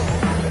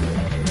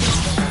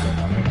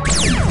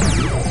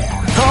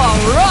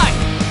 Alright!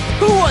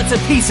 Who wants a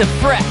piece of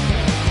Fred?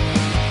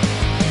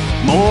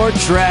 More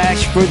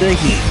trash for the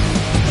Heat.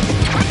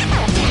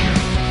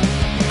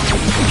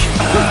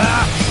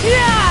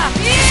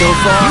 So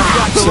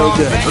far, so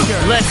good.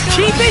 Let's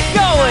keep it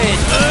going!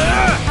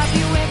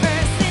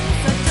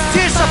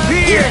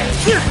 Disappear!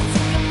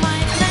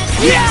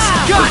 Yes,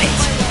 got it!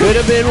 Could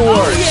have been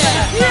worse.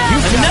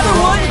 Another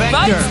one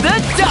bites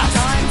the dust!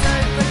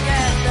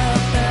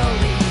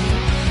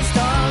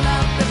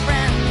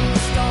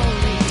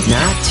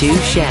 Not too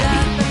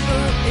shabby.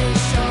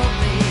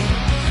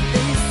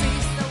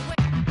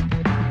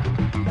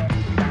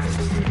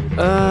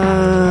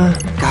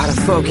 Gotta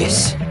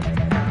focus.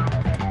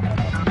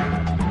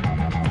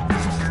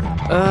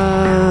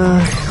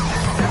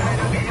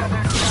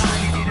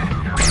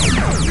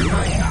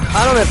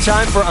 I don't have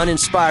time for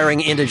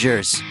uninspiring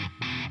integers.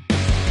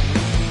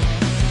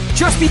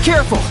 Just be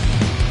careful.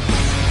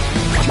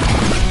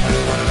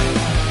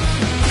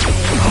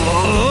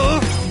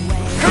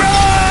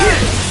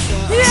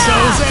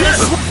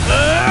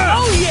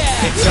 Oh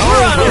yeah! It's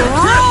We're on a over.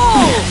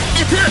 roll!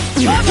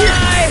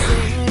 Bye-bye!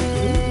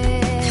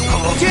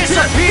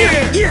 Disappear!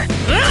 You're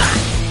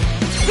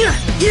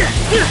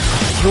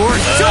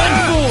done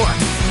for!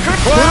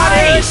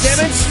 Quad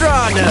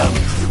demonstratum!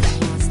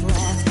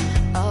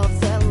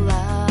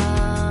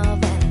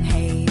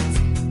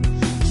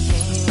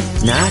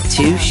 Not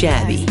too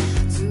shabby.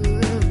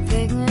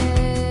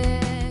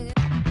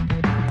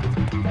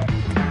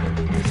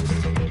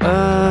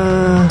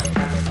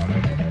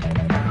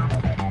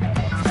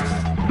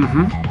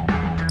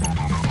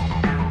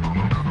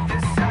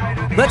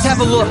 Let's have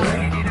a look.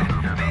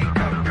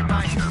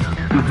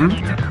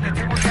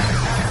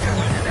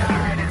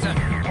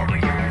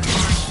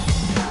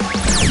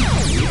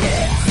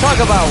 Talk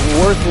about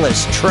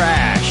worthless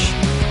trash.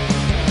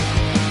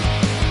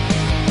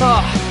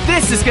 Oh,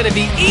 this is gonna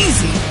be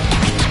easy!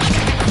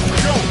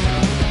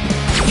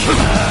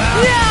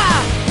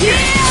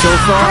 So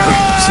far,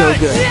 so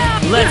good.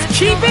 Let's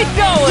keep it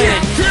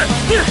going!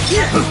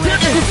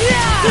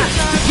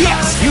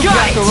 Yes, you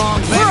got it. the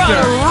wrong We're on a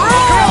vector.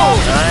 roll!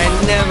 I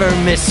never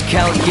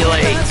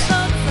miscalculate.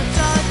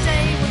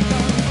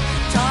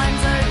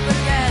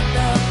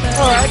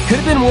 Alright, could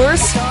have been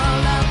worse.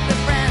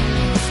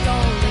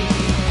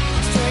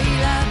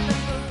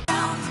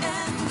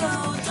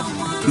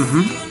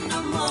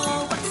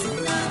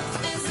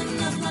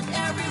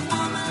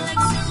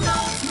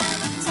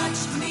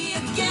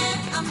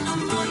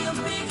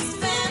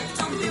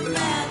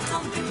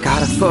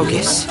 Gotta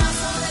focus.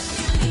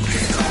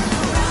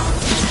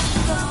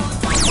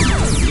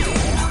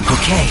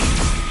 Okay,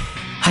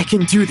 I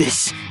can do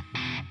this.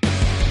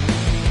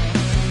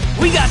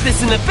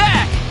 this in the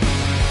back!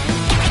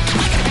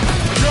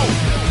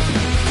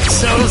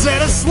 Settles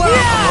at a slow!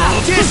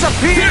 Yeah!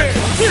 Disappear!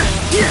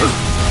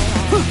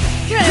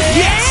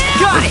 Yes!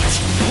 Got it!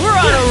 We're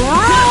on a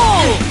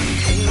roll!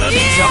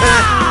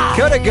 Yeah!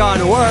 Could have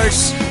gone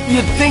worse.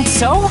 You think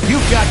so?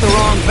 You've got the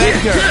wrong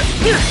vector.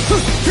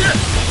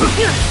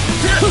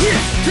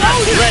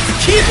 Let's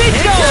keep it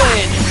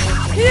going!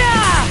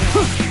 Yeah!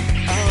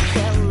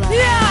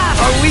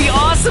 Yeah! Are we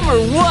awesome or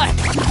what?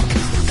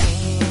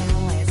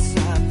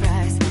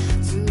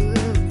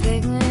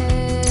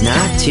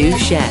 Not too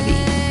shabby.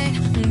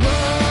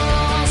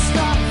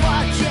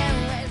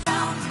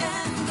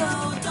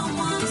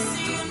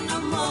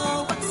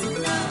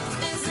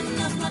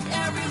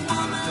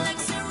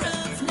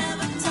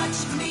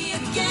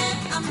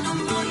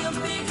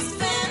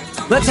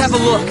 Let's have a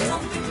look.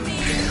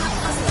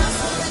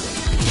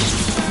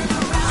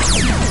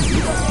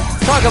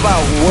 Talk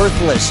about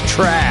worthless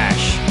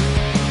trash.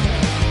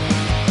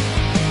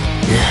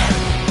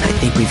 I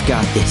think we've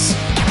got this.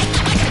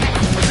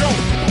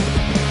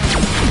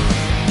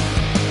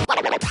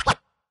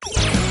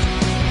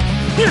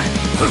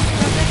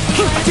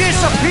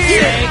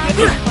 Disappear!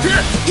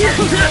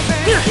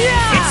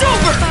 It's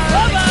over!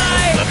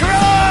 Bye-bye!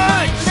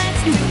 Crunch!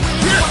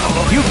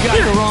 You've got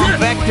the wrong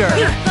vector.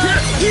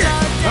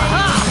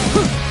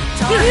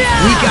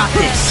 We got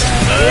this.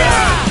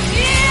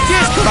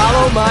 Just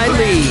follow my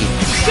lead.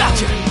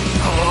 Gotcha!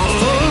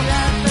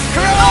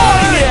 Oh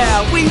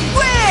yeah! We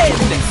win!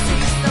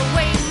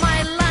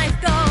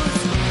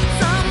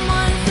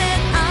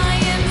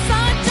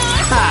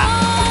 Ha!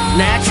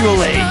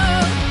 Naturally.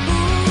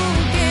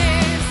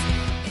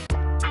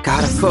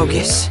 Gotta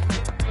focus.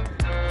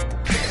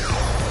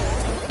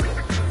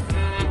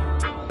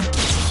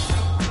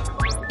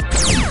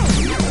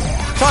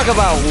 Talk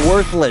about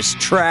worthless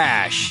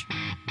trash.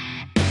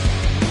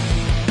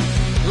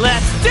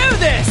 Let's do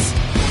this!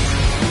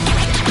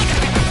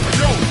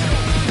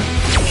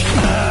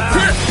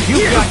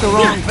 You've got the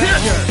wrong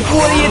vector.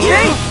 What do you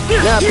think?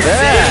 Not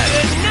bad.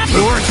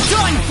 You're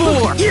done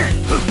for!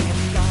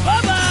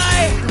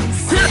 Bye-bye!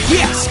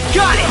 Yes,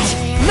 got it!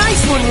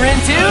 Nice one,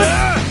 Rintu!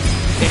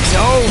 It's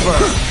over.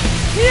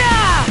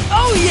 Yeah!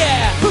 Oh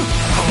yeah!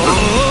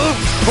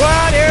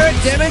 Quad era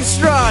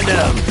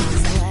demonstrandum.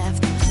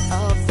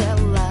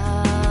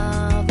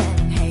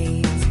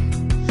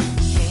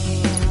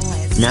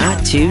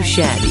 Not too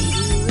shabby.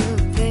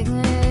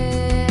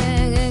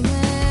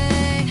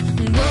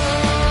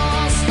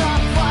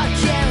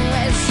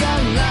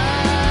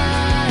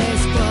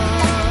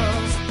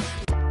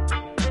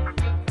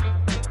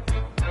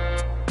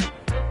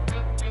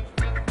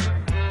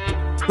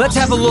 Let's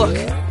have a look.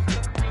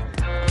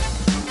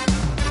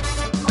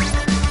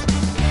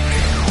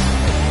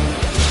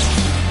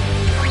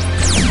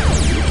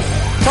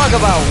 Talk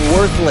about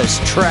worthless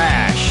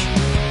trash.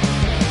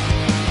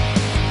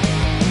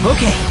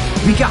 Okay,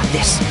 we got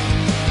this.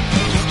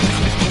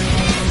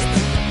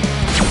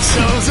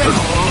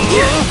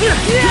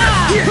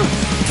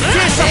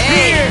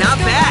 Disappear! Not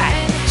bad.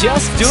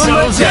 Just doing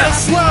my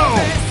best. slow.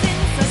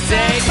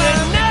 Say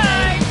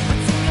goodnight!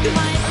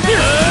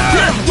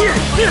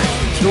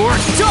 You're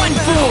done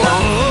for!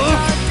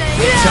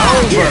 It's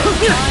over.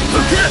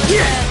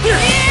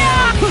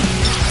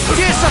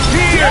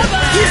 Disappear!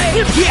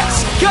 Yes,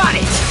 got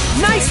it!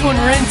 Nice one,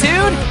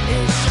 Rintude!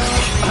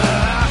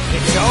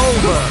 It's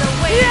over.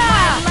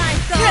 Yeah!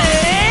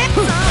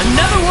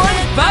 Another one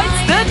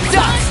bites the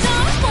dust!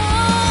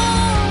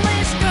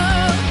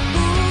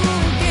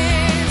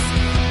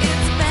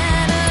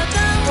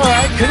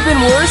 Alright, could have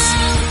been worse.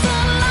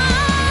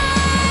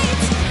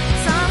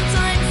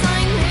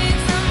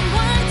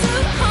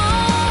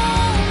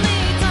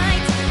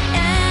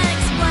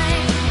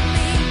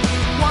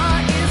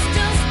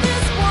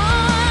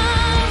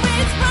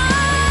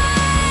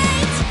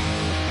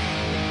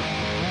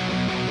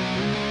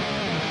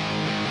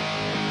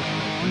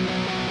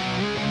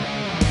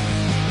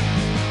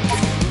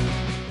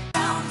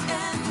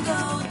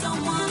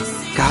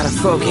 Gotta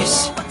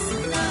focus.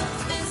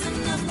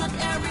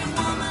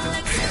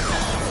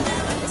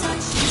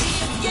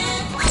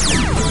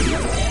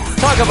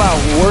 Talk about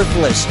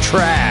worthless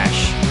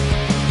trash.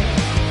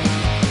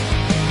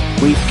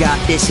 We've got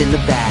this in the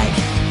bag.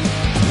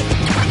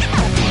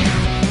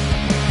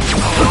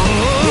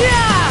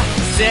 Yeah!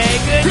 Say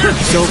goodnight!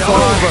 So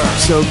far,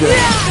 so good.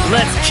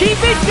 Let's keep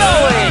it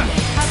going!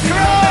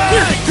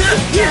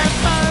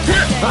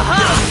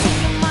 Aha!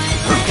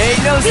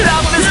 Ain't no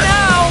stopping us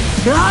now!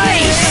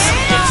 Nice!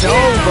 It's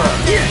over.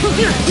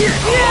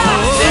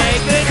 Say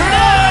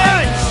goodnight!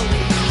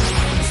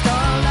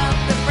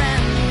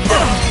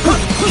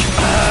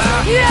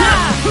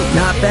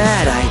 Not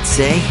bad, I'd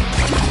say.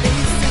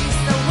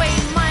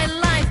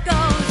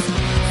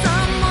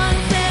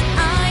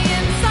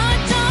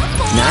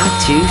 Not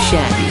too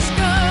shabby.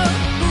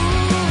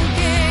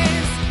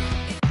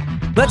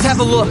 Let's have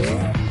a look.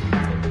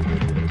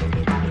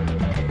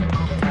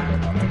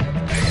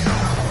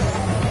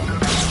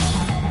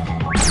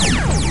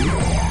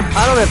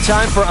 I don't have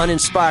time for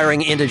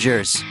uninspiring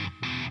integers.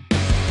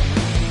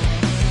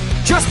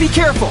 Just be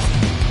careful.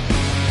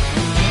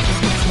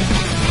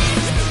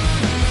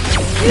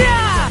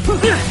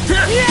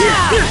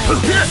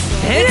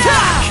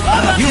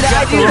 You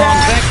got the wrong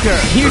vector.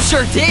 You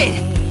sure did.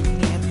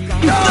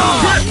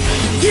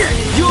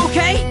 You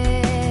okay?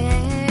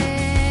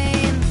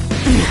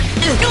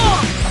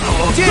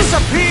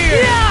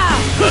 Disappear!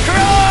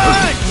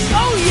 Crunch!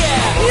 Oh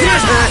yeah!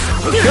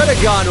 Could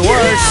have gone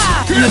worse.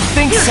 You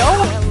think so?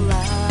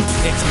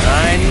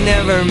 I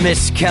never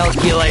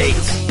miscalculate.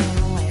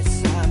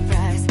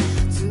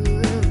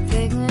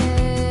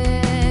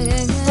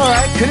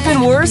 Alright, could have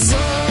been worse.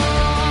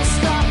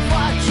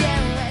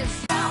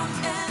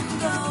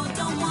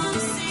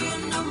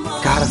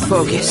 Gotta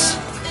focus.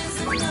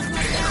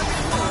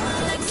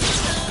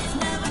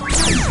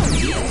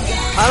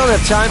 I don't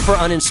have time for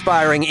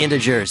uninspiring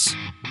integers.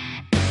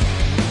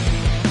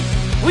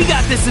 We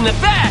got this in the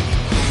bag!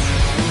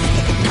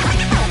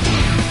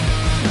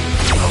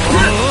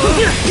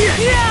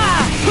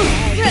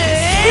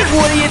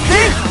 What do you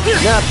think?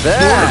 Not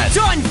bad.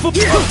 Done for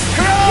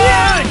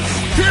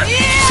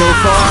So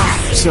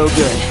far, so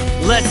good.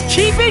 Let's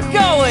keep it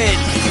going!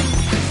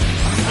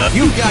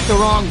 You got the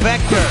wrong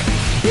vector.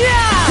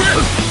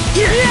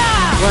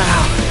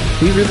 Wow,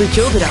 we really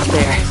killed it out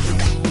there.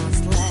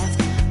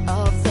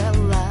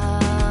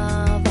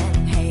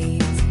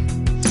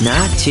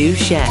 Not too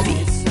shabby.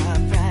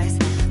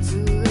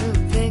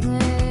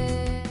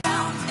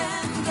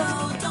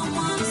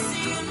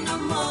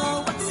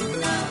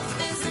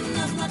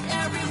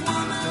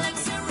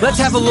 Let's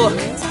have a look.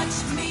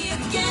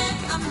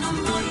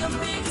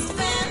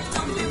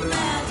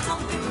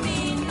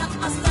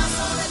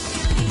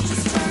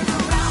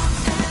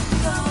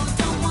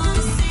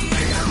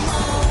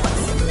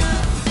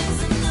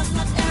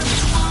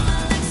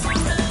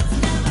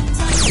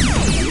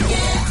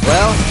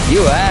 Well,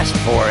 you asked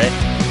for it.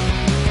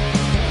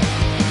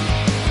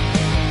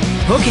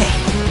 Okay,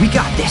 we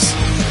got this.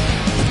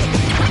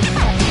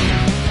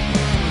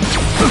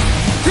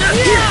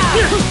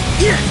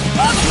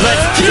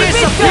 Let's keep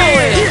it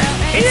going!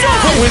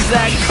 Was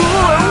that cool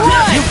or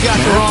what? You got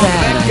the wrong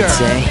Bad, vector.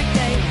 I'd say.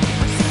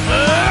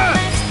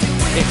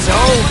 It's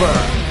over.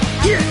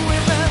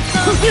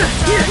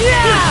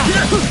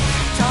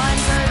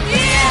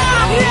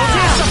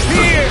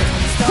 Disappear!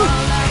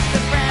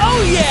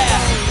 Oh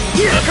yeah!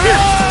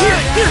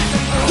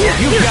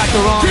 You got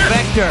the wrong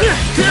vector.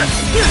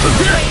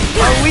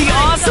 Are we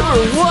awesome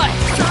or what?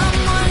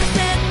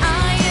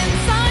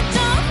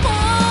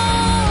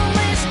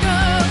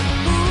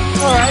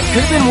 Alright,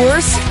 could have been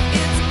worse.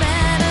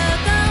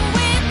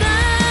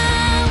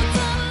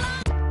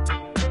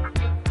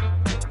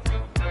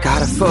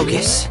 Gotta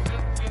focus.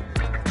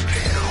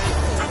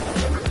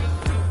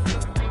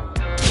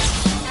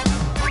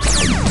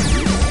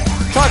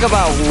 Talk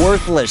about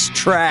worthless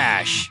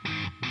trash.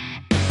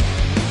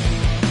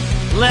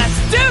 Let's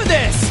do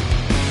this!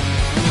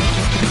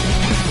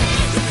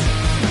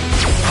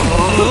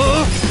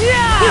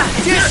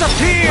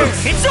 Disappear!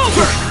 It's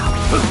over!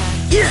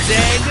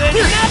 Say good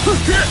enough!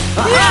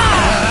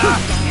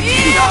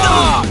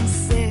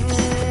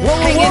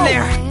 Hang in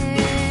there!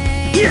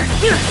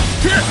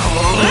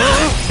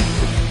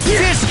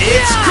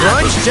 It's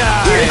crunch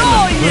time!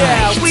 Oh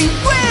yeah, we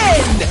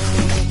win!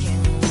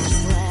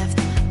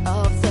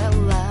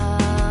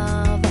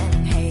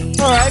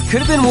 Alright,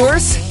 could have been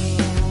worse.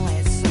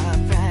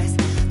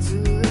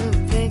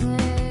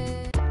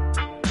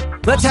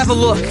 Let's have a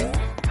look.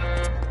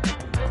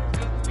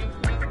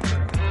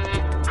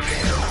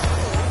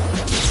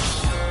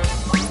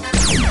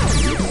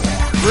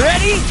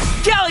 Ready?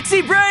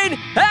 Galaxy Brain,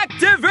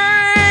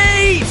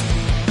 activate!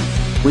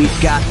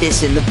 We've got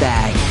this in the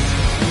bag.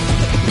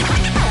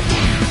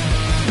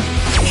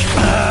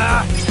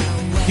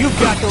 You've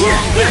got the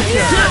wrong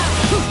vector.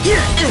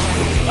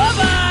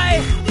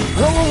 Bye-bye!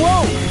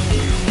 Whoa!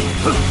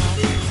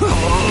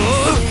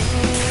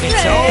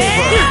 It's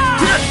over.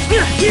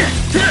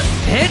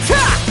 It's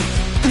hot!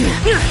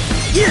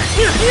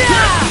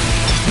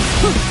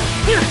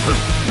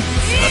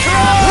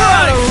 We're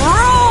on a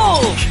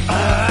roll!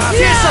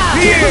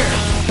 Disappear!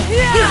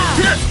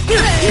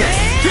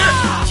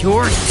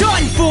 You're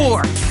done for!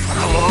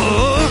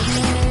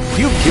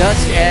 You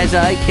just as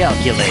I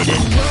calculated.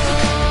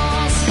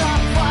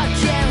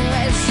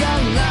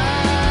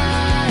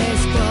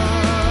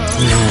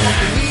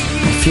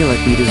 I feel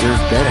like we deserve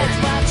better.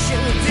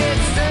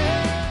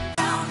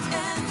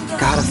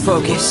 Gotta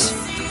focus.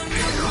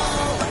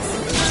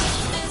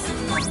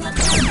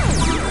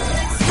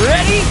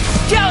 Ready?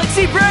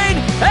 Galaxy Brain,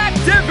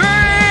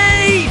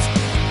 activate!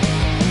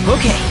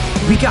 Okay,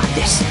 we got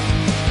this.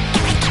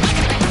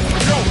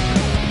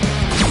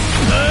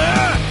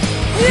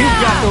 You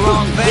got the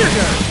wrong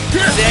vector.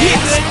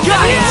 Yes,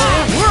 got it!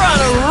 We're on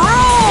a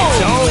roll!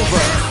 It's over.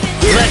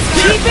 Let's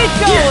keep it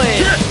going!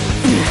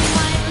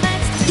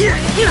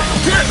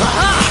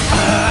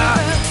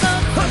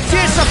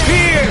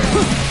 Disappear!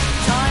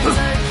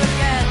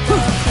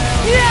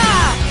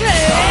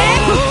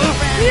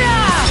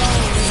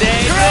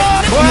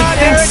 You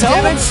think so?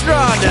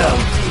 Demonstratum.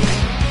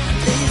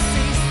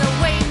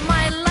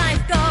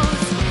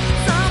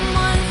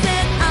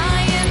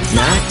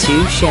 Not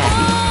too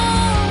shabby.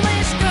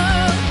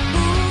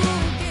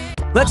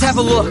 Let's have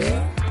a look.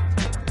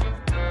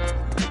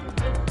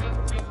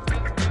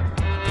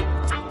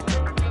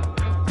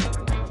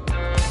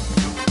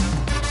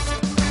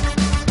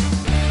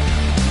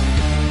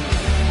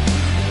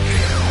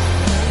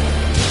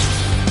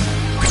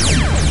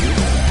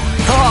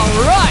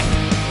 Alright!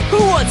 Who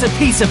wants a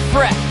piece of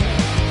prep?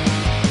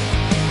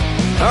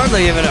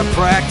 Hardly even a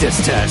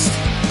practice test.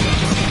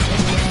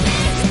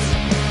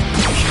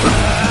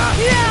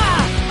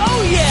 Yeah!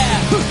 Oh yeah!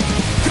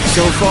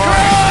 So far,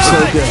 so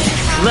good.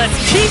 Let's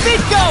keep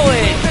it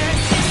going!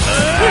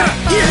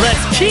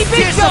 Let's keep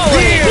it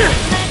going!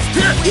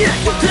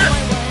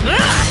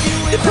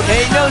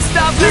 Ain't no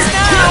stopping us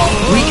now!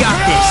 We got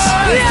this.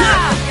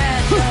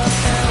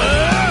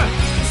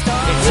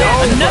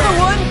 Another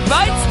one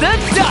bites the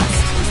dust!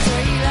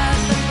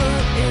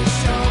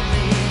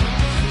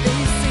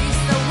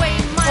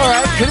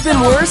 Alright, could have been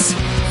worse.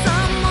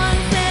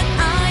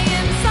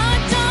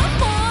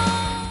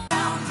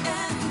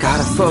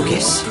 Gotta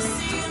focus.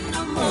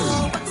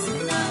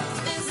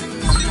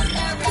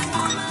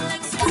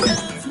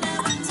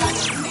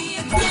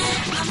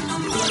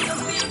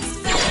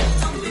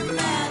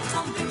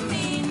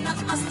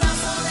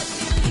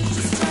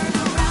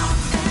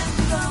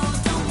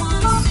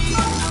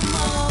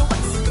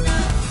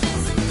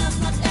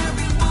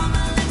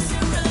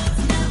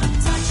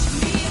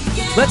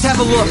 Let's have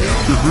a look.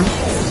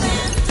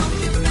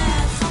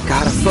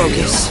 Gotta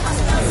focus.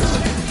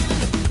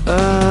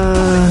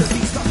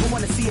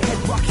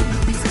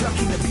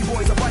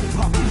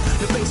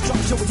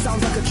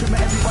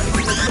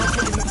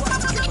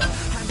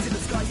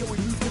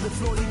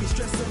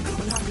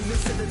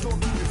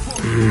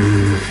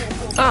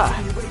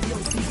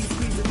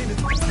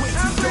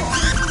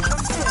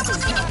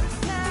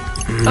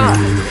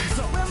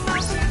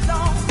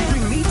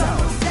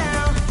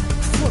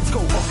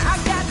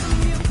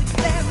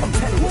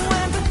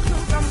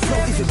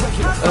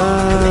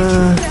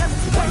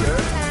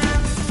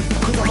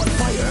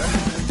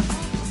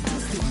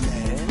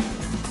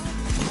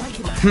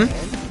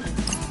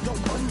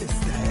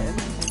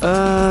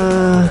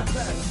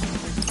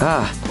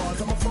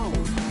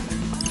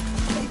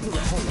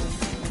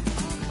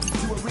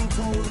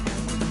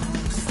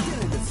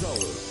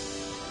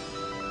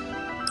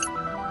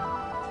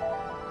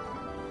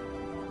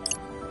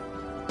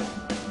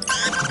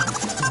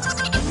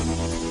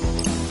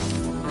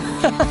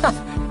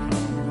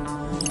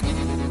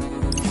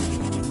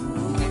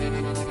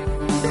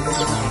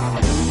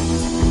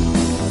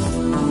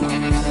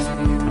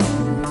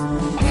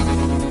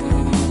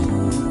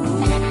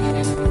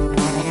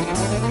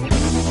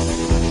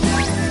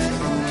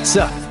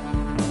 Sup?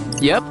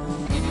 Yep.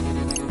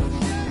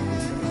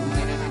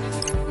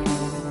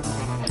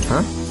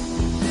 Huh?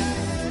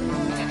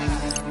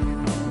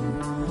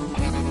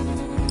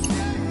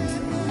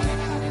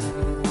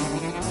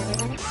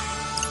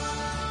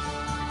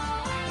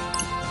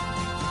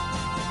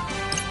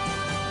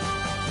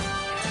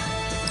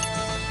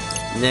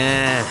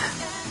 Nah.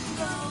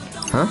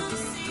 Huh?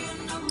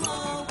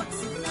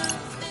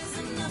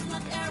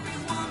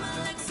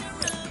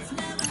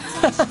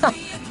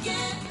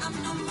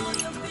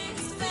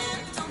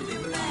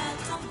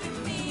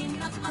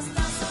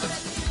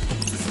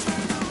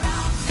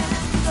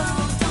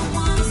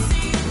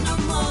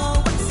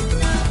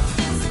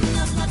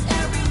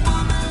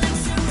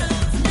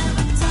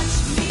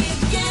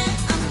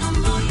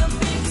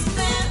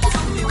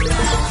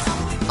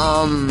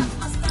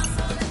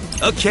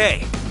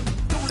 Okay.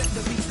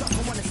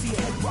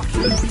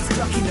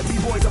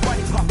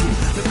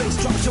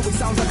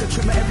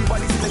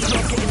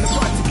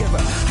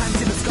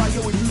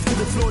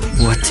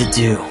 What to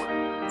do?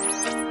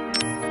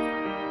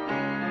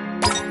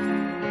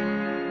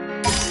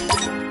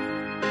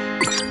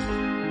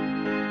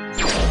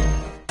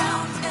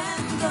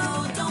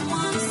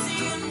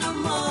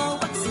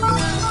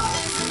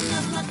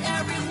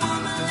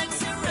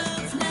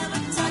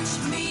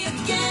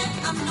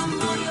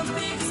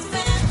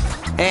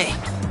 Hey.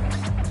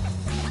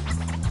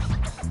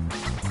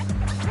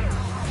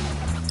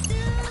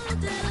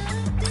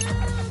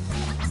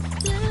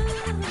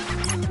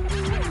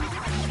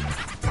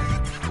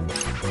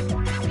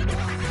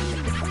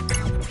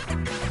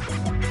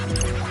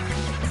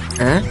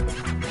 Huh?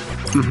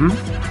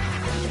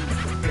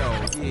 Yo,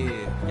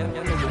 yeah. Y'all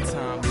know what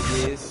time it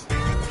is.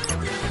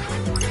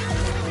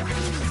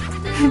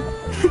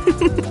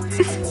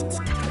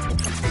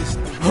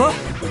 Huh?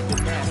 With the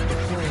master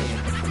plan.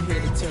 I'm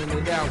here to turn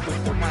it out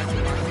with the mic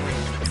in my hand.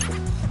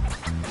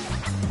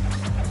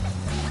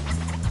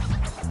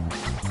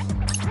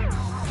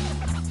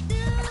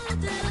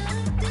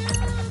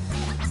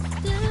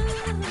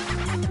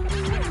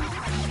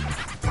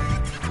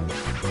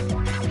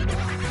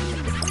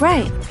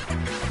 Right.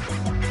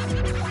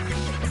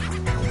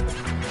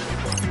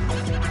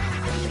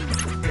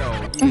 Yo,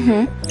 yeah.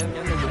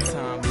 Y'all know what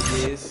time it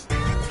is.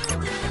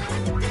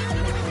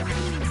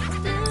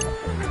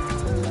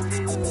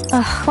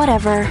 Ugh,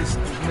 whatever. It's the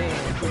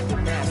man with the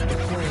master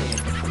plan.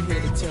 I'm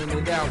here to turn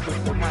it out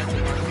with the mic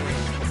in my hand.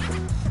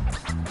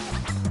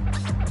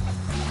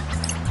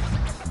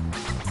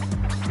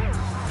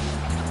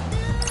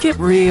 Get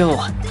real.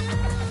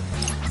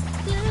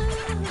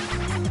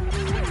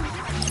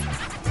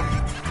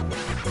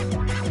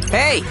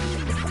 Hey!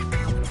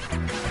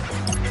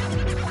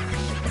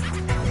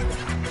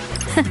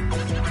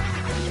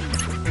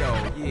 Yo,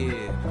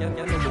 yeah,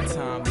 y'all know what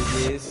time it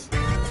is.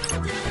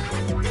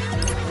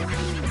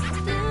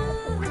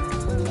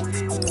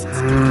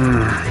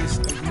 It's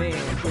the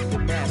man with the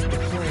master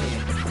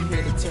plan. I'm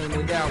here to turn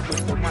it out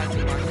with the mic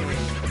in my hand.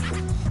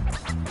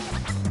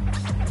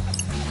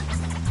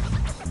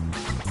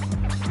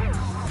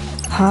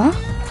 Huh?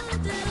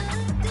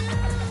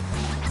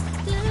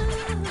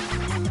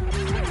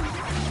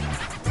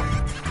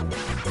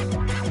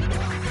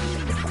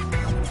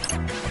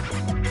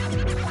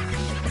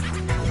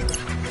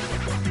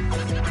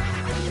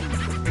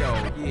 Yo,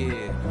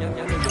 yeah,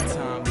 y'all know what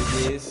time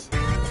it is.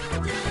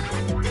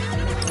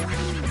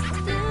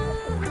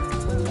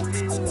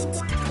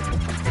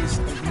 It's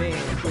the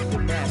man with the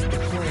master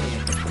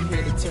plan. I'm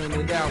here to turn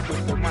it out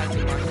with the mic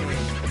in my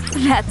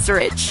hand. That's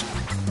rich.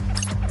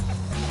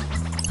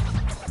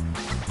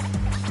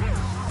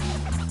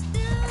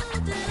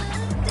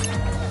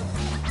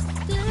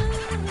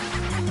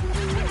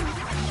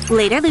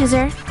 Later,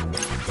 loser. Yo,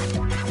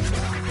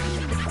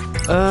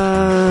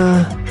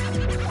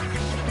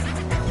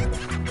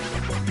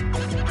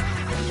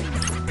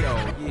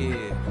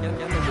 yeah,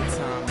 y'all know what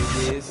time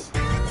it is.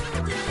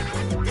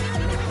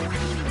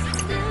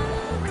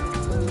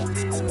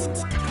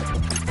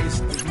 It's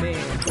the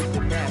man with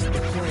the master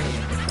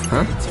plan.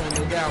 Huh? Turn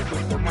it out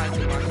with the mic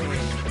in my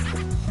hand.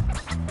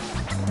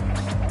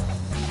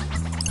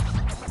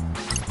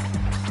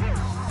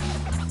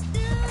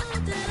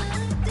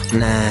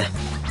 Nah.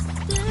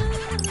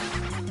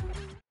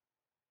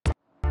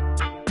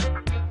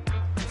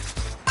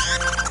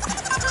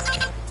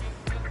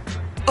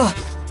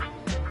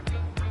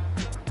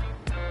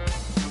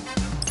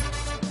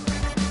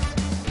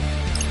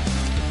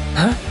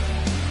 Huh?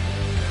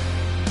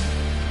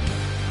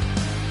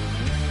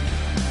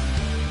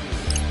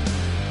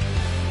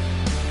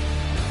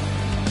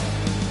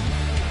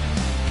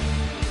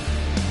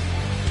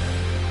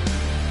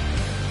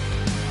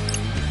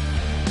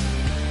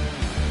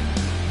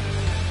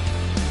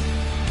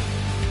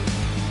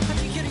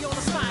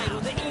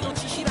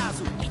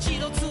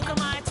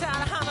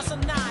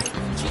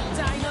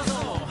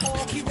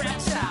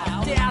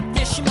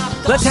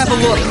 Let's have a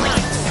look.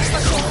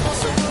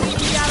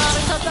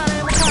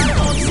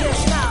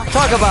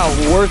 Talk about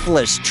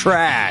worthless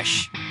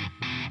trash.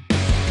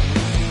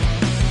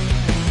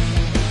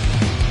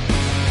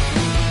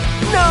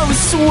 No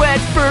sweat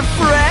for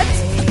Fret!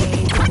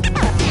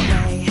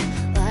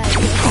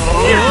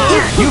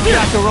 You've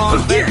got the wrong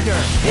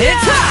vendor.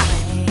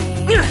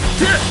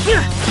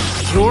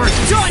 You're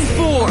done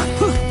for!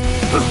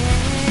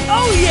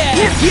 Oh yeah!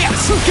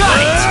 Yes, got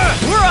it.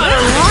 We're on a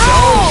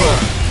roll!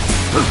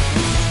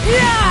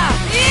 Yeah!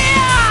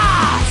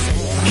 Yeah!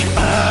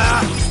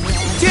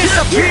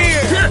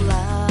 Disappear.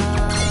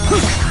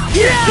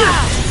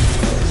 Yeah!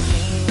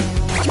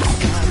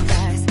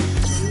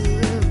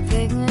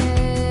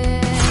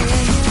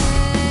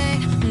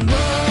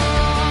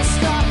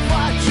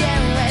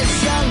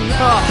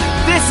 Oh,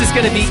 this is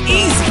gonna be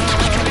easy!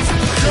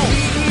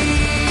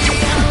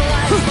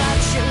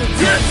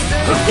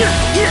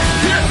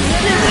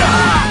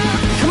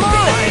 Come on!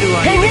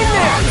 Hang in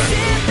there!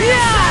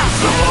 Yeah!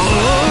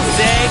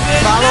 Say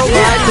good Follow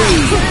my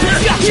lead.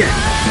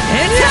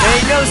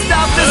 Ain't no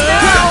stopping us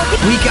now!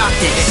 We got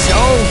this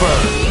over.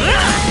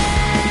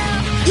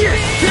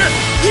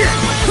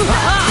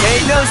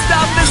 Ain't no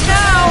stopping us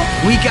now!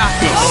 We got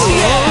this.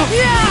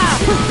 Yeah!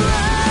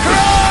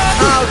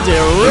 How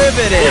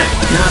derivative.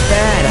 Not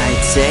bad,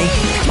 I'd say.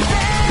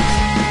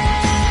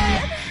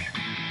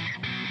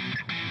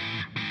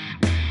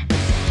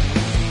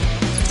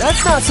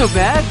 That's not so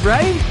bad,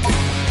 right?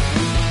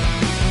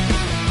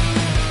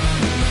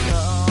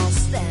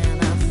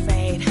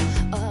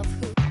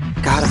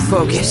 Gotta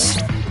focus.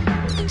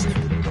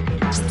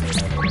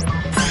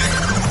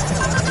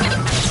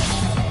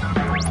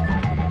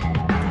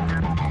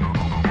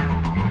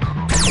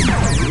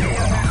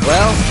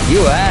 Well,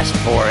 you asked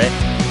for it.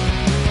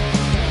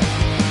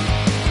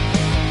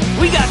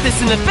 We got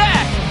this in the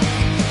back!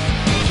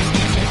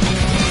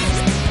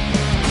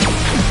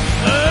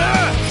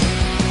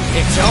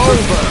 It's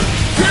over.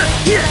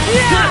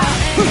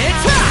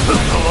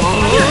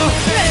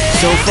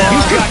 So far, You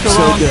got the so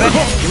wrong good.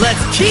 vendor.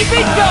 Let's keep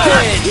it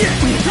going!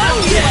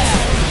 Oh yeah!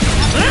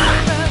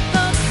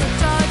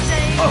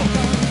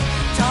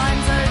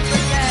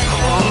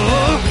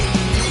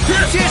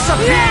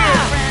 Disappear.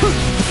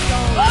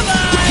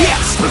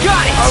 Yes!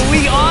 Got it! Are we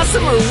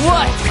awesome or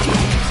what?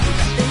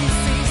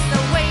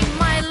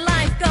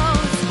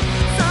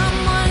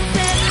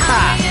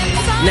 Ha!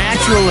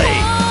 Naturally.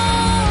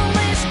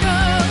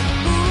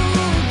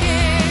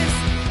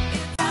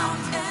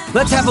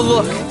 Let's have a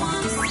look.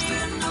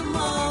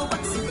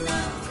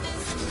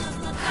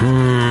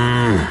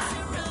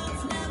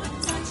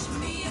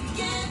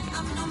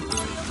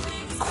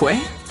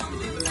 Quay?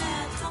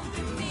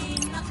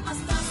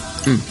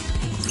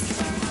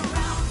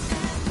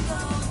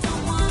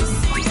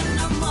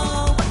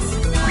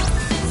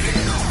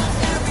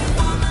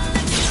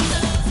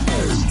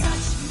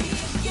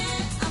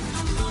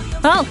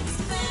 Oh!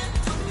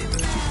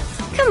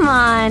 Come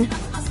on.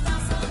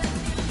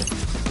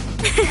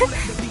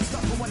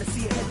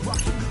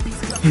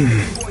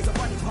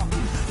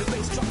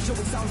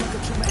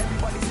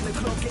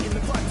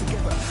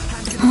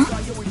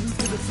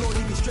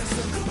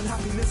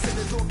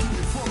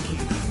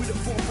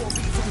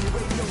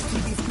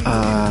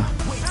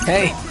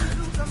 Hey.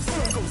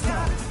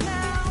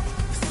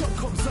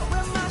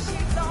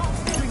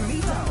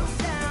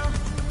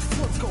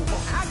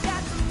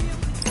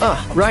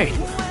 Right.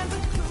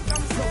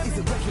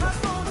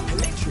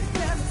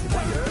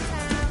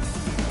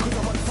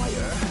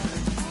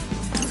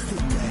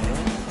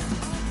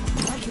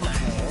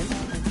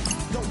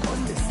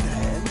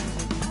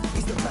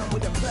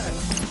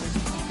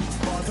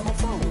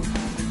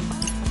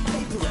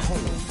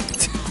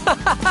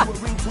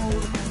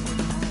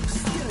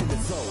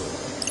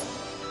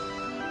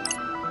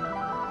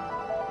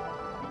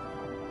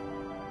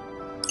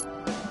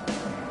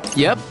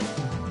 Yep.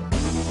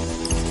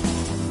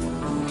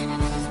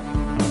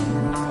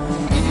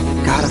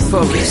 Gotta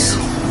focus.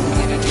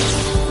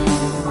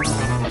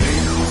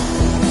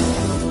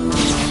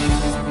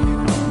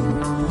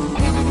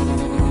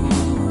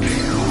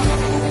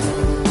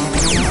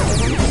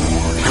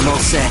 I'm all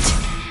set.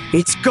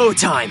 It's go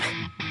time.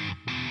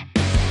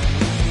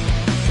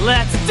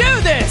 Let's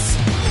do this!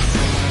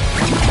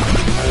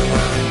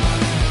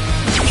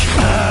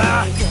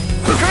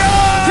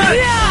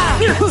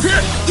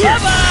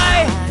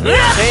 Bye-bye!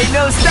 Ain't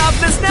no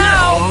stopping us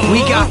now! We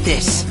got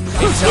this.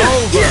 It's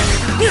over!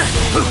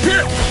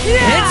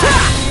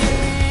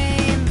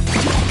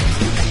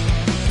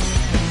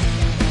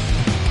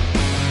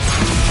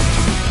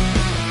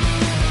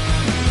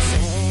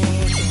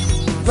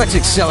 Let's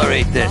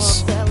accelerate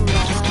this.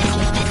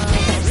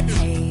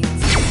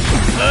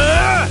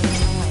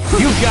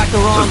 You've got the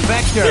wrong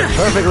vector.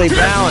 Perfectly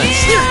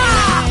balanced.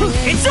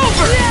 It's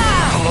over!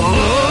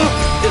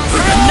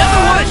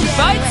 Another one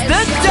bites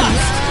the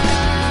dust!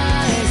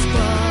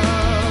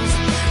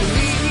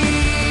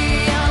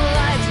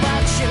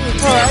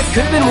 Alright,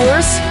 could have been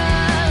worse.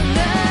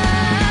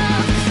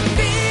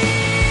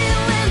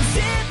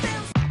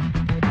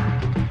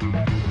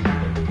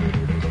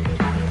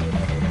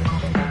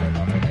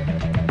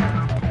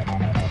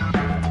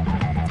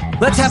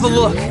 Let's have a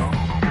look.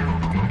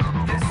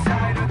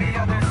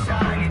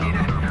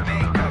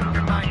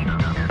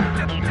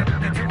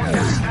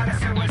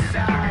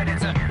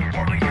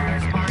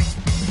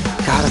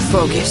 Gotta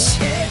focus.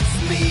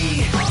 It's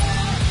me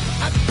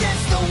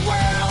against the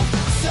world,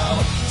 so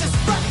just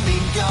let me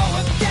go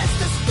against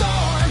the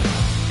storm.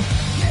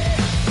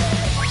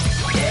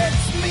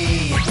 It's me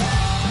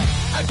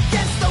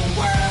against the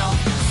world,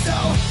 so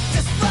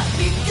just let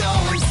me go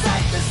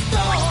inside the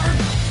storm.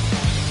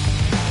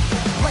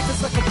 Life is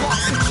like a box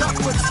of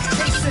chocolates,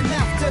 chasing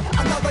after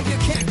another, you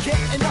can't get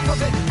enough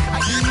of it. I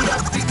eat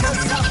up because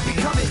I've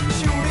become it.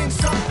 Shooting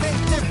something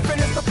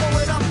different is the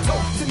bullet I'm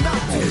told to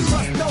not to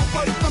trust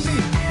nobody for me.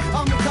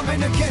 I'm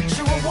coming to get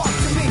you or walk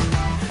to me.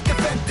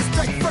 Defend the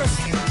strike first,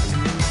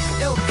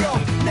 it'll go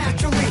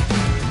naturally.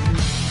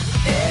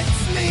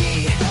 It's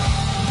me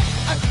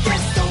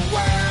against the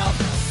world,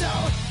 so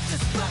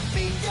just let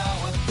me go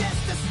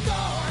against the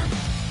storm.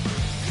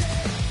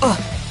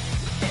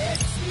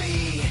 It's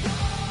me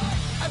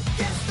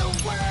against the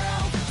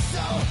world,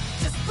 so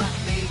just let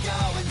me go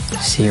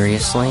inside.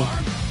 Seriously?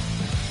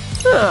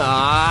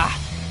 Ah.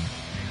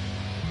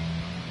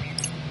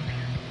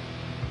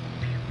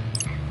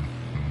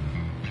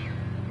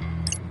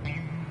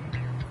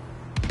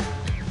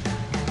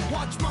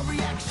 Watch my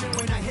reaction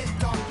when I hit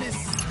darkness.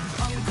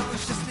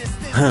 Unconsciousness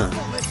is Huh. the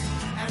fullest.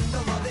 And I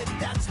love it,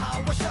 that's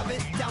how I shove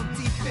it. Down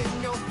deep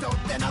in your throat,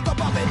 then I'm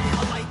above it.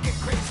 I like it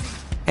crazy.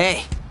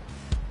 Hey.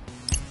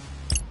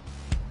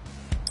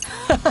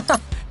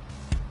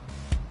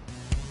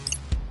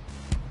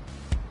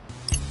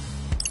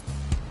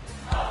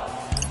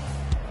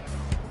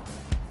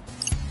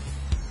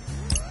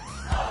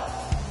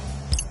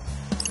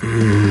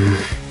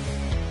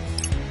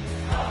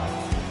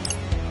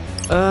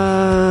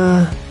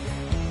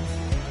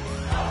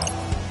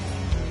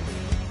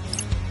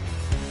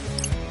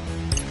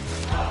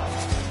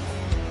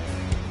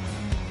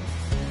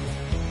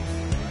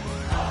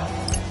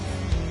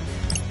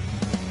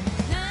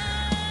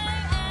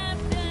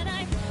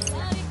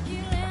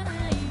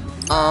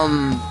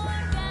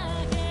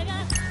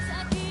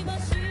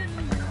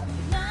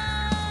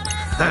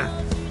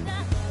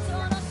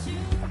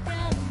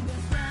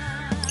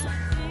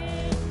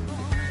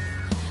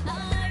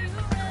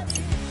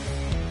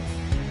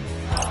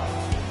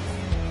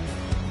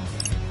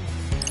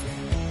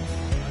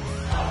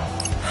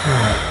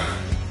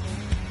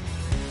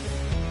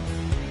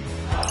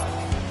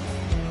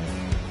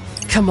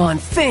 Come on,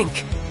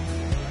 think!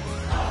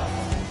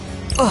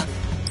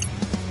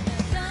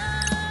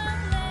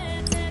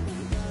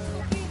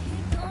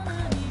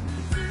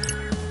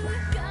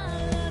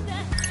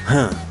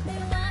 Huh.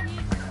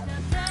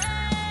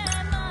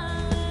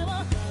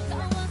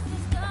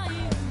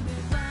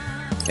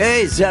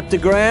 Hey,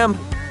 Zeptagram.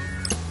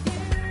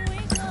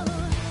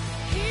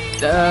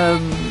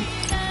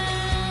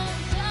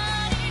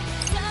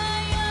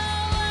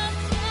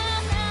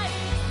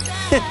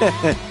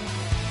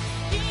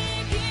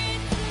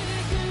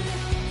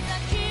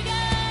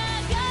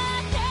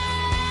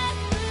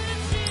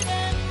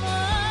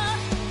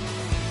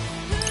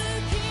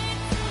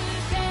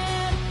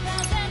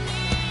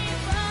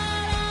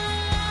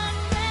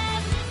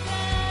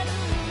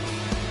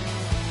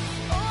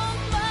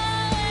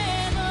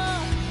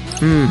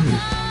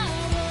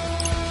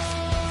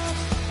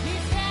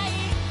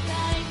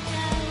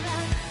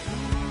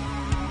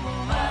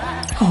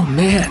 Oh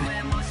man.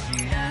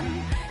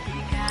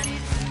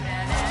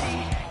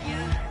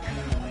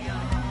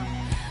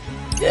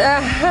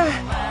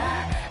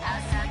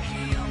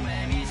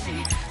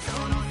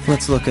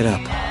 Let's look it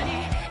up.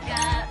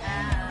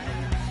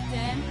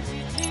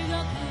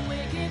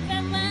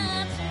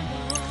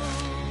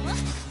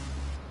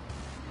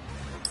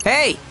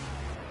 Hey!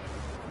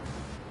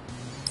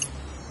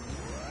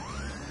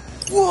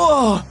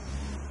 Whoa!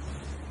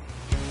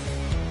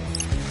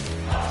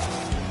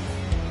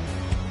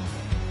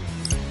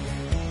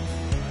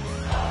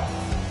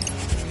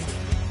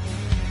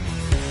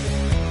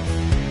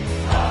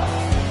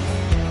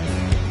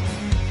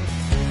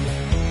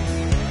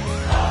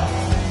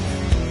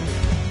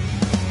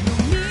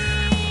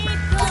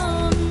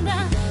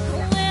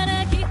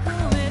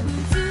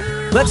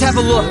 Let's have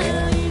a look.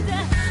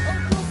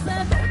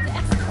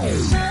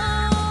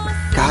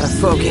 Gotta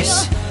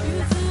focus.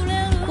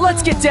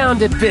 Let's get down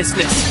to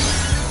business.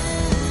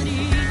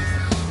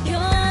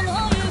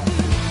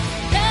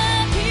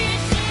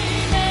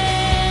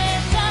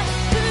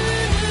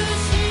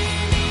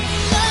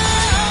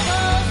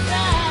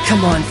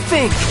 Come on,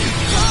 think.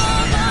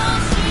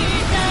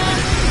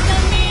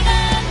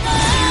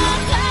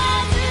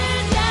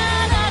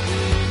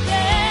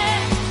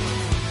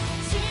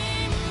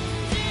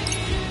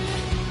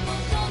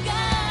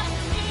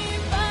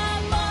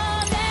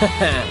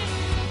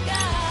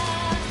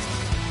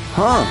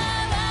 Huh.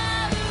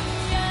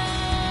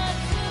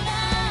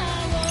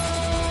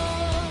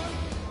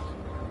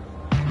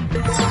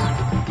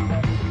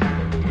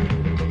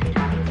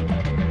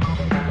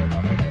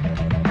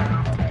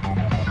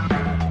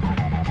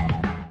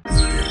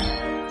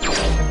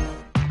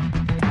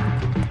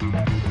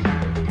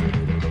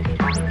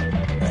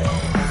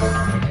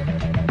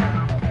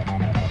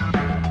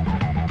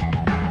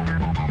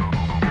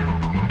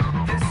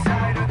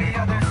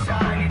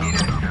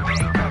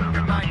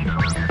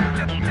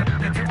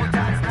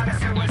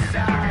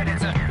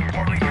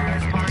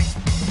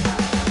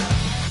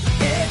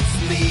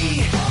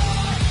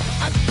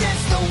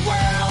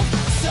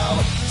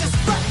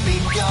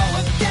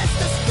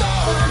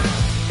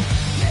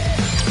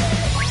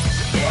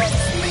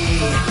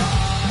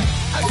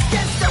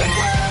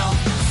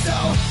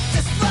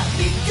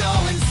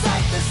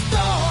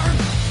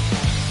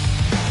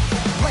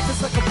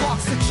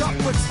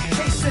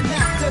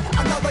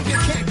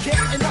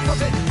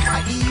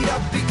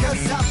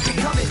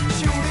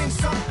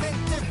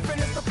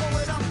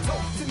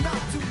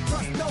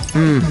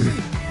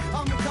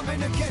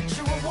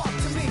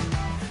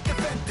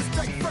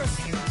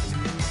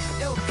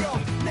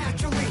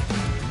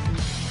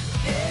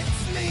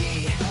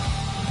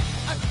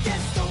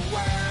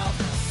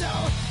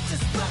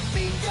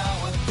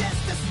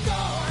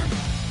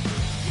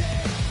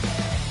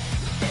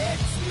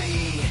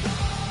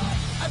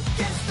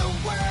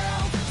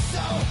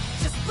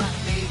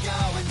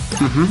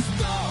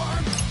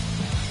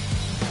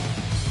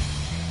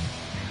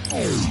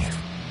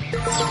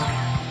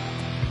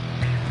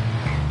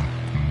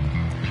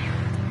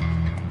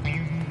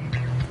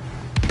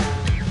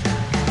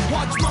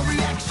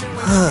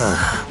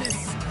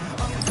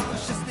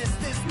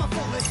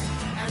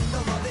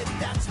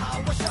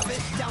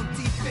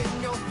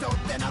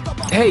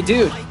 Hey,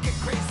 dude.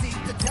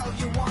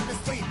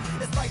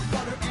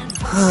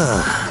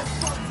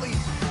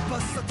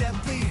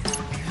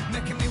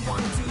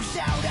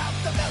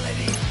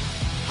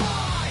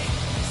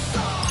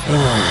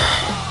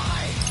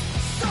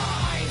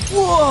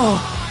 Whoa!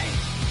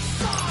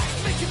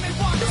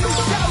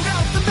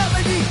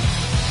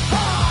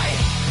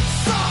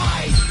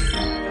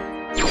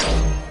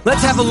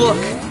 Let's have a look.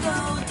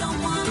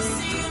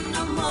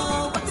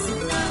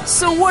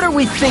 So what are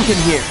we thinking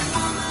here?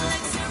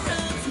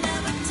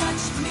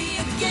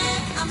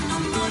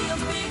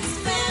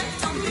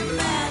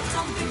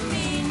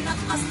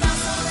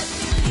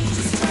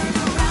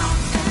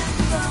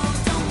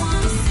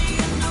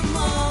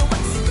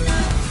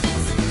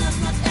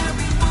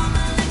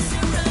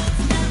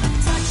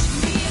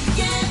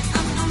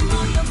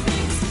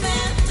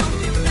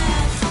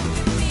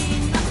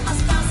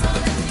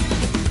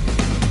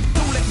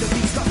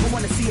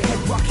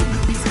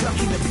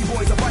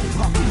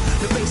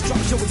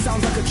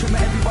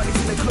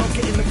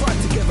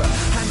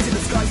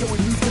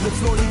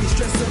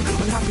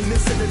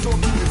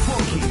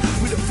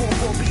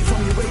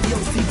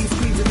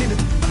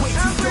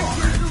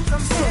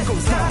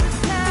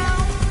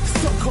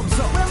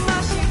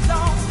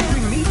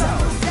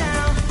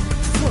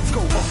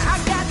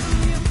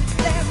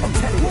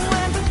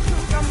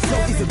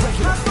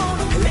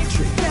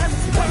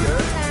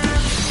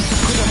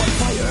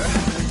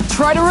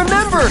 try to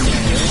remember.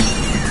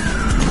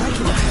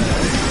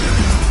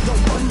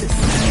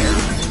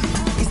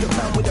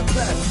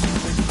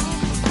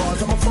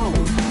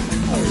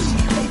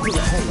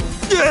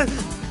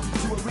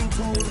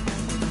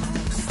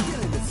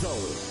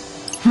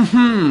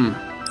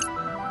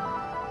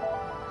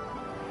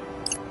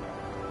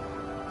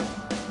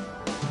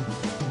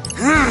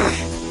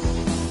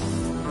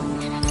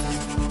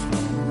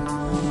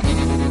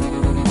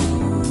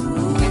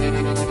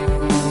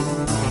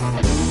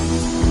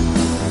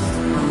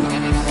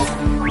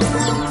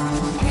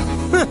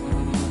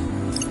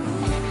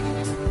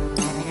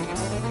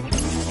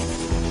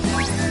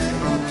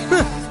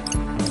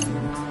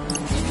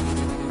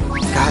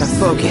 Gotta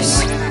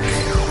focus.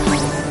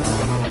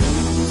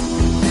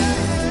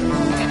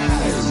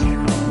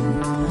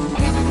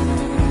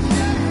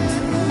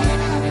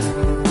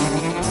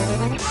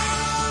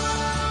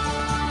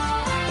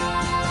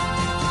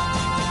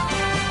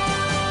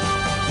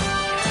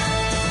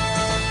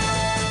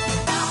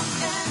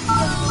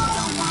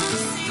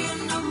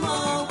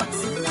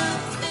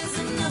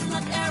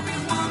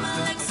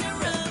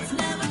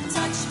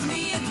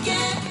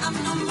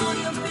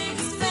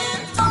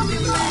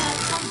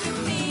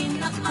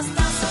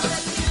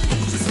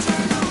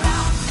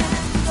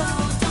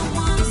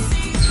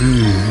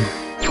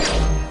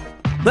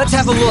 Let's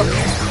have a look.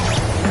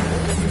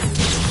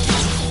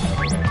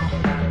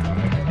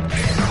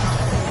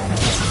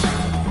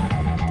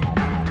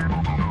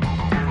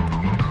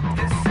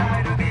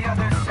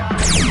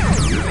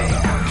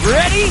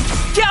 Ready?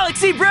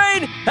 Galaxy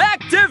Brain,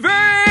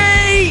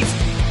 activate!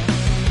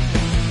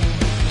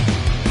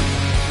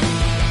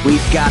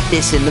 We've got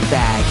this in the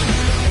bag.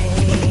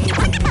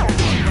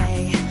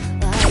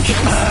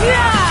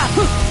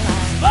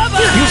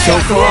 So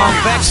far,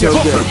 back so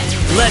good.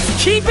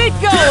 Let's keep it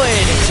going!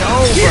 It's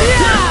over.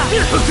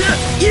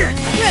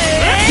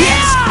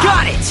 Yes,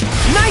 got it!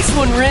 Nice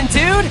one, Rin,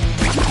 dude!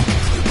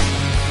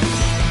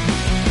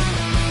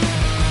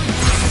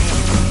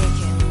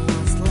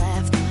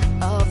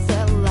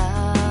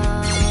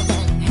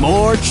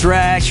 More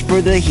trash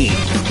for the heat.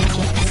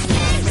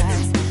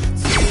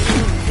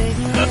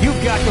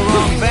 You've got the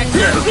wrong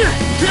vector.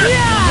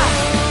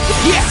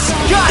 Yes,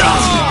 got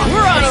it!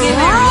 We're on a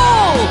roll!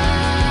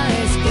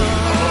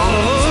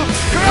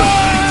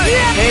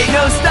 Ain't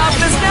no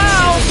stopping us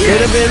now!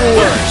 Could have been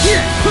worse.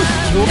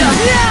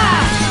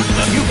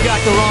 You've got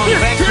the wrong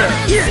vector.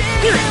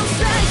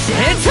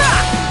 Hands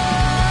up!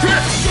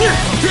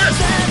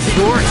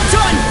 You're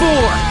done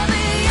for!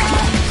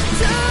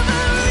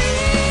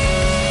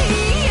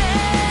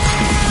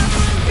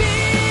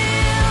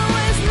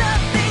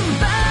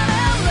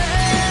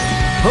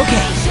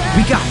 Okay,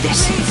 we got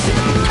this.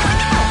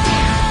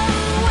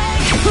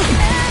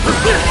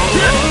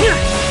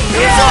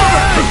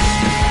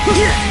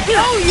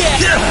 Oh yeah!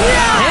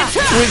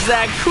 Was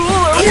that cool or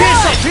what?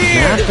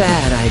 Not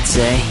bad, I'd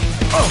say.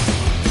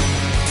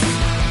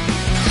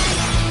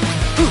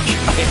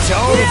 It's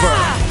over.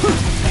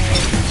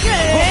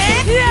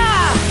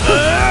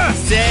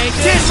 Say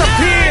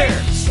disappear.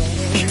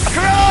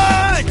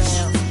 Crunch.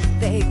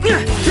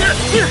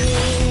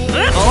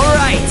 All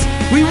right,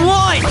 we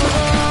won!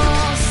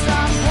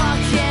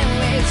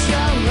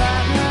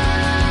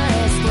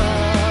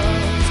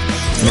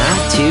 Not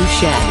too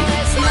shabby.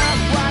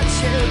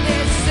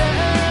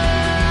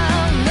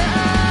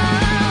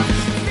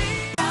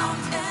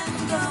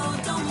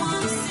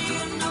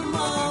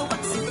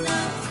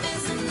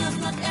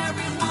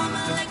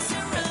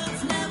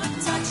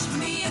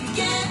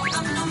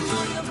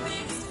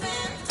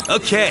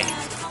 Okay.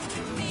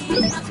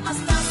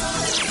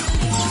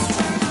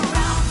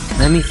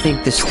 Let me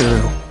think this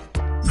through.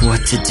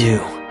 What to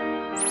do.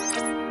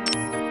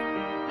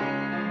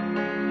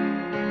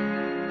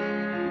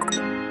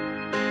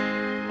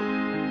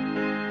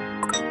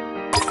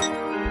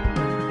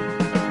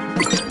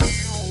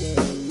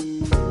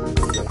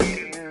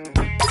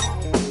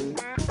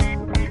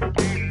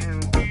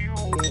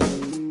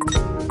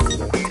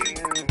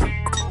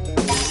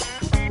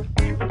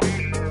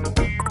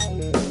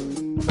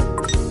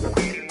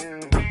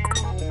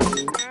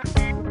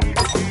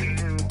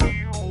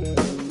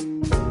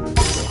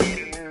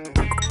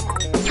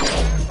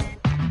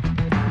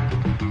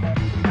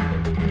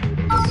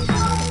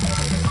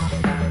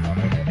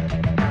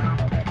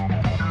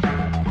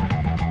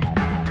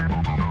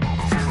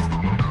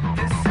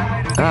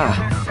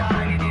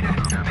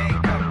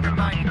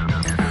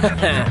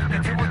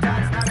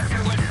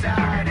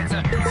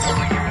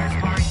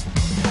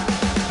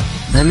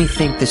 Let me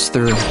think this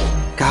through.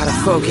 Gotta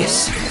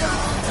focus.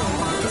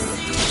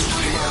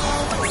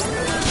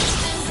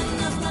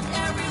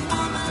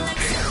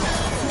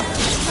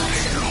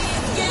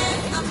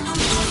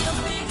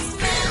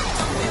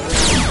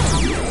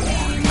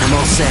 I'm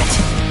all set.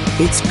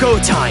 It's go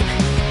time.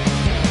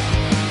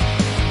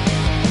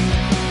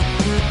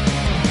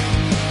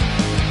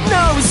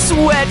 No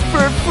sweat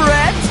for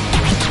Fred!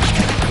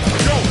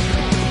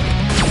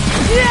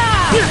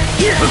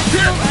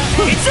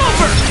 It's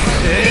over!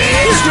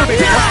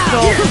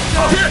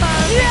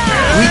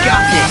 We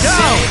got this.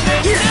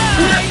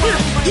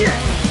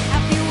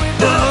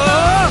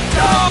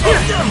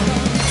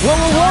 Whoa,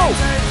 whoa, whoa!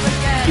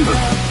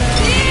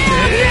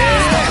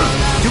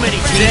 Too many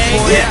teams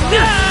for you.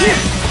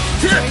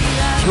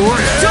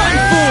 You're done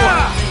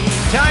for!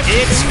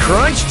 It's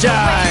crunch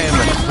time!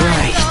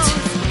 Right.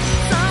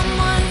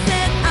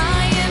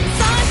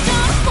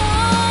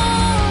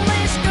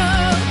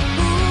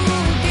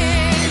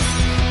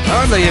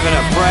 Hardly even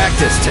a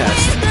practice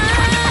test.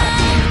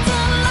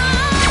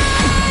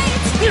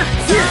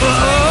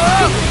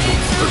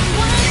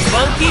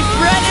 Funky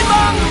Fred and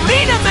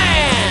Marina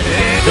Man!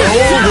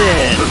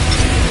 Golden!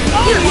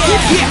 Oh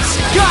yeah! Yes,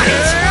 got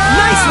it!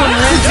 Nice one,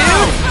 Rindu!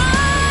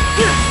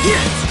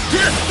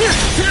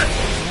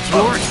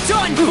 You're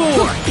done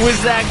for! Was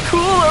that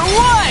cool or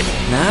what?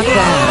 Not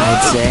bad,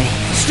 I'd say.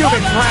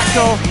 Stupid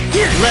Fractal!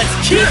 Let's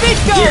keep it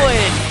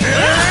going!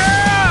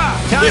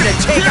 Time to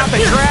take out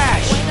the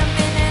trash!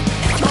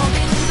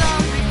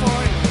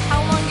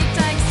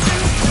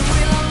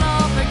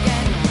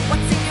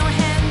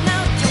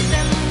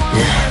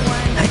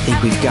 I think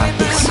we've got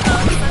this.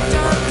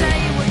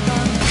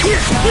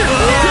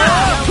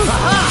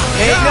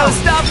 Ain't no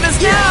stopping us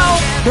now!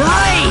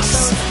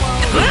 Nice!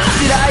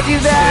 Did I do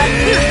that?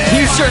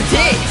 You sure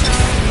did!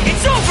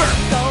 It's over!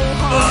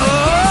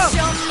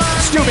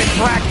 Stupid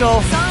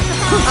Fractal!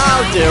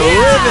 How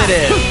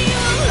derivative!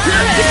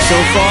 So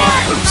far,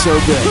 so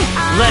good.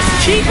 Let's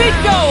keep it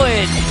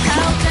going!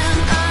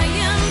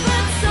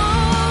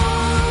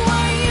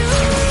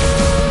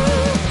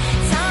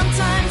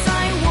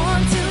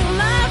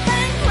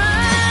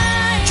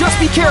 Just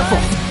be careful!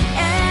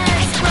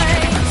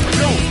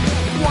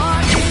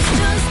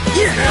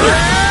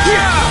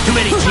 Too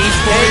many G's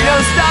for Ain't you.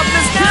 no stopping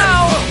us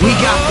now! We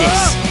got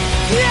this.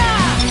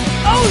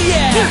 Oh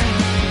yeah!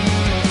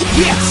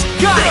 Yes,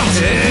 got it!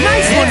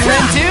 Nice one,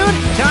 Ren Dude!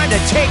 Time to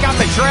take out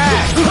the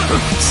trash!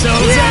 So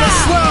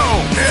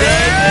slow!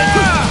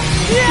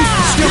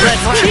 Stupid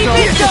Let's keep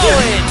Fractal! it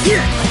going!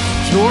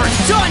 You're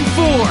done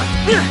for!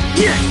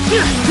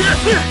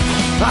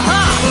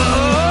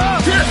 Aha!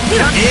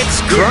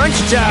 It's crunch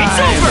time! It's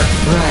over!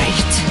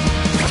 Right.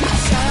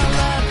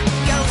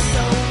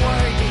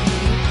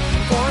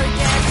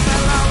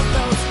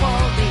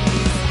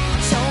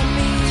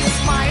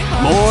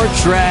 More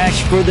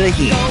trash for the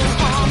heat.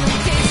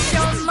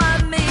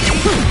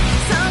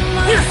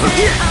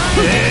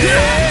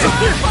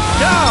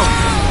 No!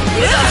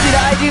 Did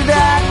I do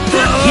that?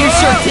 You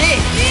sure did!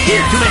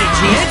 Too many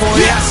G's for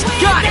you. Yes,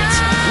 got it!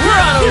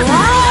 We're on a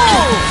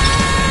roll!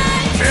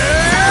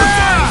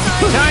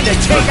 Time to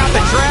take out the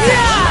trash!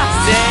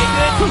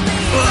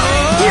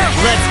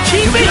 Let's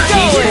keep Too it many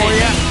G's for going!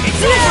 you.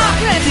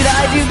 Did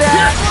I do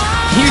that?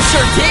 You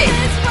sure did!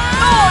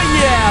 Oh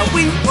yeah,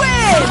 we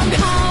win!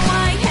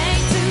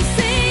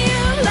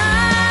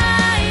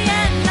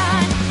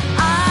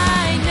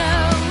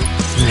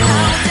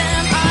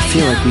 I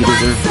feel like we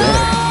deserve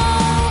better.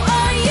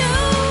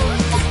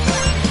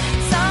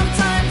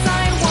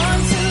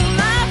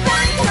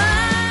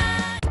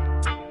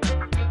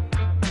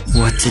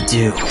 What to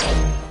do?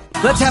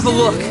 Let's have a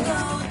look.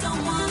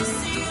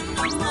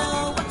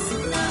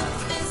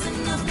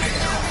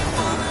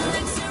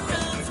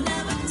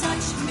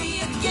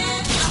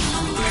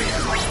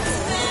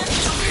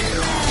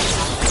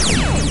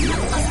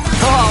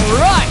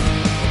 Alright!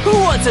 Who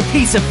wants a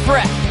piece of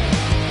Fred?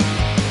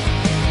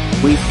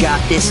 We've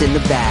got this in the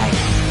bag.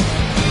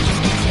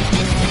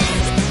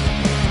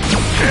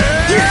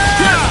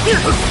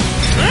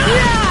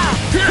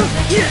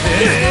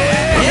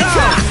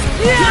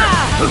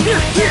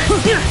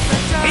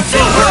 It's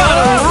over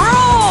on a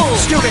roll!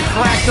 Stupid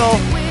Fractal!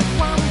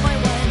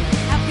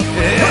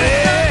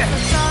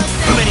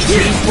 Too many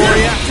G's for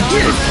you.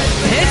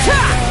 It's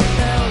hot!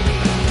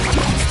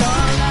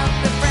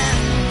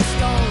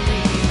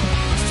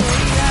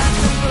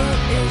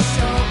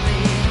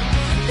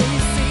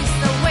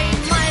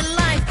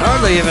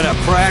 Hardly even a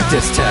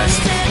practice test.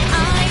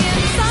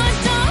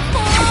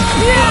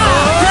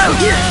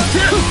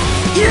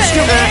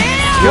 Stupid!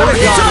 Could have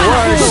gone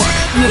worse.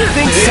 You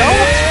think so?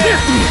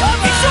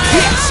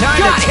 Time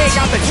to take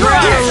out the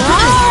trash.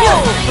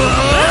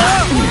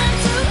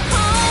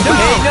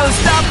 Ain't no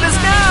stopping us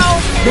now!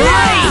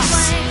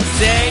 Nice!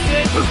 Dang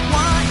it!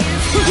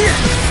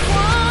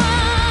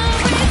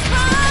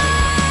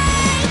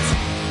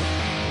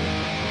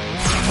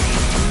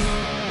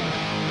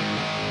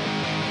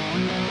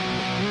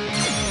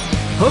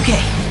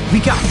 Okay, we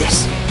got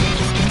this.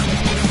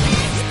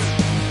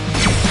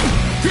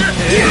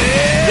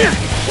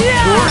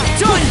 You're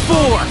done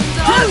for!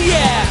 Oh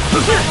yeah!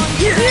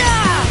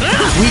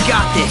 We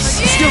got this.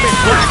 Stupid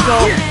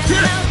Fractal!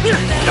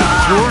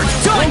 You're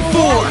done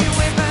for!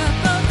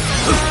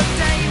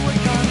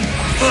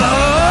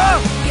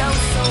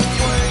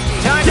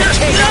 Time to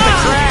take out the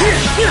trash!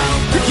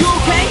 You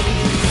okay?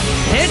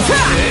 It's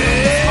hot!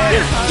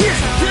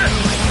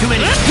 Too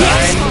many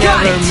Yes, I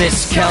got never it.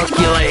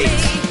 miscalculate.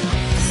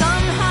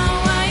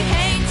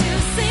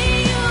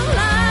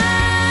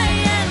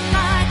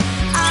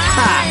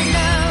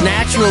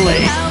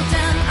 Naturally.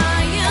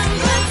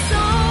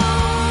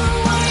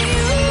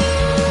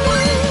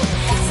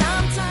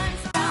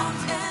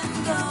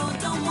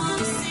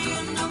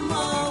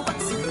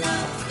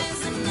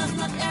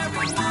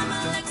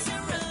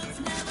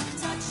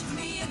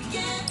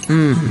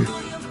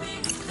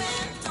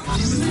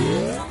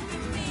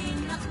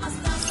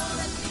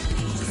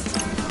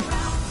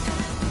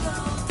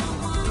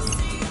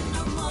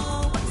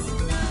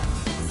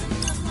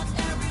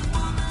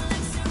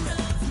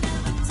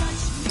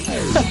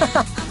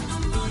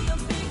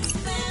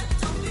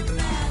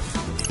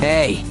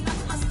 Hey.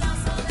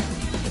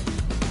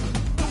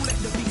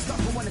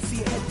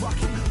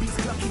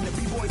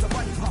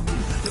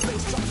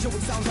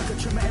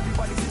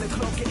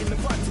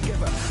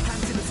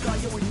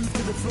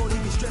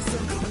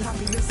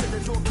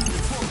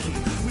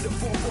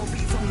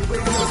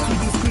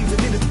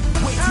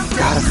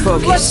 Gotta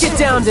focus. Let's get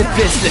down to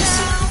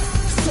business.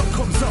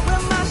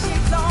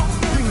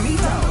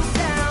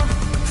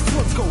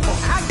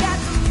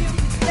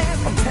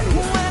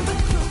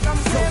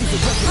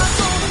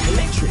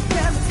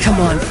 Come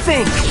on,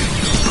 think.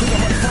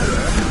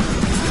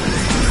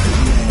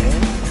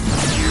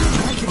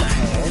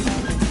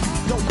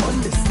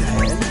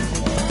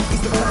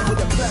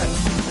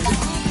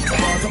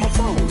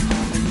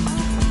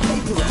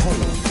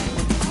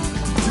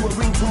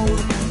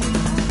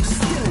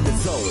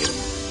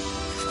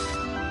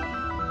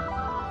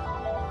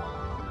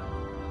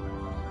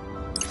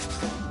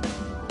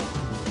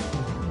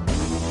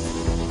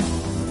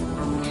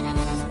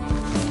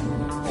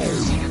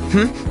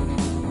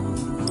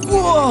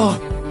 Whoa!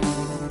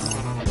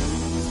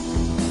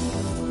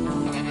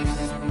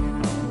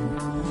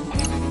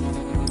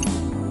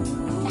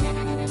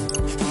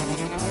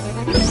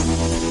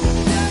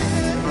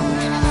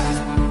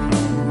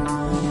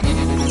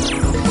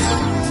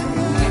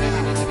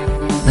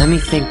 Let me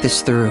think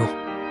this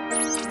through.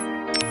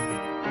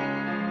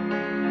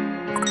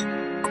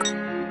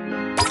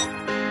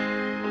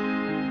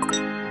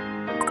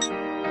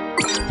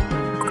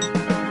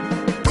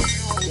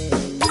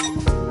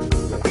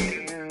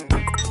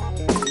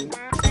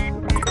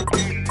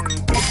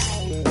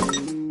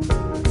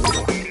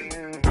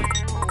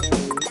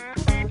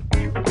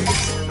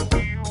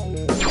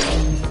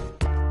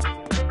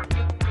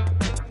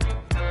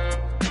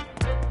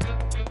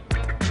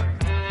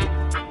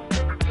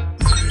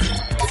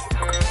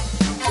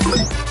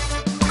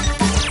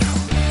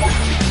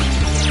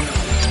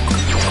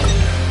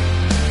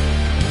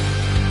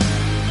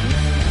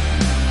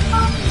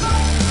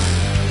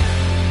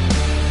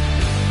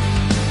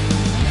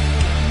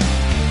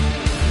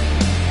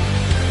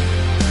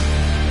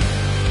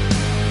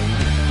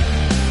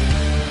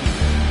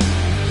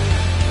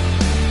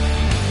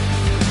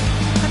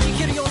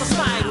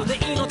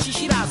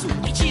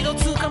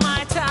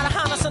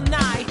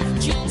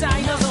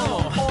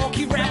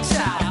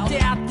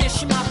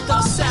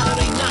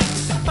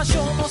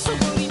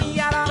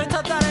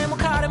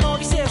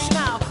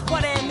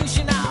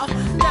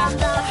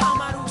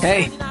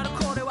 Hey.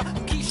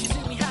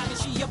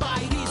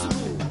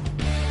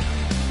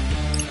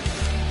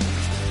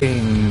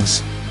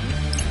 Things.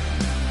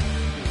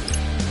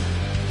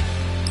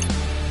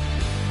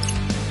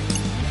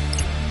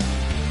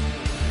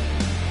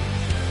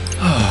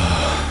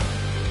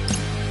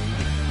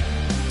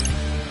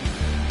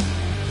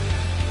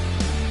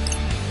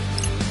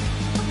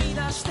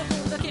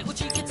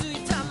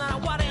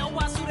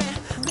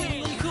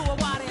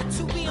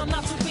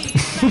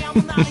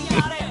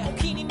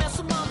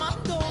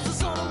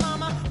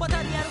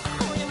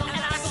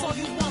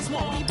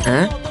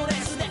 Huh?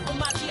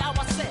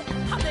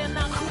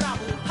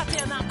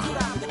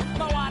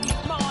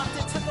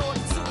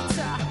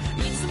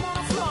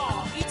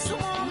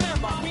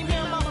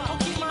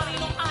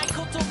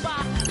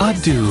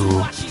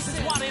 Adieu.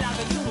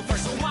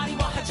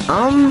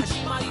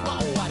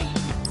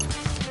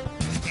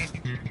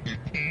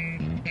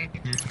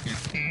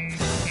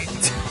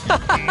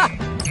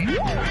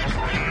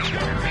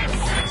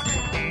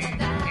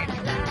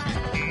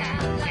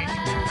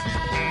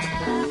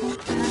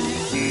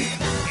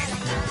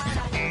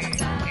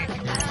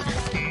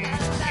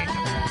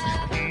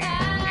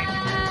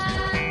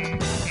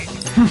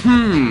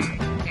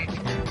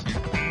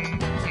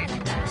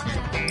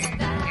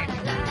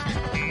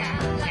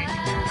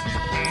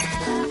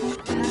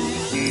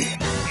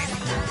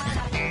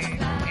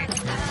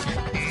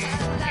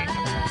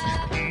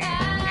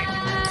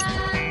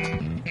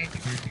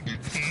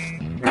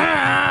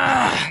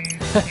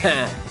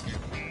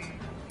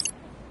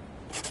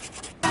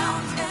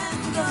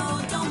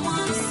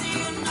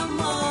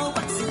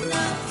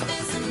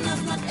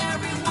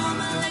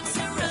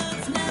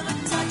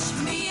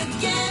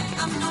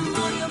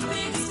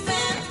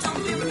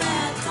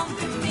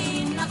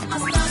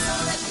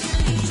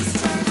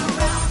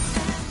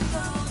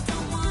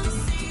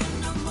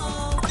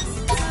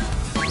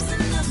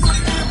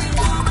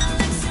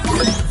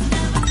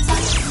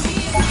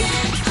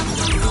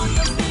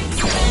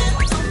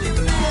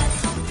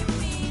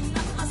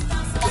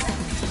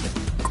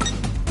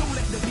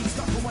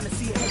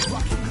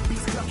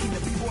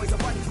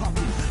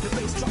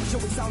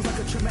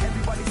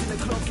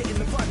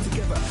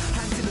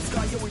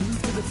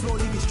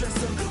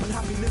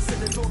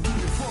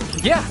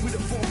 Yeah.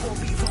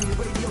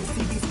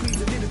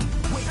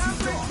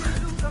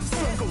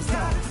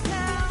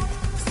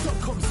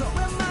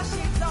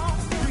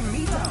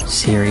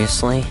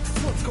 Seriously?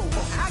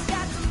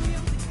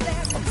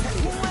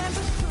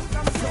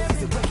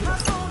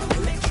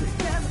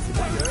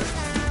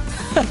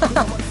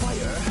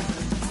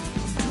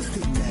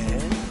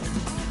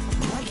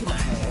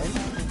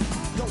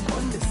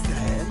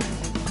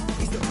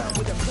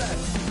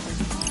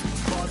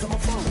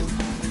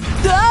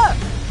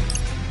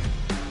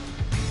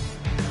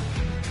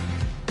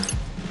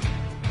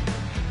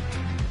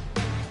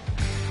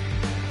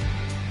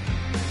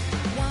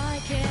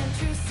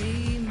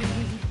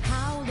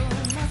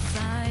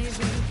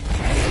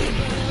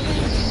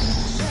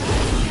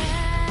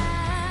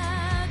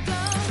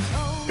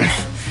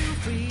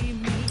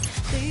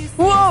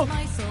 Whoa!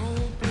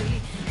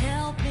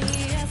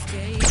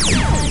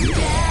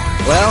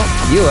 Well,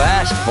 you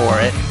asked for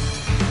it.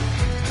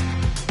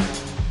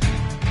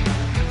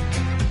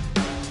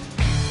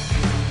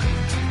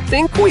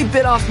 Think we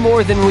bit off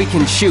more than we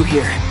can chew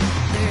here.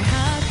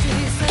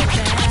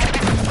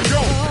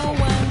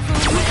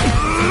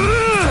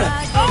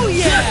 Oh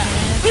yeah!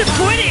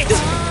 Quit it!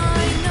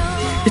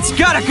 It's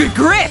got a good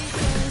grip!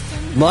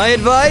 My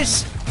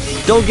advice?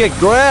 Don't get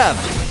grabbed.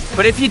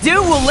 But if you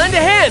do, we'll lend a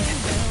hand.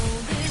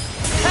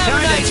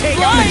 Time to take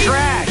out the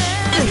trash!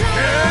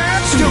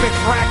 Stupid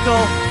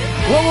Fractal!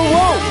 Whoa, whoa,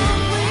 whoa!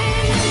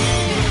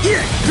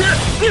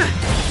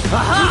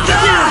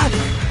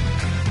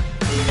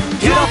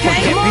 Get up Okay,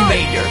 and get come on.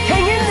 remainder!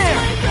 Hang in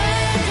there!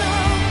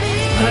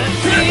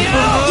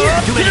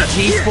 Too many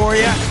cheese for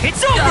you?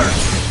 It's over!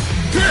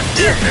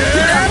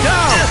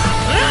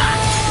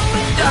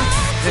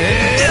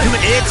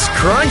 It's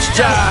crunch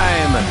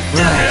time!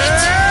 Right.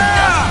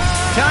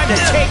 Time to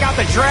take out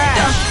the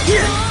trash!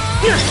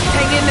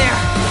 Hang in there!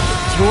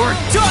 You're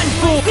done,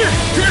 fool!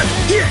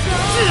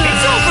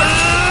 It's over!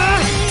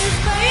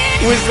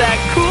 Was that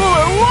cool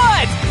or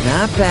what?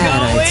 Not bad,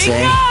 I'd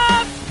say.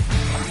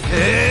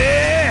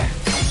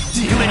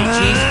 Too many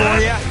cheese for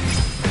you?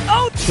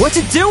 Oh! What's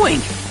it doing?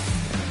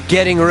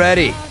 Getting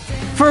ready.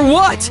 For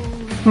what?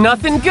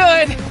 Nothing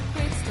good!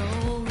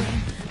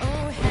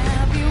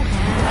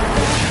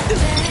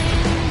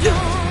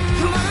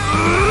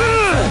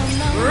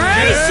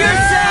 Brace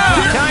yourself!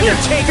 Time to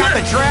take out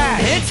the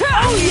trash!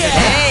 Oh yeah!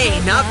 Hey,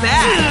 not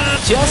bad.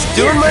 Just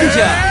doing my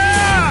job.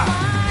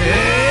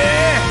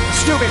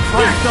 Stupid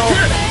Fractal!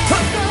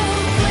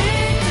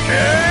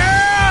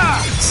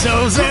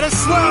 So Zeta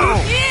slow!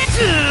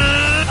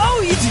 Oh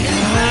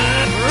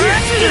yeah!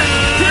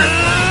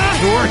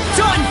 You're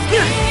done!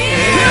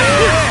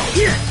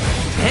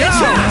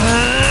 It's over.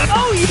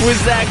 Oh, was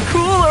that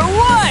cool or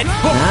what?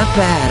 Not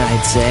bad,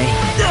 I'd say.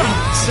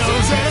 So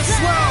Zeta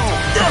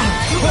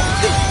slow!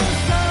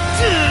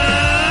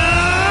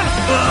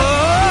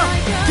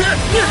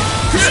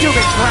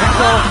 Stupid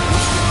Fractal!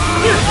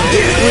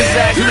 Was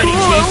that Too many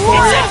cool cheese or for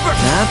what? you?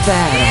 Not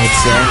bad, I'd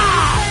say.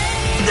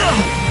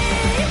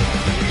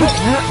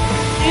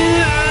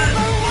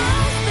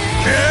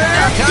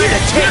 Time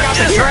to take out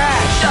the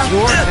trash!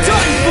 You're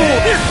done, fool!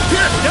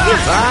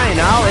 Fine,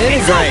 I'll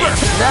integrate.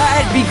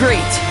 That'd be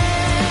great.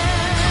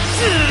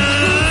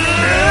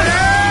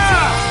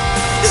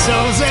 So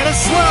Zeta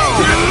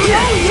slow!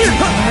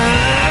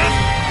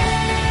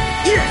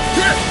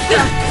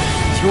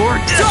 You're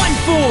done,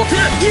 fool!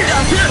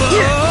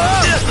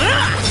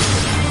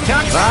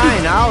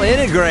 Fine, I'll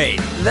integrate.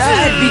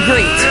 That'd be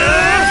great.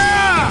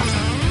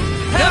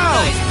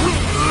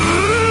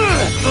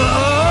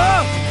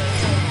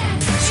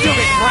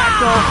 Stupid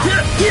Fractal!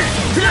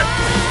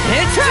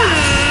 It's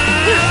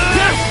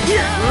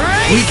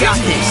We got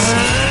this.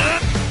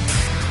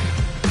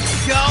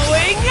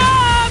 going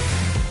up.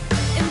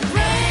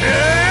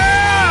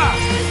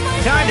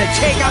 Time to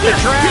take out the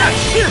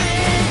trash!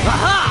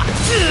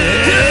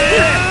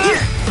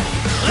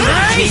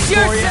 Brace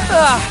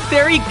yourself.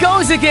 There he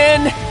goes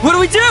again. What do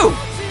we do?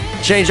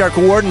 Change our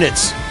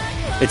coordinates.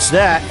 It's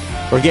that,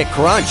 or get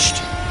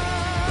crunched.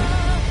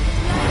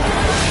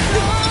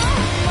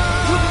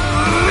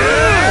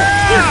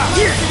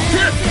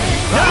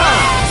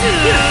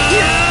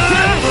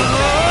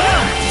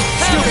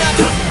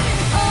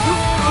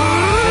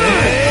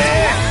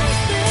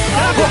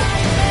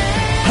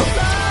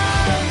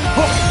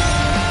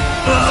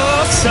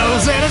 So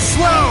Zeta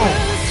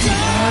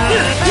slow!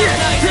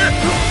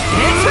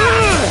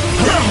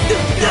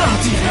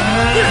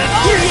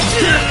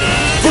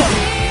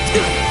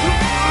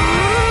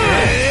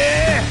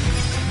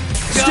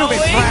 Stupid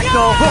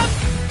Fractal!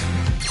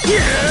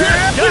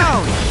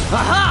 Down!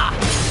 Aha!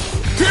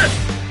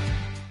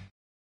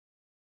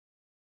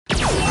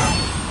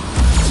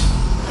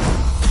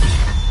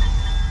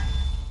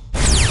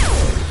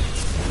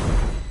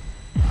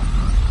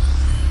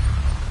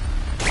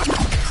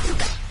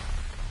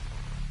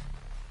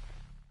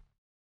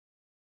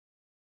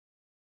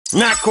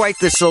 Not quite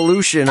the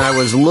solution I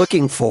was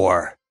looking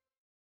for.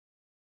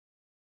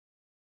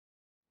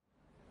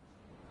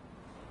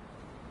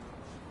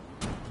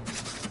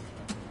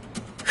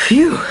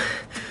 Phew.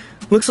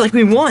 Looks like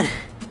we won.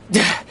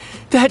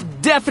 That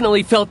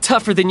definitely felt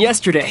tougher than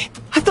yesterday.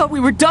 I thought we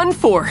were done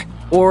for.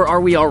 Or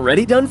are we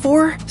already done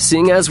for,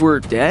 seeing as we're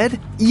dead?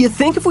 You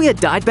think if we had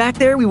died back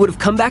there, we would have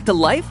come back to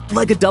life,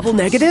 like a double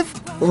negative?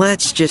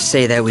 Let's just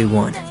say that we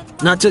won.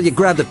 Not till you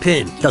grab the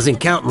pin. Doesn't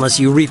count unless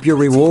you reap your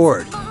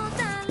reward.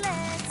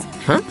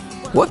 Huh?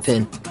 What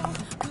pin?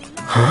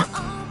 Huh?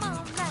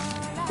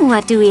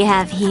 What do we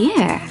have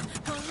here?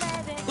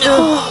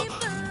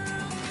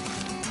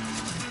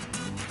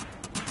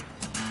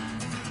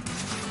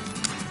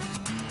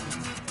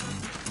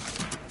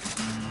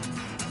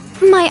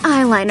 My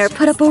eyeliner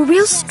put up a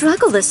real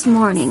struggle this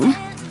morning.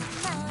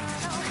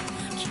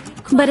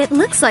 But it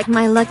looks like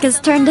my luck has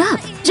turned up,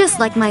 just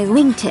like my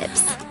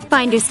wingtips.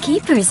 Finders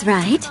keepers,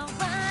 right?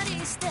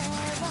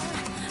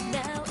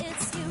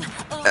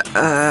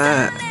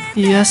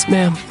 Yes,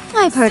 ma'am.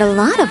 I've heard a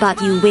lot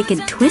about you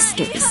wicked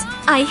twisters.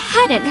 I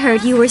hadn't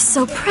heard you were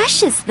so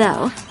precious,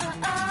 though.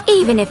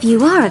 Even if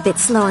you are a bit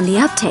slow on the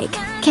uptake.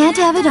 Can't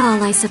have it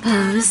all, I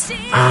suppose.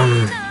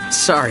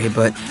 Sorry,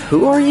 but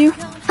who are you?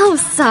 Oh,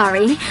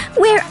 sorry.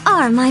 Where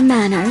are my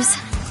manners?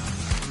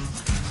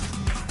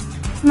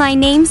 My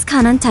name's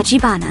Kanan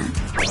Tachibana.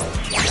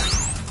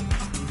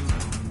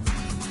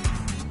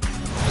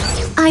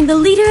 I'm the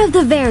leader of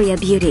the Varia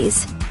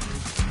Beauties.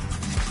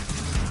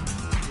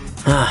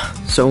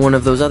 So one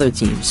of those other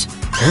teams.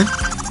 Huh?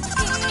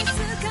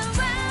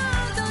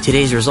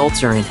 Today's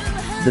results are in.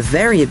 The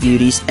Varia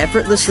Beauties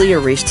effortlessly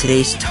erased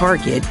today's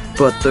target,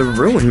 but the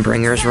Ruin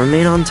Bringers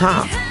remain on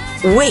top.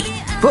 Wait,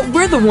 but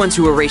we're the ones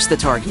who erased the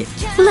target.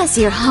 Bless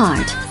your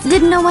heart.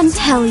 Did no one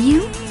tell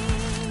you?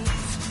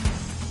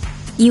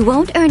 You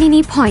won't earn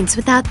any points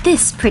without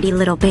this pretty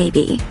little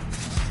baby.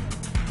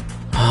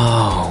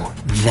 Oh,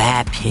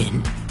 that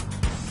pin.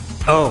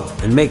 Oh,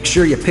 and make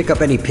sure you pick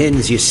up any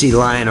pins you see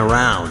lying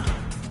around.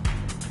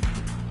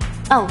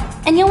 Oh,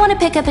 and you'll want to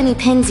pick up any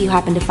pins you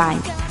happen to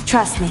find.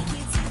 Trust me.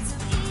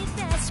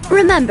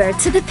 Remember,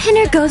 to the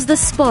pinner goes the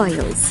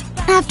spoils.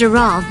 After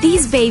all,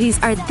 these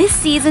babies are this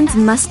season's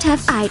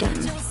must-have item.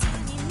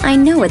 I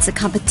know it's a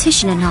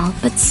competition and all,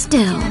 but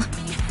still,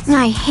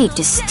 I hate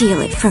to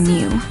steal it from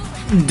you.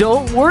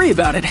 Don't worry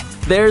about it.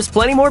 There's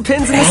plenty more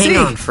pins in the sea.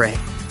 Hang on, Fred.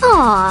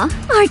 Aw,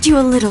 aren't you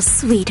a little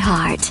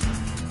sweetheart?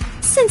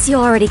 Since you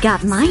already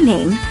got my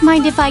name,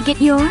 mind if I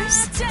get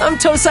yours? I'm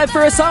Tosai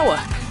Furusawa,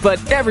 but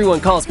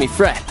everyone calls me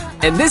Fred.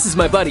 And this is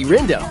my buddy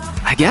Rindo.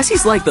 I guess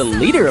he's like the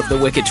leader of the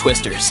Wicked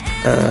Twisters.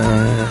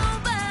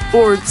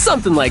 Or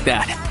something like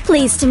that.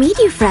 Pleased to meet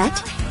you, Fred.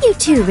 You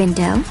too,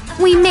 Rindo.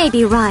 We may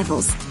be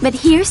rivals, but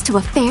here's to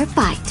a fair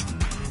fight.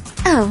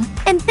 Oh,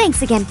 and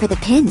thanks again for the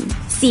pin.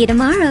 See you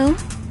tomorrow.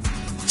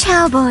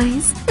 Ciao,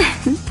 boys.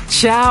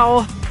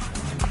 Ciao.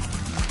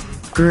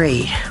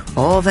 Great.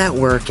 All that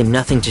work and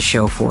nothing to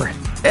show for it.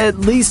 At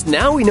least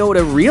now we know what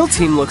a real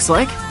team looks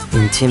like.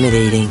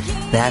 Intimidating.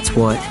 That's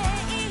what.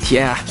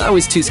 Yeah, I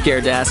was too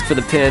scared to ask for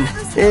the pin.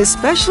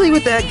 Especially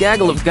with that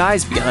gaggle of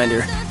guys behind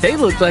her. They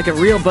looked like a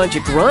real bunch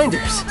of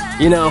grinders.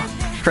 You know,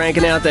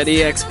 cranking out that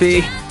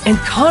EXP. And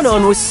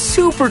Kanon was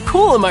super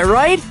cool, am I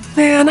right?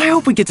 Man, I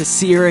hope we get to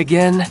see her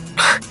again.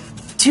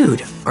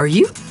 Dude, are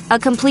you? A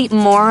complete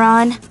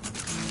moron?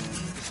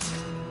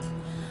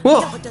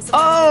 Whoa!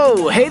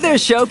 Oh, hey there,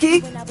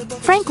 Shoki!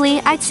 Frankly,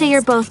 I'd say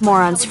you're both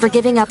morons for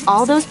giving up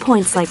all those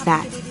points like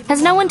that.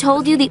 Has no one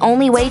told you the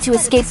only way to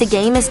escape the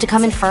game is to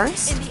come in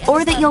first?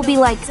 Or that you'll be,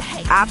 like,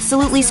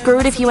 absolutely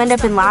screwed if you end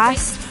up in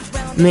last?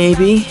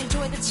 Maybe.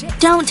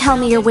 Don't tell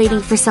me you're waiting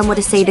for someone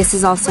to say this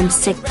is all some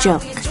sick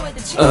joke.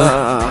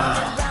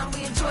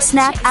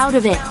 Snap out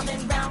of it.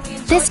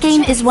 This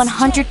game is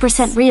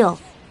 100% real.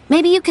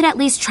 Maybe you could at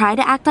least try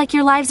to act like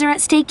your lives are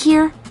at stake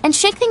here, and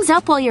shake things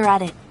up while you're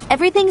at it.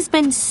 Everything's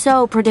been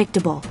so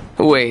predictable.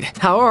 Wait,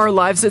 how are our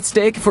lives at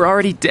stake if we're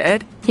already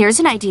dead?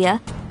 Here's an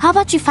idea. How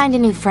about you find a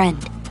new friend?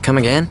 Come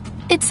again?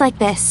 It's like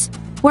this.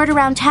 Word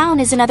around town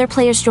is another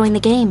player's joined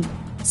the game.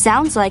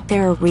 Sounds like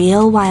they're a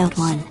real wild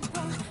one.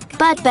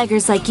 But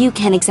beggars like you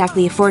can't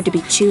exactly afford to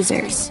be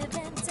choosers.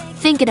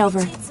 Think it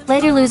over.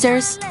 Later,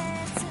 losers.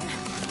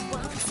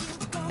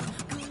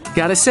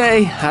 Gotta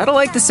say, I don't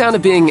like the sound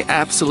of being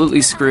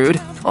absolutely screwed.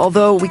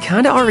 Although we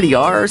kinda already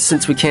are,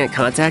 since we can't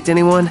contact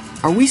anyone.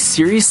 Are we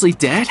seriously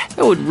dead?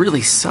 That would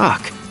really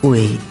suck.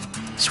 Wait,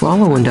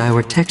 Swallow and I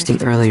were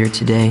texting earlier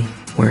today,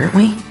 weren't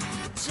we?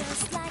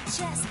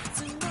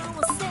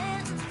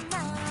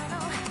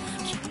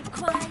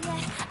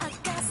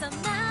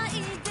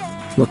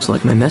 Looks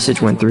like my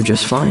message went through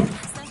just fine.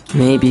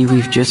 Maybe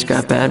we've just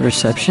got bad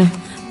reception?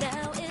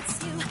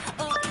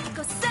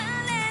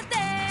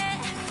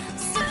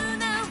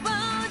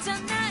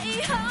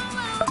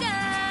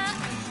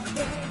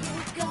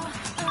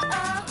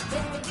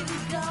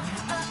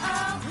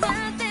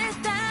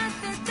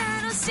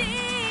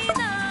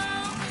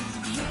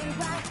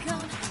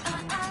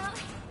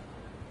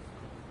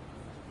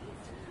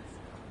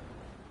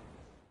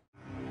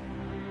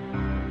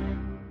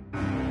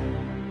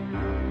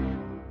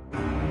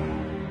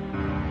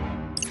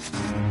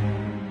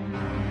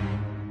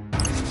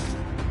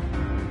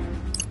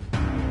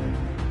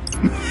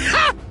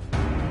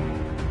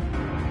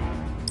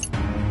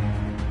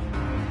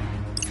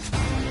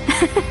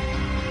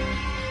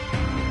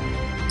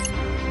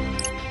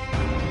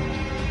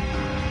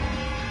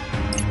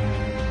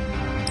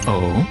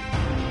 Oh?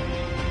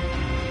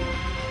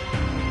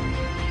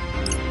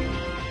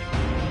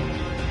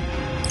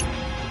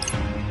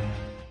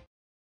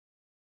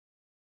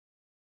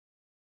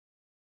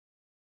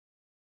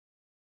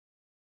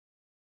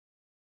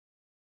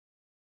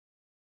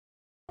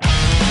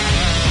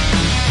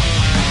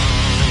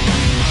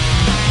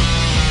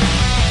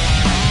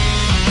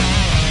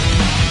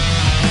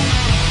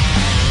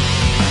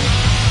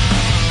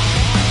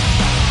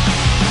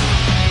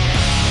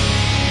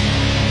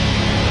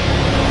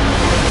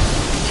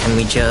 Can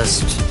we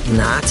just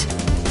not?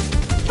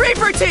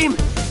 Reaper Team!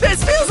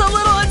 This feels a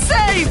little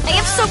unsafe! I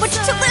have so much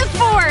to live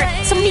for!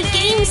 So many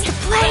games to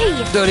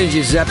play! So did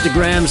your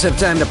Zeptograms have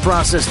time to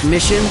process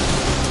mission?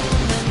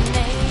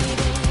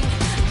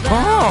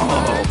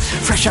 Oh,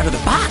 fresh out of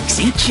the box,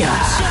 ain't ya?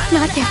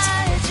 Not yet.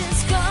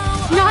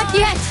 Not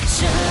yet!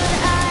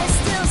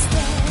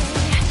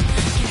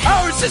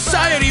 Our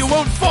society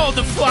won't fall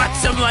to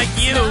flotsam like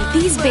you!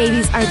 These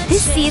babies are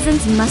this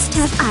season's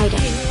must-have item.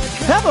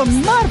 Have a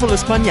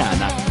marvelous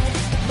mañana.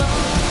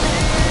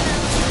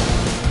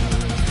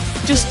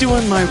 Just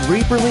doing my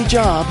reaperly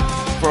job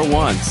for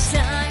once.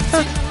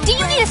 Do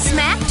you need a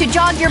smack to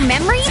jog your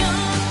memory?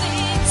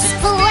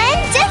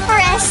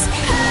 Splendiferous!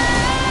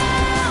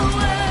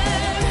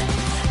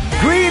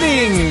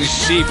 Greetings,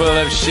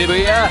 sheeple of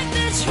Shibuya.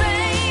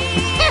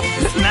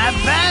 Not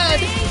bad!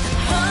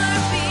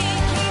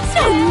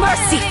 No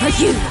mercy for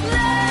you!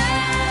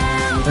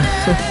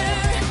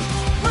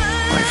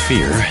 I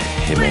fear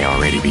it may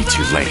already be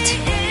too late.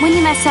 When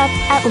you mess up,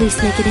 at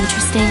least make it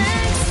interesting.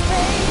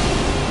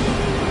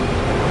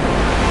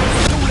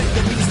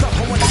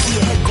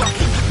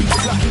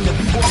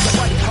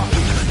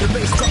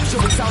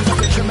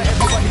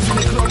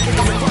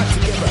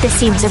 This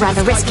seems a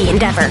rather risky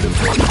endeavor.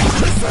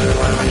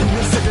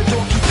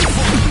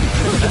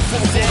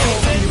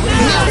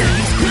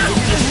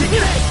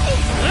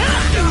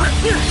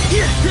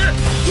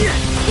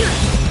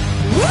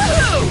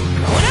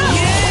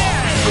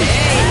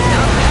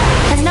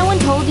 Has no one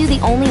told you the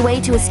only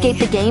way to escape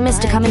the game is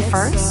to come in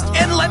first?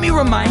 And let me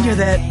remind you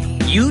that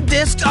you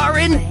discs are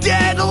in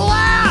dead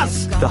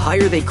last! The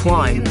higher they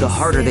climb, the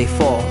harder they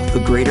fall, the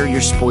greater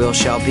your spoil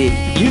shall be.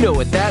 You know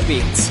what that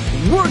means.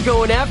 We're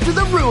going after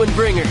the Ruin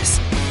Bringers.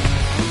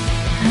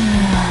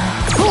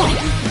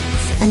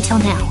 Until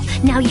now.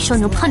 Now you show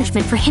no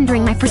punishment for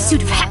hindering my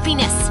pursuit of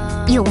happiness.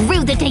 You'll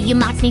rue the day you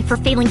mocked me for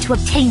failing to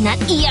obtain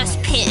that ES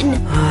pin.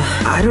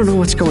 I don't know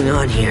what's going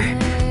on here,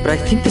 but I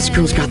think this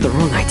girl's got the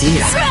wrong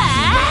idea.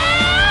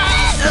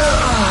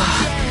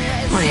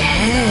 My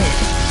head.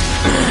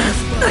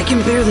 I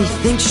can barely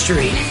think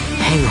straight.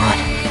 Hang on.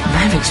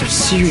 I'm having some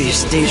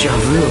serious deja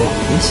vu.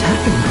 This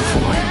happened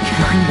before.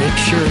 Can I make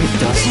sure it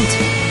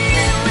doesn't?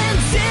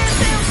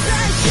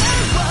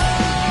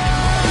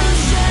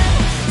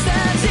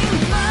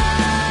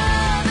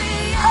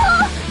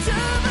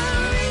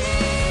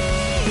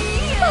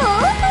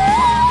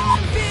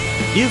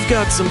 You've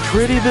got some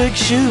pretty big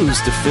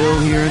shoes to fill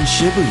here in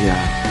Shibuya.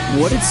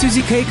 What did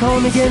Susie K call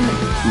him again?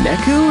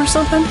 Neku or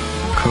something?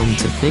 Come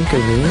to think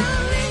of it,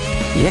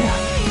 yeah.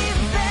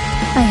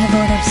 I have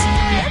orders.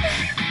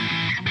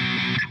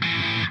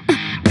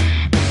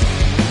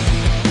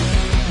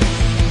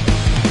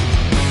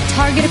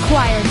 Target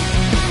acquired.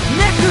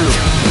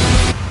 Neku!